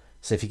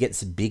 So if he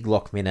gets big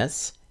lock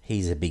minutes,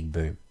 he's a big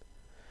boom.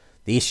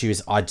 The issue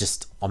is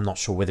I'm not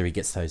sure whether he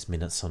gets those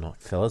minutes or not,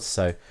 fellas.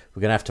 So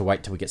we're going to have to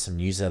wait till we get some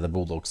news out of the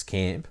Bulldogs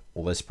camp,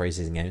 all those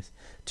preseason games,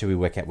 till we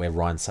work out where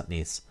Ryan Sutton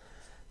is.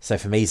 So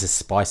for me, he's a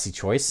spicy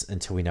choice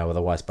until we know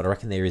otherwise. But I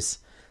reckon there's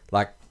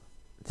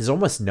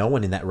almost no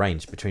one in that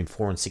range between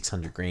 400 and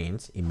 600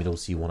 grand in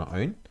middles you want to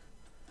own.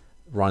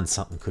 Ryan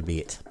Sutton could be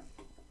it.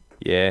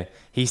 Yeah,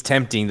 he's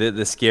tempting.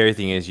 The scary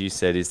thing, as you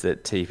said, is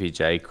that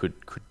TPJ could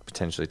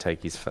potentially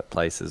take his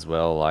place as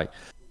well. Like,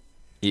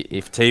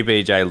 if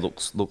TBJ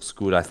looks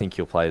good, I think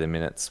he'll play the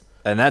minutes,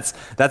 and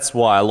that's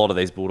why a lot of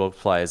these Bulldogs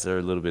players are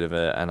a little bit of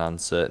an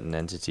uncertain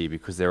entity,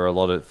 because there are a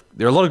lot of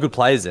good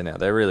players there now.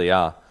 There really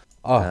are.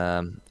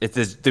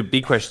 The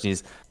big question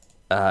is,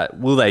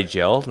 will they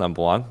gel?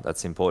 Number one,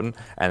 that's important,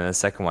 and then the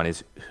second one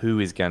is, who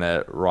is going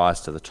to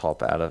rise to the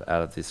top out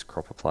of this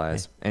crop of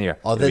players? Yeah.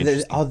 Anyway,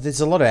 there's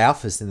a lot of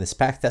alphas in this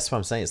pack. That's what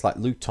I'm saying. It's like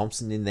Luke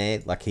Thompson in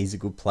there. Like, he's a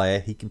good player.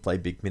 He can play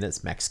big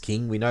minutes. Max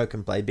King, we know,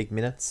 can play big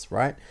minutes,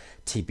 right?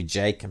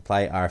 TPJ can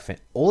play. RFN.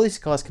 All these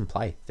guys can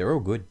play. They're all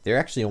good. They're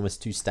actually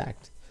almost too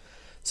stacked.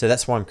 So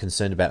that's why I'm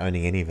concerned about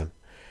owning any of them.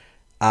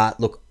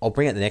 Look, I'll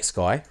bring out the next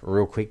guy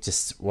real quick,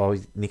 just while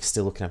Nick's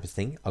still looking up his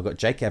thing. I've got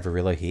Jake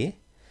Averillo here.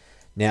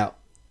 Now,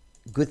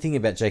 good thing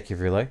about Jake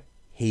Averillo,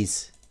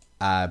 he's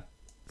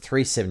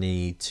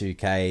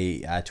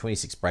 372k,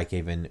 26 break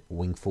even,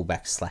 wing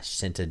fullback /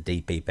 centre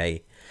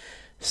DPP.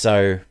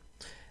 So,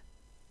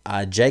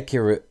 Jake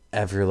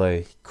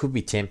Averillo could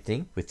be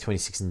tempting with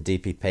 26 in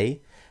DPP,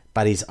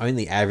 but he's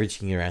only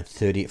averaging around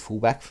 30 at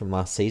fullback from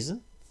last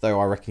season. Though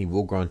I reckon he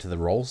will grow into the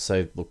role.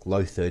 So, look,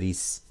 low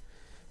 30s,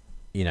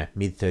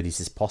 mid 30s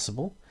is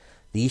possible.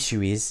 The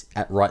issue is,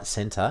 at right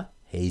centre,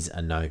 he's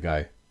a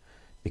no-go.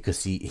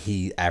 Because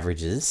he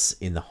averages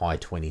in the high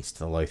 20s to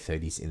the low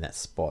 30s in that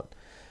spot.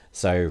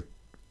 So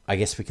I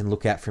guess we can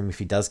look out for him if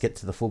he does get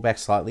to the fullback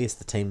slightly as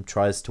the team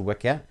tries to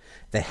work out.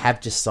 They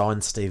have just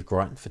signed Steve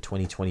Greighton for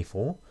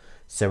 2024.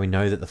 So we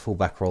know that the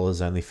fullback role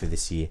is only for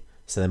this year.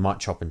 So they might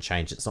chop and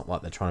change. It's not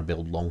like they're trying to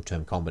build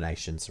long-term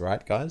combinations,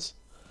 right, guys?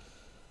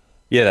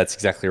 Yeah, that's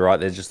exactly right.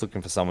 They're just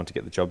looking for someone to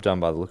get the job done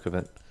by the look of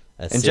it.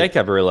 That's Jake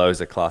Averillo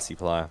is a classy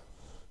player.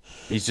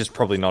 He's just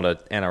probably not an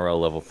NRL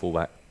level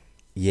fullback.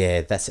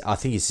 Yeah, I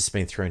think he's just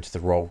been thrown into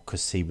the role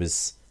because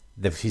he's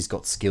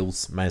got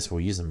skills. May as well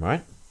use them,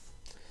 right?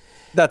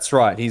 That's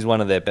right. He's one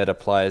of their better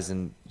players,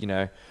 and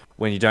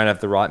when you don't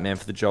have the right man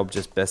for the job,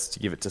 just best to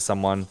give it to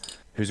someone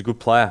who's a good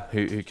player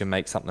who can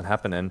make something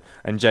happen.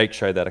 And Jake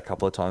showed that a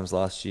couple of times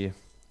last year.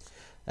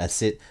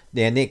 That's it.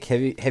 Now, Nick,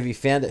 have you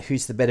found out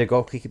who's the better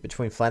goal kicker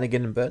between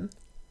Flanagan and Burton?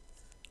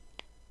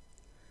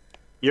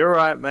 You're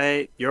right,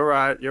 mate. You're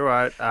right.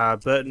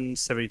 Burton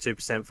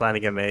 72%,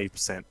 Flanagan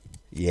 80%.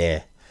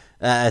 Yeah.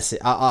 That's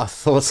it. I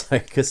thought so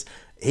because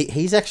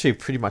he's actually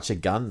pretty much a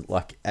gun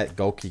at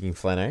goal kicking.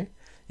 Flano,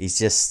 he's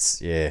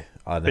just I don't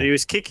know. But he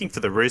was kicking for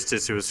the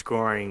Roosters, who was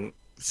scoring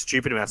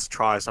stupid amounts of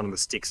tries on the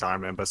sticks. I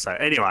remember. So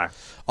anyway,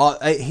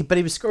 but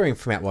he was scoring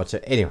from out wide too.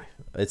 Anyway,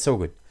 it's all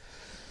good.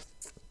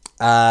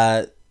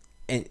 And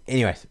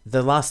anyway,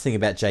 the last thing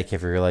about Jake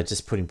Averillo,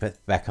 just putting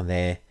back on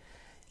there,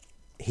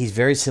 he's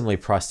very similarly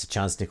priced to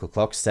Chance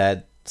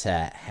Nickel-Klokstad,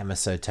 to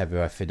Hamiso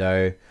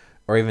Tabuai-Fidow,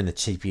 or even the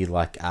cheapie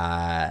like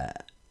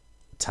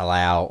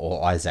Talau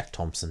or Isaac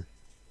Thompson.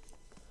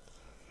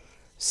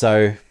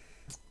 So,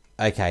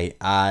 okay,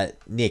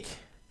 Nick,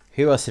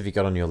 who else have you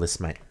got on your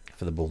list, mate,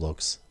 for the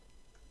Bulldogs?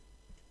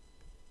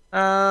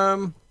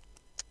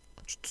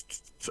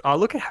 I'll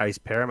look at Hayes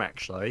Perham,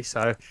 actually.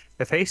 So,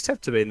 if he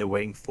stepped to be in the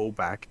wing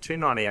fullback,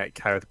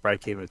 298k with a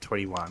break-even of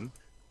 21,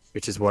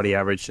 which is what he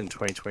averaged in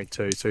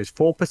 2022. So, he's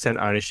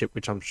 4% ownership,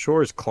 which I'm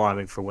sure is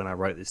climbing from when I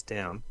wrote this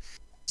down.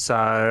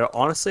 So,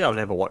 honestly, I've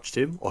never watched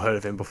him or heard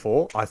of him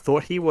before. I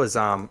thought he was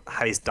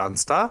Hayes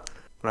Dunster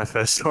when I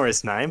first saw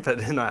his name, but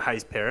no,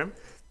 Hayes Perham.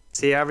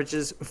 So, he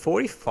averages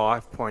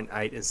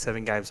 45.8 in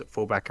 7 games at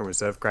fullback and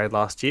reserve grade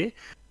last year,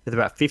 with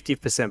about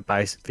 50%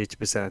 base and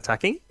 50%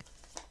 attacking.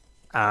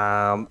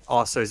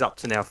 Also, he's up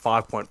to now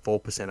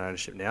 5.4%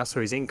 ownership now, so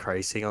he's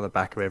increasing on the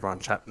back of everyone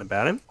chatting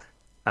about him.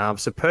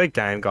 So per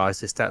game, guys,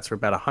 his stats are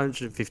about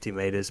 150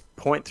 metres,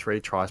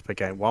 0.3 tries per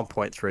game,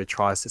 1.3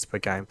 tries assists per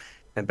game,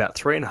 and about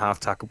 3.5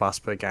 tackle busts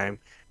per game.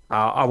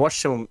 I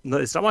watched him.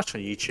 It's not much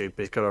on YouTube,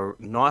 but he's got a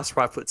nice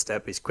right foot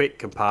step. He's quick,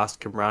 can pass,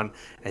 can run,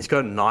 and he's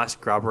got a nice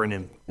grubber in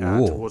him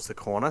towards the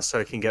corner, so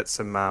he can get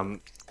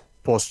some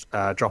forced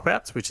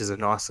dropouts, which is a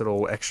nice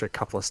little extra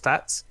couple of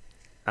stats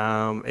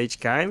each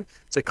game.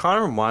 So it kind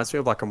of reminds me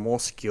of like a more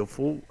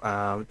skillful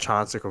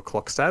Chance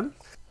Nickel-Klokstad.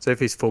 So if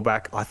he's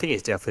fullback, I think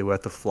he's definitely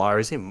worth the flyer.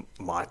 He's in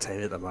my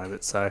team at the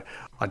moment, so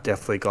I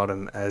definitely got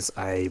him as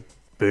a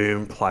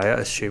boom player,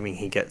 assuming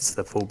he gets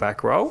the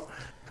fullback role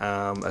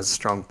as a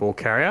strong ball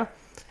carrier.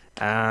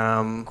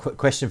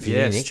 Question for you,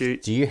 Nick. Stu,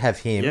 do you have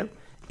him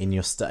in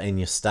your starting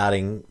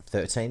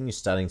 13, your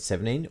starting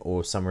 17,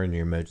 or somewhere in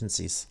your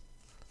emergencies?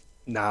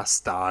 Nah,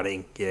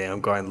 starting. Yeah, I'm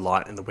going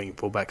light in the wing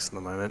fullbacks at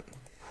the moment.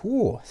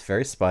 Ooh, it's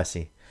very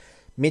spicy.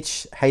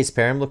 Mitch, Hayes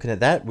Perham, looking at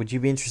that, would you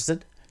be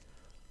interested?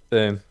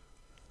 Boom.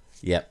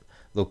 Yep.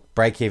 Look,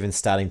 break even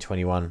starting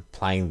 21,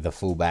 playing the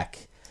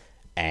fullback,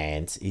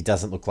 and he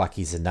doesn't look like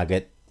he's a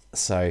nugget.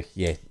 So,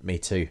 yeah, me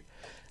too.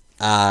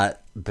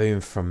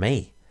 Boom from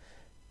me.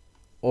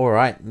 All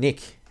right,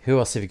 Nick, who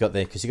else have you got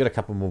there? Because you got a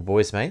couple more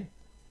boys, mate.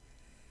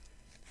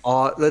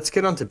 Let's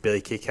get on to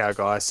Billy Kickout,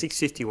 guys.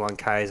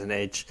 651k as an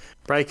edge,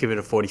 break even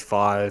of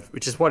 45,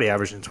 which is what he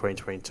averaged in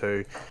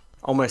 2022.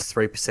 Almost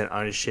 3%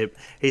 ownership.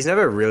 He's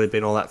never really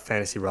been all that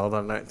fantasy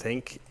relevant, I don't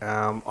think.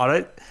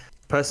 I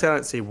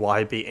don't see why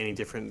he'd be any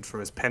different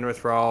from his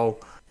Penrith role.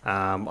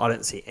 I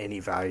don't see any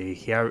value.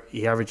 He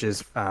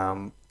averages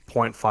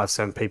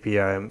 0.57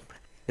 PPM in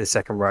the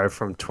second row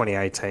from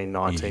 2018,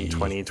 19,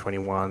 20, and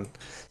 21.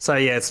 So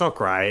yeah, it's not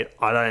great.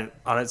 I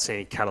don't see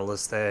any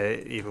catalyst there,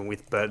 even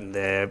with Burton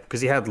there, because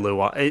he had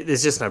Lua.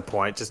 There's just no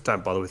point. Just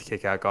don't bother with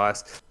kick out,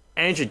 guys.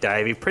 Andrew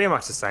Davey, pretty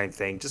much the same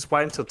thing. Just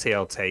wait until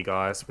TLT,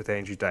 guys, with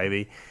Andrew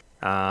Davey.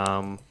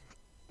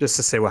 Just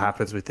to see what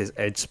happens with his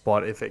edge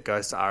spot, if it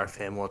goes to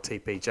RFM or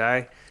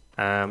TPJ.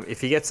 If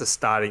he gets a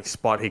starting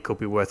spot, he could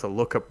be worth a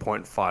look at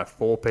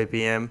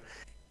 0.54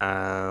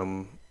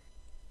 ppm.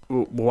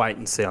 We'll wait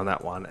and see on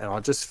that one. And I'll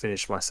just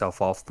finish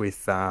myself off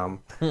with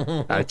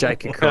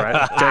Jacob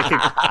Carras,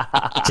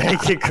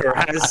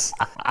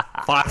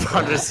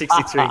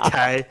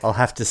 563k. I'll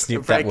have to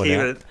snip that one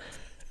out.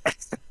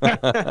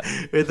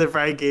 with a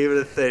break even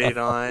of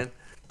 39,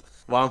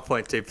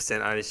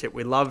 1.2% ownership.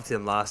 We loved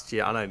him last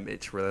year. I know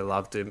Mitch really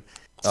loved him.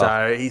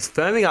 So he's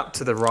firming up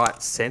to the right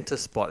centre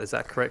spot. Is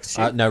that correct,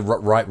 Stu? No,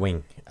 right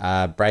wing.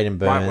 Braden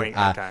Burns. Right wing,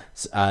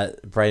 okay.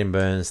 Braden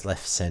Burns,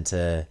 left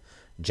centre.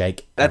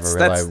 Jake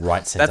Avarillo,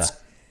 right centre.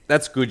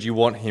 That's good. You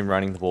want him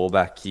running the ball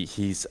back.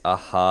 He's a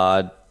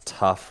hard,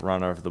 tough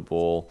runner of the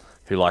ball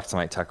who likes to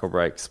make tackle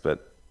breaks.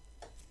 But,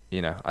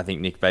 I think,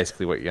 Nick,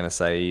 basically what you're going to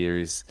say here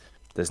is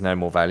there's no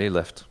more value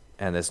left.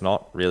 And there's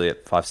not really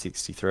at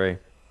 563.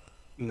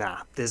 Nah,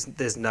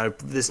 there's no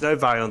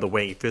value on the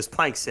wing. If he was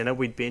playing centre,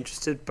 we'd be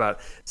interested.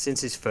 But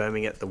since he's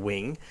firming at the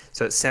wing,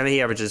 so at centre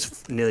he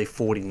averages nearly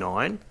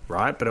 49,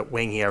 right? But at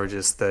wing he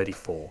averages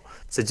 34.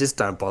 So just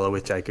don't bother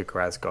with Jacob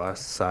Graz, guys.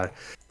 So,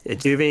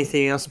 do you have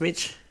anything else,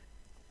 Mitch?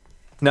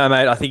 No,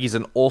 mate. I think he's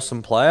an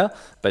awesome player,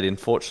 but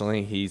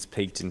unfortunately he's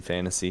peaked in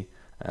fantasy.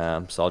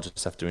 So I'll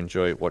just have to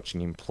enjoy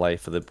watching him play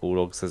for the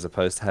Bulldogs as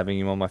opposed to having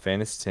him on my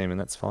fantasy team, and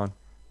that's fine.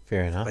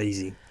 Fair enough.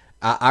 Easy.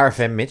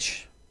 RFM,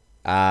 Mitch.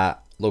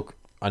 Look,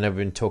 I know we've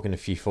been talking a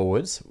few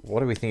forwards. What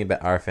do we think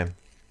about RFM?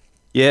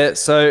 Yeah,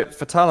 so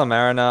for Tyler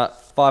Mariner,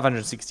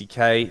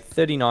 560k,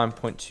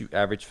 39.2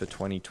 average for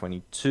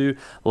 2022,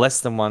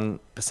 less than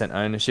 1%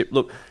 ownership.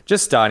 Look,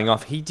 just starting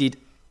off, he did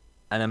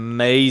an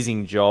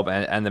amazing job,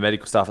 and the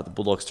medical staff at the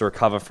Bulldogs to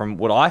recover from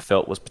what I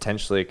felt was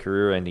potentially a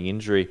career-ending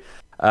injury.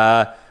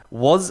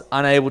 Was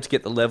unable to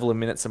get the level of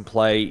minutes and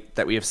play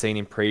that we have seen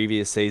in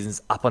previous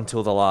seasons up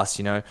until the last,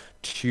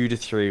 2 to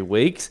 3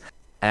 weeks.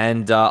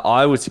 And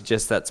I would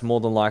suggest that's more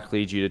than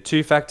likely due to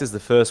two factors. The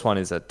first one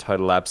is a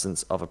total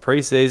absence of a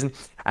preseason.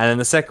 And then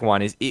the second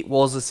one is it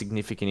was a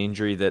significant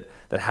injury that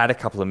had a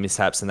couple of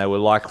mishaps, and they were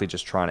likely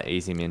just trying to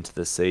ease him into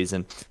the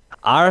season.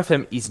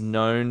 RFM is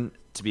known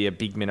to be a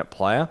big minute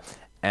player,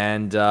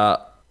 and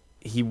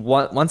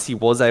once he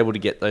was able to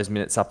get those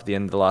minutes up at the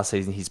end of the last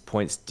season, his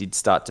points did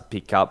start to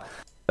pick up.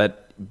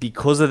 But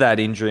because of that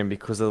injury and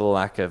because of the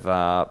lack of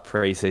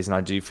preseason,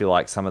 I do feel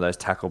like some of those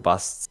tackle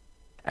busts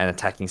and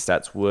attacking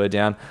stats were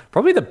down.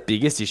 Probably the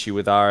biggest issue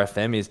with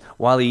RFM is,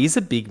 while he is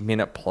a big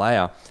minute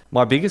player,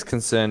 my biggest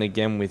concern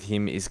again with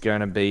him is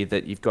going to be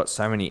that you've got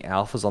so many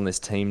alphas on this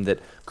team that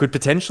could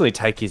potentially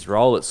take his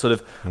role. It's sort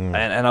of,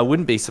 and I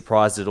wouldn't be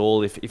surprised at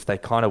all if they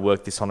kind of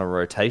work this on a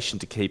rotation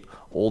to keep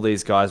all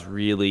these guys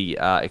really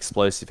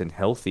explosive and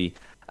healthy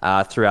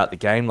throughout the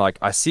game. Like,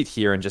 I sit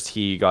here and just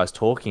hear you guys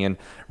talking, and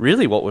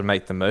really what would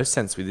make the most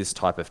sense with this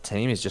type of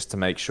team is just to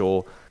make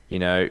sure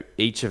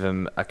each of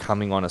them are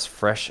coming on as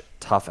fresh,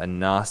 tough, and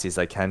nasty as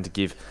they can to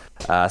give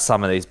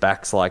some of these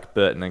backs like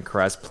Burton and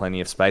Karaz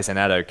plenty of space, and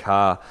Addo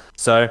Carr.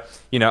 So,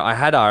 I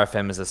had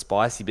RFM as a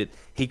spicy, but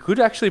he could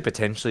actually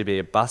potentially be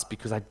a bust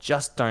because I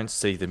just don't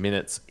see the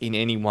minutes in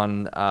any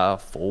one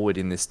forward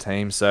in this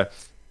team. So,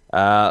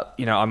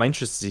 I'm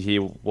interested to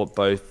hear what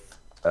both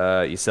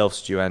yourself,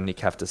 Stu, and Nick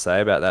have to say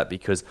about that,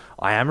 because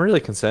I am really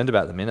concerned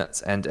about the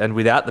minutes, and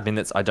without the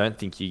minutes, I don't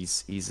think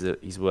he's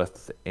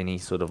worth any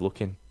sort of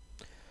look in.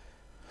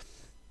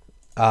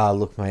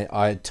 Look, mate,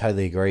 I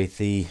totally agree.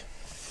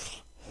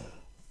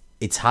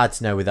 It's hard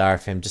to know with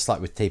RFM, just like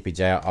with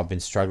TPJ. I've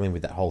been struggling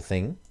with that whole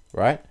thing,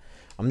 right?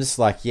 I'm just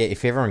like, yeah,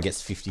 if everyone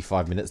gets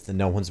 55 minutes, then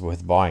no one's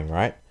worth buying,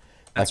 right?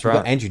 That's we've right.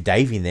 got Andrew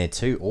Davey in there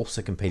too,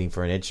 also competing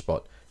for an edge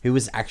spot, who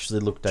has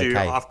actually looked okay. Dude,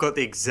 I've got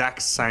the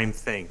exact same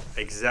thing.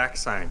 Exact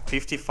same.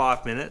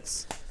 55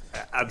 minutes?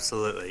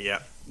 Absolutely, yeah.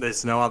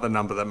 There's no other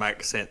number that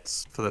makes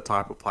sense for the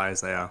type of players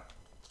they are.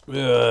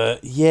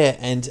 Yeah,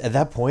 and at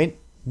that point,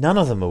 none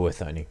of them are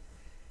worth owning.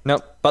 No,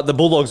 but the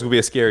Bulldogs will be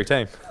a scary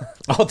team.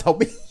 Oh, they'll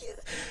be...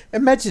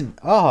 Imagine,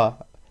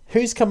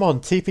 who's come on?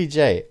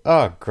 TPJ.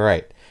 Oh,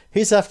 great.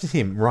 Who's after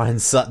him? Ryan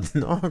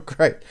Sutton. Oh,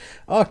 great.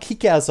 Oh,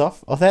 Kick-Ours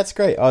off. Oh, that's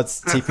great. Oh, it's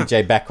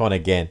TPJ back on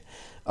again.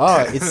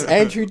 Oh, it's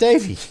Andrew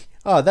Davey.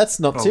 Oh, that's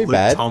not too Luke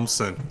bad.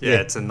 Thompson. Yeah,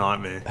 it's a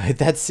nightmare.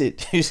 That's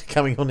it. Who's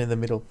coming on in the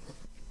middle?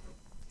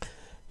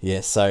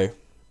 Yeah, so...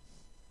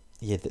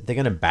 Yeah, they're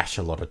going to bash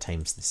a lot of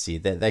teams this year.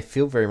 They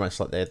feel very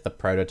much like they're the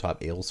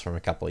prototype Eels from a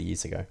couple of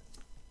years ago.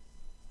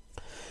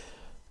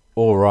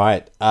 All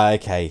right.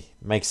 Okay.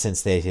 Makes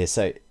sense there. Here.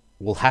 So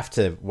we'll have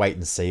to wait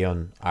and see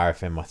on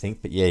RFM, I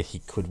think. But yeah, he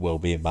could well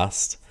be a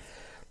bust.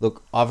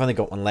 Look, I've only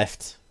got one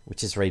left,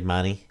 which is Reid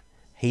Marnie.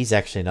 He's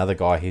actually another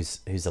guy who's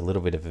a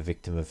little bit of a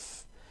victim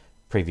of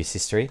previous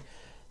history.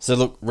 So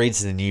look,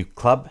 Reid's in a new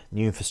club,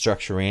 new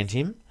infrastructure around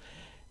him.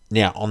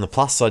 Now, on the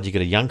plus side, you've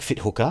got a young fit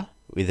hooker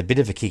with a bit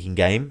of a kicking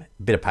game,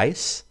 a bit of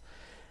pace.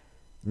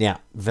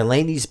 Now,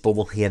 Valini's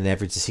ball, he had an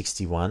average of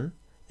 61.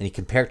 And you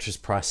compare it to his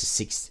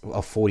price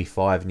of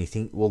 45, and you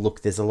think, well,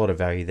 look, there's a lot of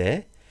value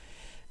there.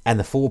 And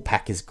the forward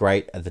pack is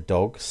great at the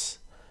Dogs,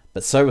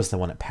 but so was the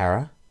one at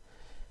Para.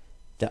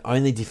 The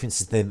only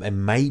difference is there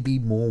may be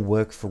more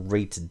work for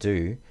Reid to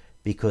do,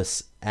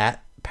 because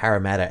at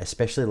Parramatta,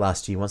 especially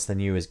last year, once they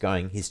knew he was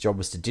going, his job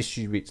was to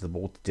distribute the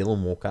ball to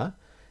Dylan Walker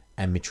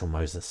and Mitchell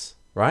Moses,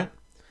 right?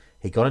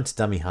 He got into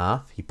dummy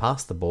half, he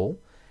passed the ball,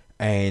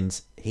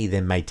 and he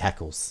then made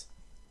tackles.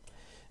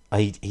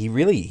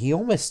 He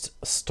almost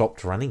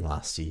stopped running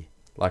last year.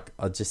 Like,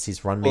 just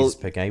his run meters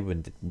per game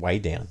went way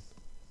down.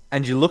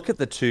 And you look at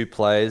the two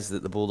players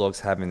that the Bulldogs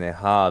have in their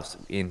halves,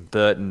 in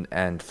Burton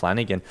and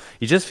Flanagan,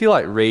 you just feel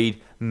like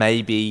Reid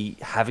may be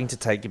having to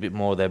take a bit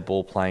more of their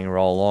ball-playing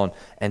role on.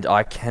 And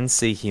I can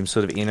see him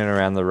sort of in and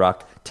around the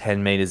ruck,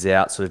 10 metres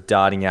out, sort of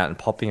darting out and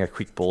popping a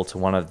quick ball to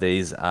one of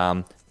these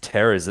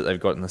terrors that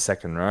they've got in the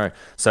second row.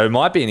 So it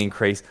might be an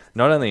increase,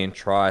 not only in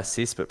try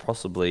assist, but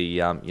possibly,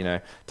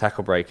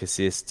 tackle break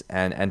assist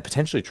and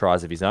potentially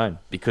tries of his own.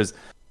 Because,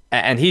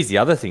 and here's the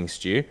other thing,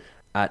 Stu,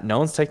 no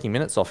one's taking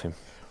minutes off him.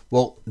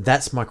 Well,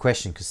 that's my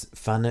question, because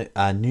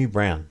New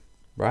Brown,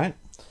 right,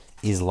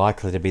 is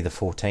likely to be the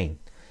 14,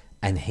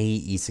 and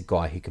he is a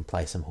guy who can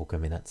play some hooker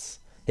minutes.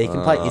 He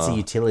can play, it's a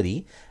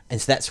utility, and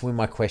so that's where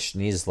my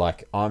question is,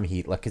 like, I'm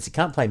here, like, because he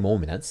can't play more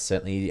minutes,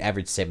 certainly he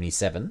averaged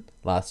 77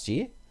 last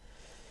year,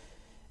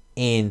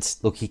 and,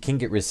 look, he can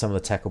get rid of some of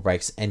the tackle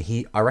breaks, and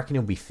I reckon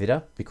he'll be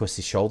fitter because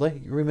his shoulder,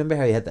 you remember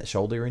how he had that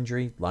shoulder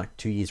injury, like,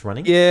 2 years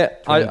running? Yeah,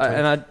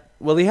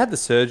 Well, he had the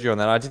surgery on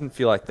that. I didn't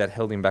feel like that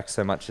held him back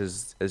so much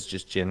as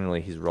just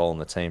generally his role in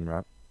the team,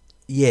 right?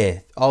 Yeah.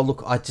 Oh,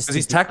 look, I just... Because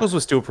his tackles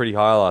were still pretty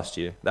high last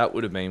year. That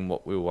would have been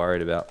what we were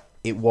worried about.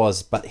 It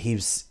was, but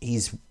his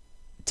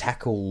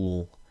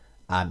tackle...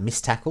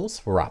 missed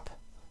tackles were up.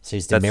 So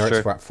his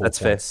demerits were up 4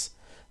 points.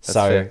 That's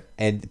fair.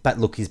 But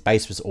look, his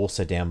base was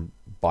also down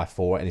by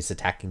 4 and he's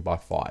attacking by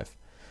 5.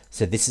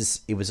 So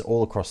it was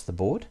all across the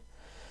board.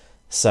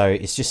 So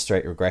it's just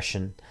straight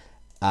regression.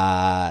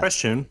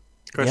 Question.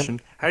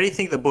 Yep. How do you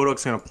think the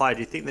Bulldogs are going to play?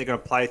 Do you think they're going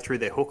to play through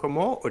their hooker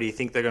more? Or do you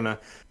think they're going to...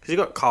 Because you've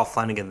got Kyle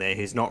Flanagan there,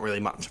 who's not really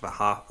much of a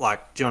half.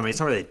 Like, do you know what I mean? It's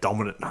not really a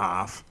dominant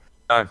half.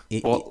 No. Do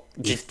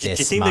you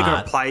think they're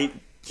going to play...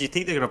 Do you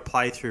think they're going to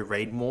play through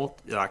Reid more,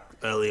 like,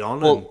 early on?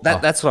 Well,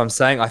 that's what I'm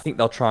saying. I think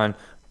they'll try and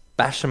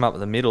bash them up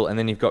the middle, and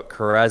then you've got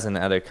Karaz and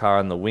Adokar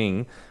on the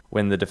wing.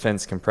 When the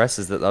defence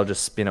compresses, that they'll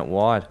just spin it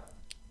wide.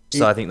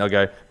 So I think they'll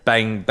go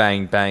bang,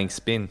 bang, bang,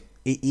 spin.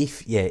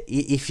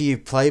 If you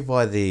play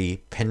by the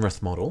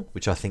Penrith model,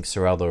 which I think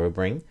Serraldo will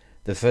bring,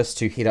 the first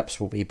 2 hit-ups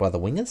will be by the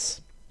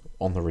wingers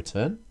on the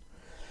return.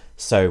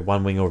 So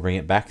one winger will bring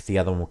it back, the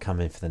other one will come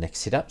in for the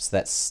next hit-ups.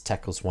 That's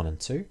tackles 1 and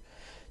 2.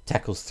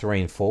 Tackles 3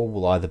 and 4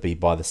 will either be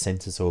by the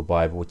centres or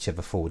by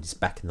whichever forward is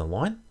back in the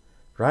line,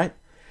 right?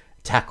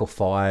 Tackle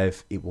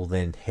 5, it will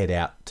then head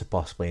out to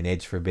possibly an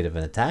edge for a bit of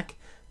an attack,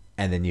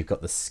 and then you've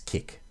got this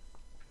kick.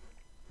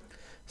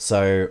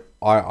 So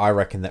I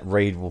reckon that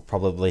Reid will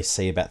probably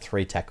see about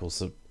 3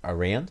 tackles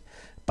around,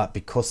 but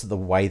because of the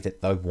way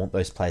that they want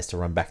those players to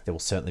run back, there will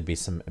certainly be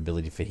some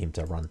ability for him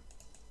to run.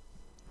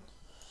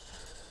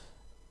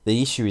 The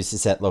issue is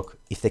that, look,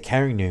 if they're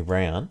carrying New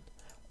Brown,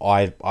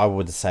 I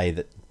would say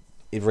that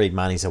Reid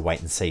Marnie's a wait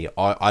and see.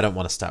 I don't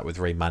want to start with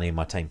Reid Marnie in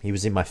my team. He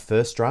was in my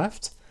first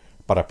draft,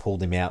 but I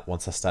pulled him out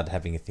once I started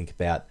having a think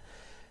about,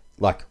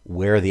 like,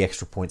 where are the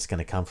extra points going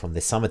to come from?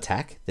 There's some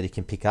attack that he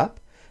can pick up,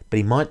 but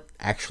he might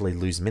actually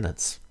lose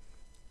minutes.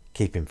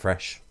 Keep him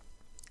fresh.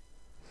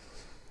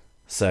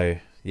 So,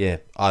 yeah,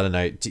 I don't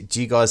know.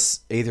 Do you guys,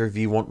 either of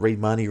you want Reid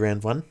Marnie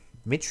round 1?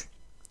 Mitch?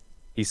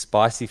 He's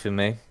spicy for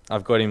me.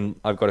 I've got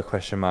a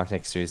question mark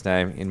next to his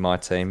name in my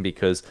team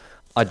because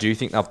I do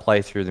think they'll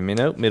play through the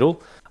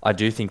middle. I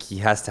do think he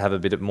has to have a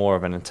bit more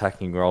of an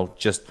attacking role,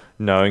 just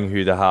knowing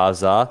who the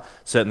halves are.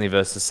 Certainly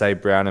versus, say,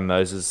 Brown and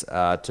Moses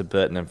to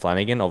Burton and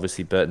Flanagan.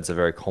 Obviously, Burton's a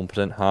very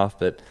competent half,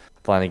 but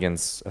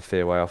Flanagan's a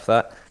fair way off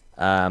that.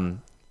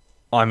 I'm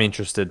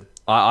interested.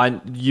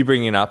 You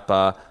bringing up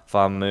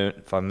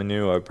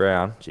Famanu or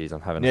Brown? Jeez,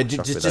 I'm having. Yeah,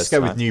 just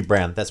go with New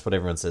Brown. That's what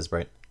everyone says,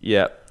 Brett.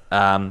 Yeah,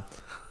 I'm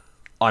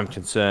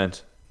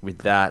concerned with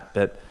that,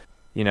 but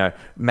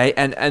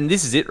and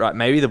this is it, right?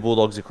 Maybe the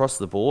Bulldogs across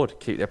the board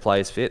keep their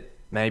players fit.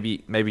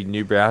 Maybe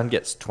New Brown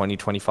gets 20,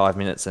 25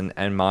 minutes and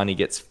Marnie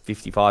gets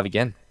 55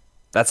 again.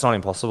 That's not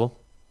impossible.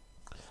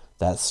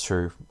 That's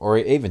true, or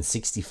even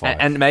 65.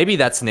 And maybe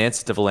that's an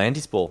answer to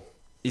Volandi's ball.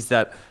 Is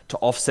that to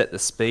offset the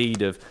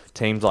speed of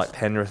teams like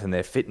Penrith and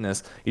their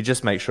fitness, you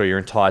just make sure your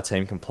entire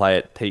team can play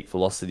at peak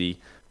velocity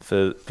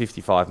for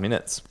 55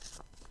 minutes.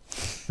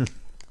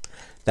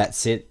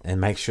 That's it, and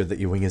make sure that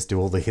your wingers do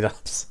all the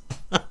hit-ups.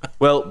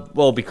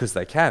 well, because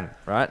they can,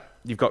 right?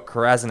 You've got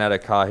Karaz and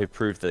Adokar who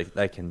proved that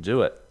they can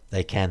do it.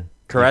 They can.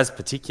 Karaz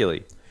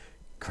particularly.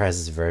 Karaz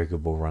is a very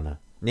good ball runner.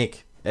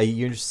 Nick, are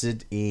you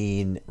interested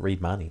in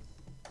Reid Marnie?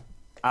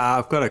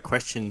 I've got a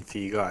question for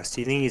you guys.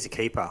 Do you think he's a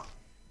keeper?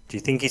 Do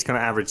you think he's going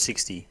to average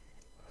 60?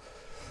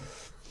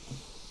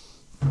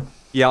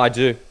 Yeah, I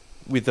do.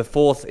 With the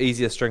 4th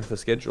easiest strength of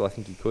schedule, I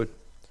think he could.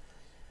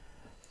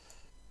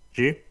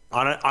 Stu?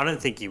 I don't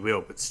think he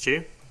will, but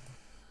Stu?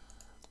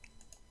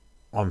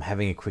 I'm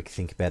having a quick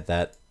think about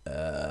that.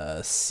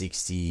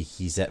 60,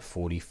 he's at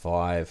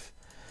 45.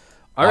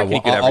 I reckon he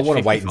could average 55. I want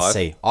to wait and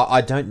see.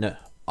 I don't know.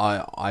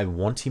 I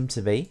want him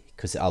to be,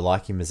 because I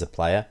like him as a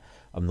player.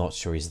 I'm not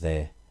sure he's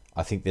there.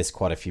 I think there's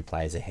quite a few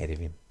players ahead of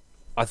him.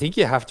 I think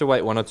you have to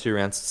wait 1 or 2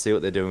 rounds to see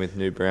what they're doing with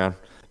New Brown,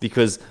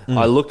 because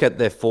I look at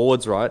their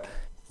forwards, right?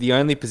 The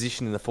only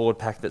position in the forward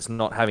pack that's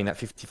not having that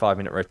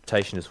 55-minute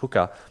rotation is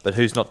hooker, but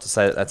who's not to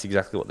say that that's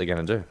exactly what they're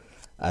going to do?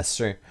 That's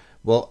true.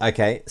 Well,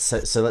 okay,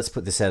 so let's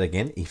put this out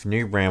again. If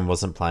New Brown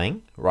wasn't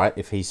playing, right,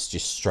 if he's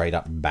just straight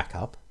up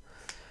backup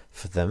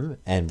for them,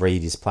 and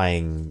Reed is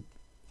playing,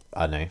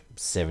 I don't know,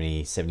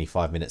 70,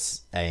 75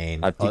 minutes,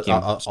 and I'd pick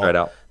him straight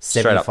up.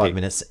 75 pick.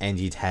 minutes, and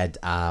you'd had,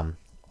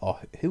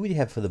 who would you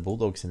have for the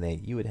Bulldogs in there?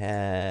 You would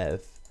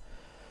have,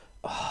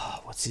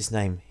 what's his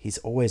name? He's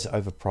always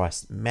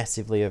overpriced,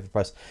 massively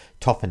overpriced.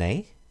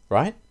 Topine,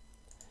 right?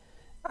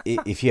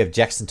 If you have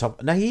Jackson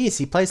Top, no, he is.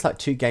 He plays like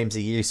 2 games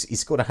a year. He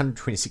scored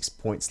 126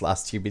 points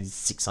last year, but he's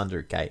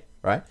 600k,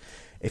 right?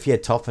 If you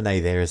had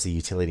Topine there as a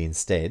utility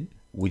instead,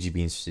 would you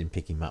be interested in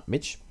picking him up,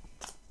 Mitch?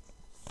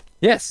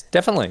 Yes,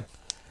 definitely.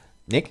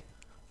 Nick?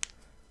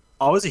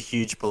 I was a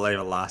huge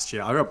believer last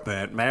year. I got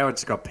burnt. Maybe I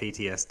just got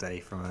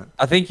PTSD from it.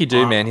 I think you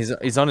do, man.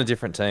 He's on a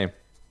different team.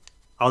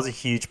 I was a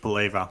huge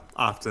believer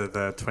after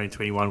the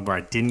 2021 where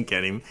I didn't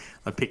get him.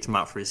 I picked him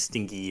up for his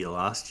stinky year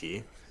last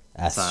year.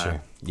 That's true.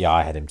 Yeah,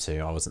 I had him too.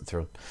 I wasn't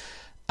thrilled.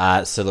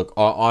 So look,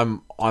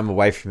 I'm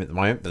away from him at the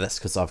moment, but that's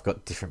because I've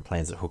got different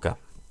plans at hooker.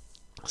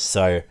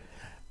 So,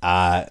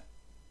 then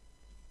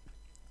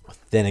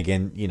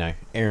again, you know,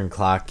 Aaron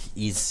Clark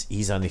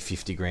he's only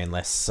 50 grand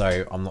less,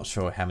 so I'm not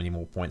sure how many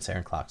more points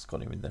Aaron Clark's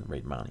got him than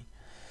Reed Marnie.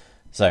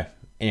 So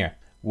anyway,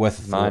 worth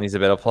a thought. Marnie's a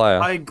better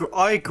player.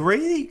 I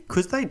agree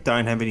because they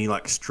don't have any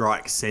like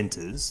strike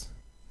centers,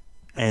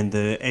 and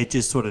the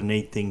edges sort of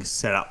need things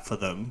set up for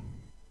them.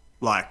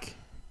 Like,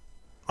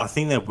 I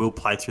think they will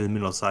play through the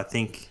middle. So I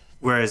think,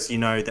 whereas you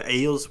know the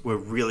Eels were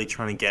really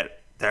trying to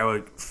they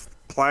were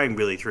playing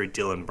really through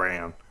Dylan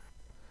Brown.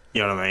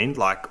 You know what I mean?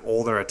 Like,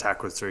 all their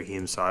attack was through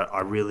him. So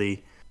I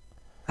really,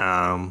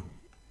 I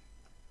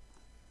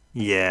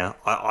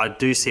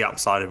do see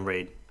upside in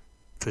Reed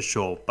for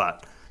sure,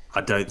 but I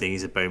don't think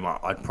he's a boomer.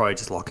 I'd probably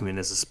just lock him in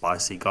as a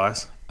spicy,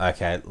 guys.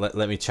 Okay,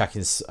 let me chuck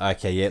in.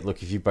 Okay, yeah,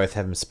 look, if you both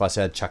have him as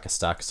spicy, I'd chuck a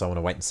star because I want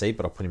to wait and see,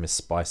 but I'll put him as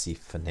spicy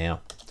for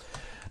now.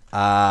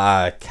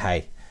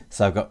 Okay,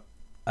 so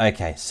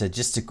so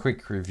just a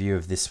quick review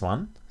of this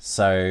one.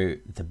 So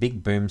the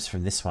big booms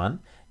from this one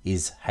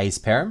is Hayes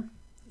Perham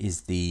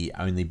is the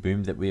only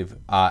boom that we've,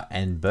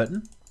 and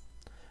Burton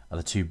are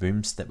the 2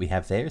 booms that we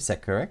have there. Is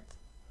that correct?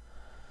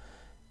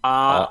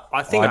 I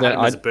think I had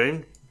him as a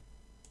boom.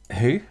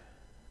 Who?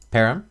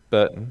 Perham?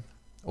 Burton.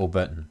 Or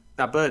Burton?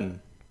 No,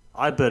 Burton.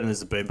 I had Burton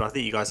as a boom, but I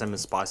think you guys have him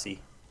as spicy.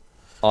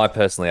 I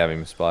personally have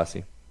him as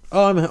spicy.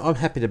 Oh, I'm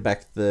happy to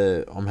back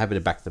the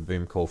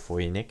boom call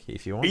for you, Nick,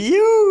 if you want.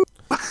 You.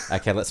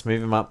 Okay, let's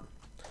move him up.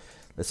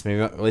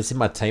 Well, he's in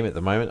my team at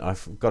the moment.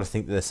 I've got to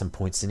think that there's some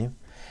points in him.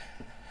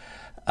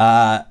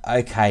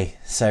 Okay,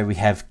 so we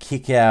have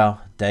Kikau,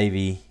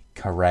 Davey,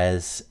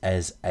 Carraz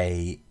as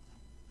a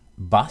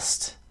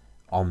bust.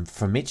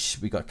 For Mitch,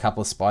 we got a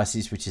couple of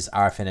spices, which is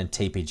RFN and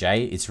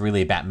TPJ. It's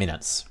really about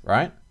minutes,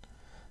 right?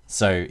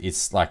 So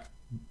it's like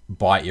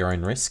bite your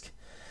own risk.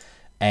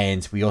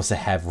 And we also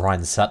have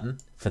Ryan Sutton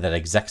for that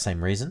exact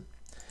same reason.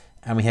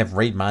 And we have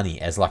Reed Marnie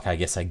as like, I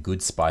guess, a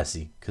good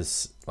spicy,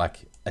 because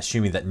like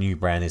assuming that New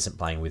Brown isn't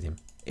playing with him.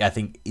 I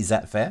think, is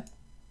that fair?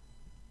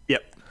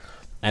 Yep.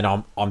 And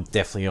I'm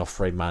definitely off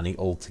Reed Marnie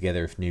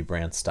altogether if New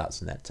Brown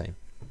starts in that team.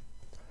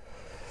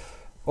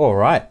 All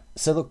right.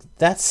 So look,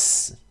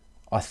 that's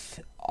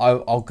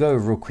I'll go a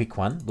real quick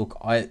one. Look,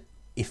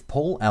 if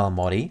Paul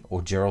Alamotti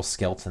or Gerald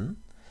Skelton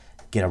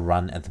get a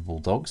run at the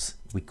Bulldogs,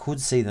 we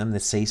could see them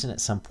this season at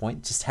some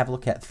point. Just have a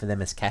look out for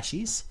them as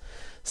cashies.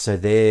 So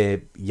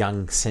they're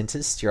young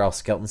centres. Gerald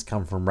Skelton's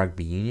come from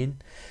rugby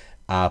union.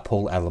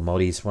 Paul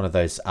Alamotti is one of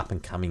those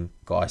up-and-coming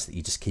guys that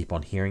you just keep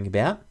on hearing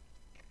about.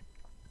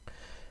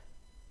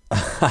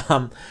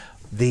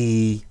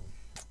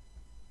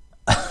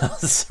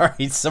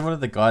 Sorry, some of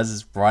the guys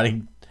is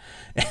writing.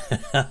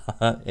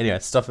 Anyway,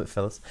 stop it,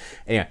 fellas.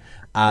 Anyway,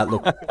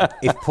 look,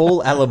 if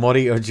Paul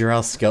Alamotti or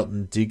Gerald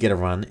Skelton do get a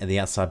run at the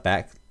outside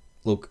back,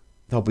 look,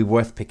 they'll be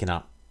worth picking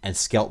up. And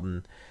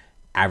Skelton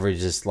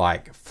averages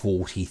like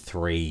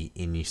 43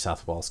 in New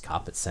South Wales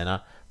Cup at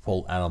centre.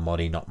 Paul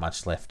Alamotti, not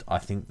much left. I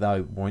think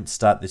they won't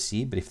start this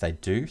year, but if they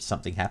do,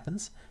 something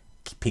happens,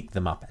 pick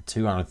them up at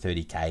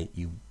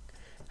 230k.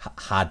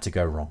 Hard to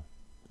go wrong.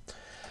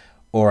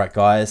 All right,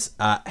 guys.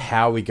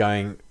 How are we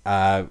going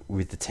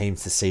with the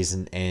teams this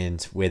season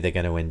and where they're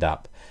going to end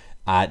up?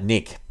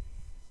 Nick,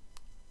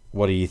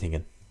 what are you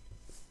thinking?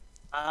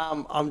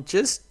 I'm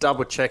just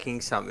double checking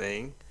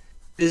something.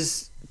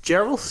 Is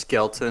Gerald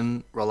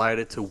Skelton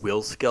related to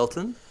Will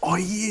Skelton? Oh,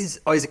 he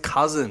is. Oh, he's a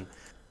cousin.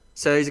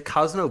 So he's a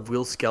cousin of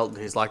Will Skelton,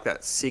 who's like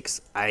that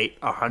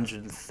 6'8",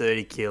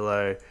 130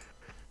 kilo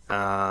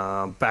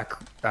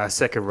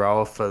second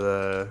rower for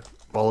the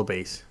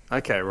Wallabies.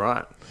 Okay,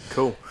 right.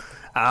 Cool.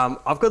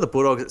 I've got the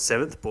Bulldogs at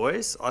 7th,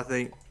 boys. I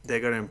think they're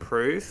going to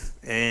improve.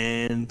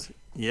 And,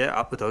 yeah,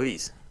 up the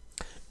doggies.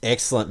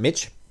 Excellent.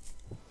 Mitch?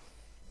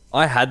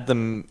 I had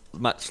them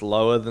much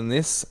lower than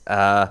this,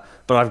 but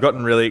I've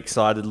gotten really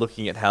excited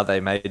looking at how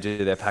they may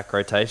do their pack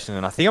rotation,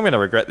 and I think I'm going to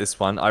regret this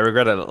one. I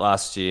regretted it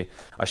last year.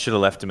 I should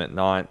have left him at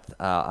 9th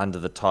under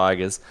the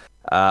Tigers,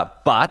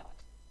 but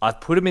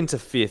I've put him into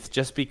 5th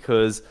just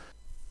because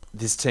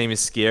this team is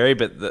scary,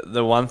 but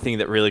the one thing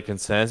that really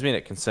concerns me, and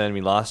it concerned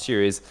me last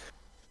year, is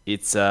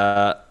it's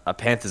a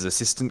Panthers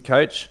assistant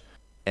coach.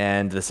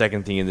 And the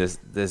second thing is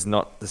there's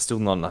still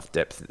not enough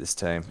depth at this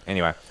team.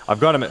 Anyway,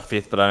 I've got him at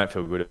 5th, but I don't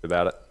feel good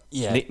about it.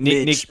 Yeah,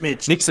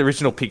 Mitch. Nick's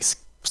original pick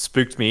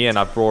spooked me, and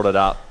I brought it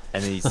up,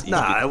 and he's No.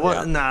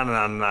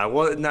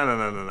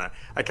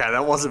 Okay,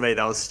 that wasn't me.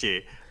 That was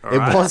Stu. All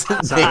right? It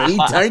wasn't me.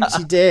 Don't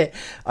you dare.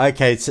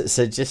 Okay,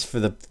 so just for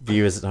the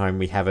viewers at home,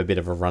 we have a bit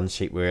of a run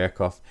sheet we work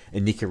off,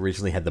 and Nick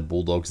originally had the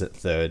Bulldogs at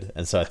 3rd,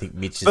 and so I think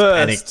Mitch is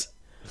panicked.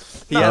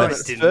 He had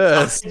him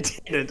first. I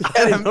didn't. I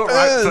had him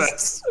right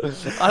first.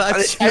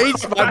 I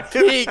changed my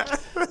pick.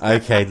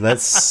 Okay,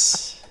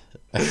 let's.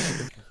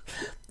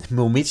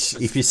 Well, Mitch,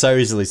 if you're so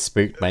easily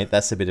spooked, mate,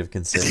 that's a bit of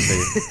concern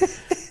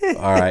too.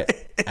 All right,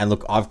 and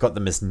look, I've got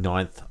them as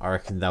 9th. I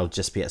reckon they'll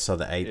just be outside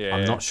the 8th. Yeah.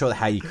 I'm not sure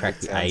how you crack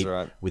the 8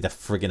 right. with a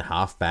friggin'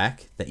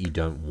 halfback that you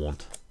don't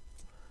want.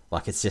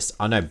 Like, it's just,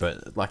 I know,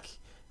 but like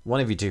one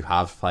of your 2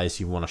 half players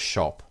you want to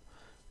shop,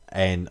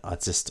 and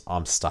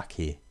I'm stuck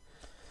here.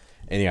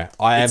 Anyway,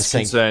 It's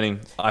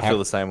concerning. I feel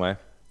the same way.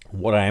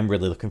 What I am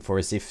really looking for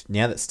is if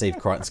now that Steve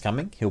Crichton's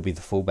coming, he'll be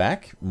the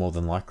fullback more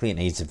than likely, and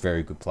he's a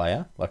very good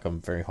player. Like, I'm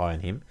very high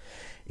on him.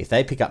 If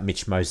they pick up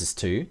Mitch Moses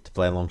too to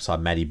play alongside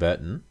Matty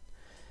Burton,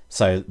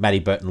 so Matty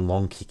Burton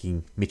long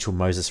kicking, Mitchell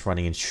Moses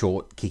running and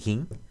short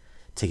kicking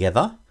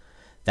together,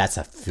 that's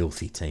a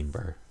filthy team,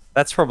 bro.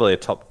 That's probably a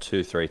top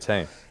 2-3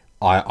 team.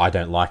 I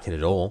don't like it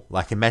at all.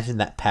 Like, imagine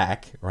that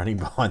pack running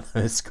behind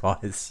those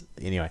guys.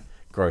 Anyway.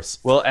 Gross.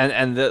 Well,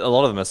 and a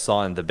lot of them are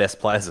signed. The best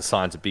players are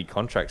signed to big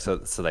contracts,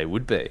 so they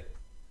would be.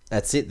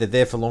 That's it. They're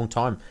there for a long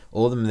time.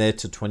 All of them are there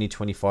to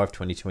 2025,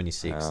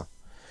 2026. Wow.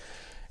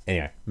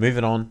 Anyway,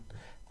 moving on.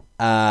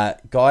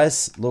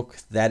 Guys, look,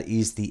 that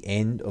is the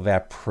end of our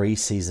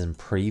preseason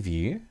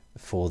preview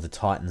for the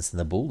Titans and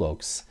the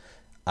Bulldogs.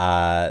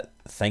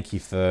 Thank you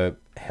for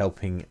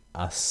helping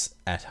us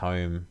at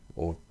home,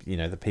 or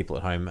the people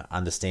at home,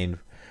 understand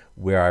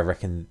where I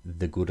reckon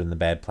the good and the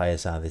bad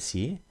players are this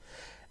year.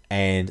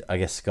 And I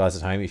guess, guys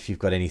at home, if you've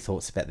got any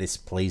thoughts about this,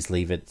 please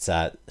leave it.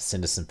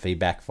 Send us some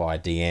feedback via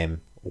DM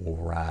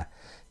or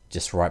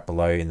just right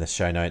below in the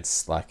show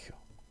notes, like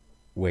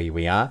where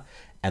we are.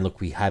 And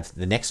look, we have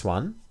the next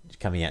one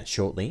coming out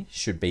shortly.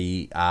 Should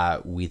be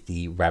with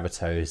the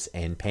Rabbitohs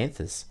and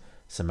Panthers.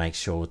 So make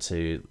sure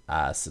to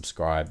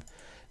subscribe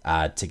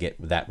to get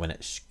that when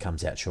it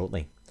comes out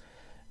shortly.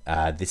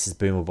 This is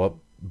Boomer Bob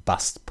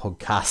Bust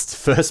podcast,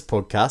 first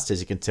podcast. As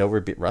you can tell, we're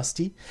a bit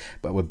rusty,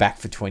 but we're back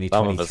for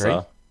 2023.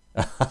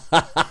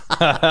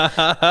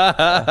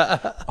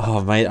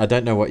 Oh, mate, I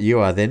don't know what you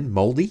are then,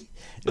 moldy.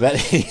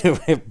 But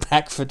we're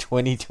back for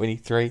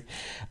 2023.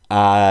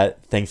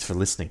 Thanks for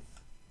listening.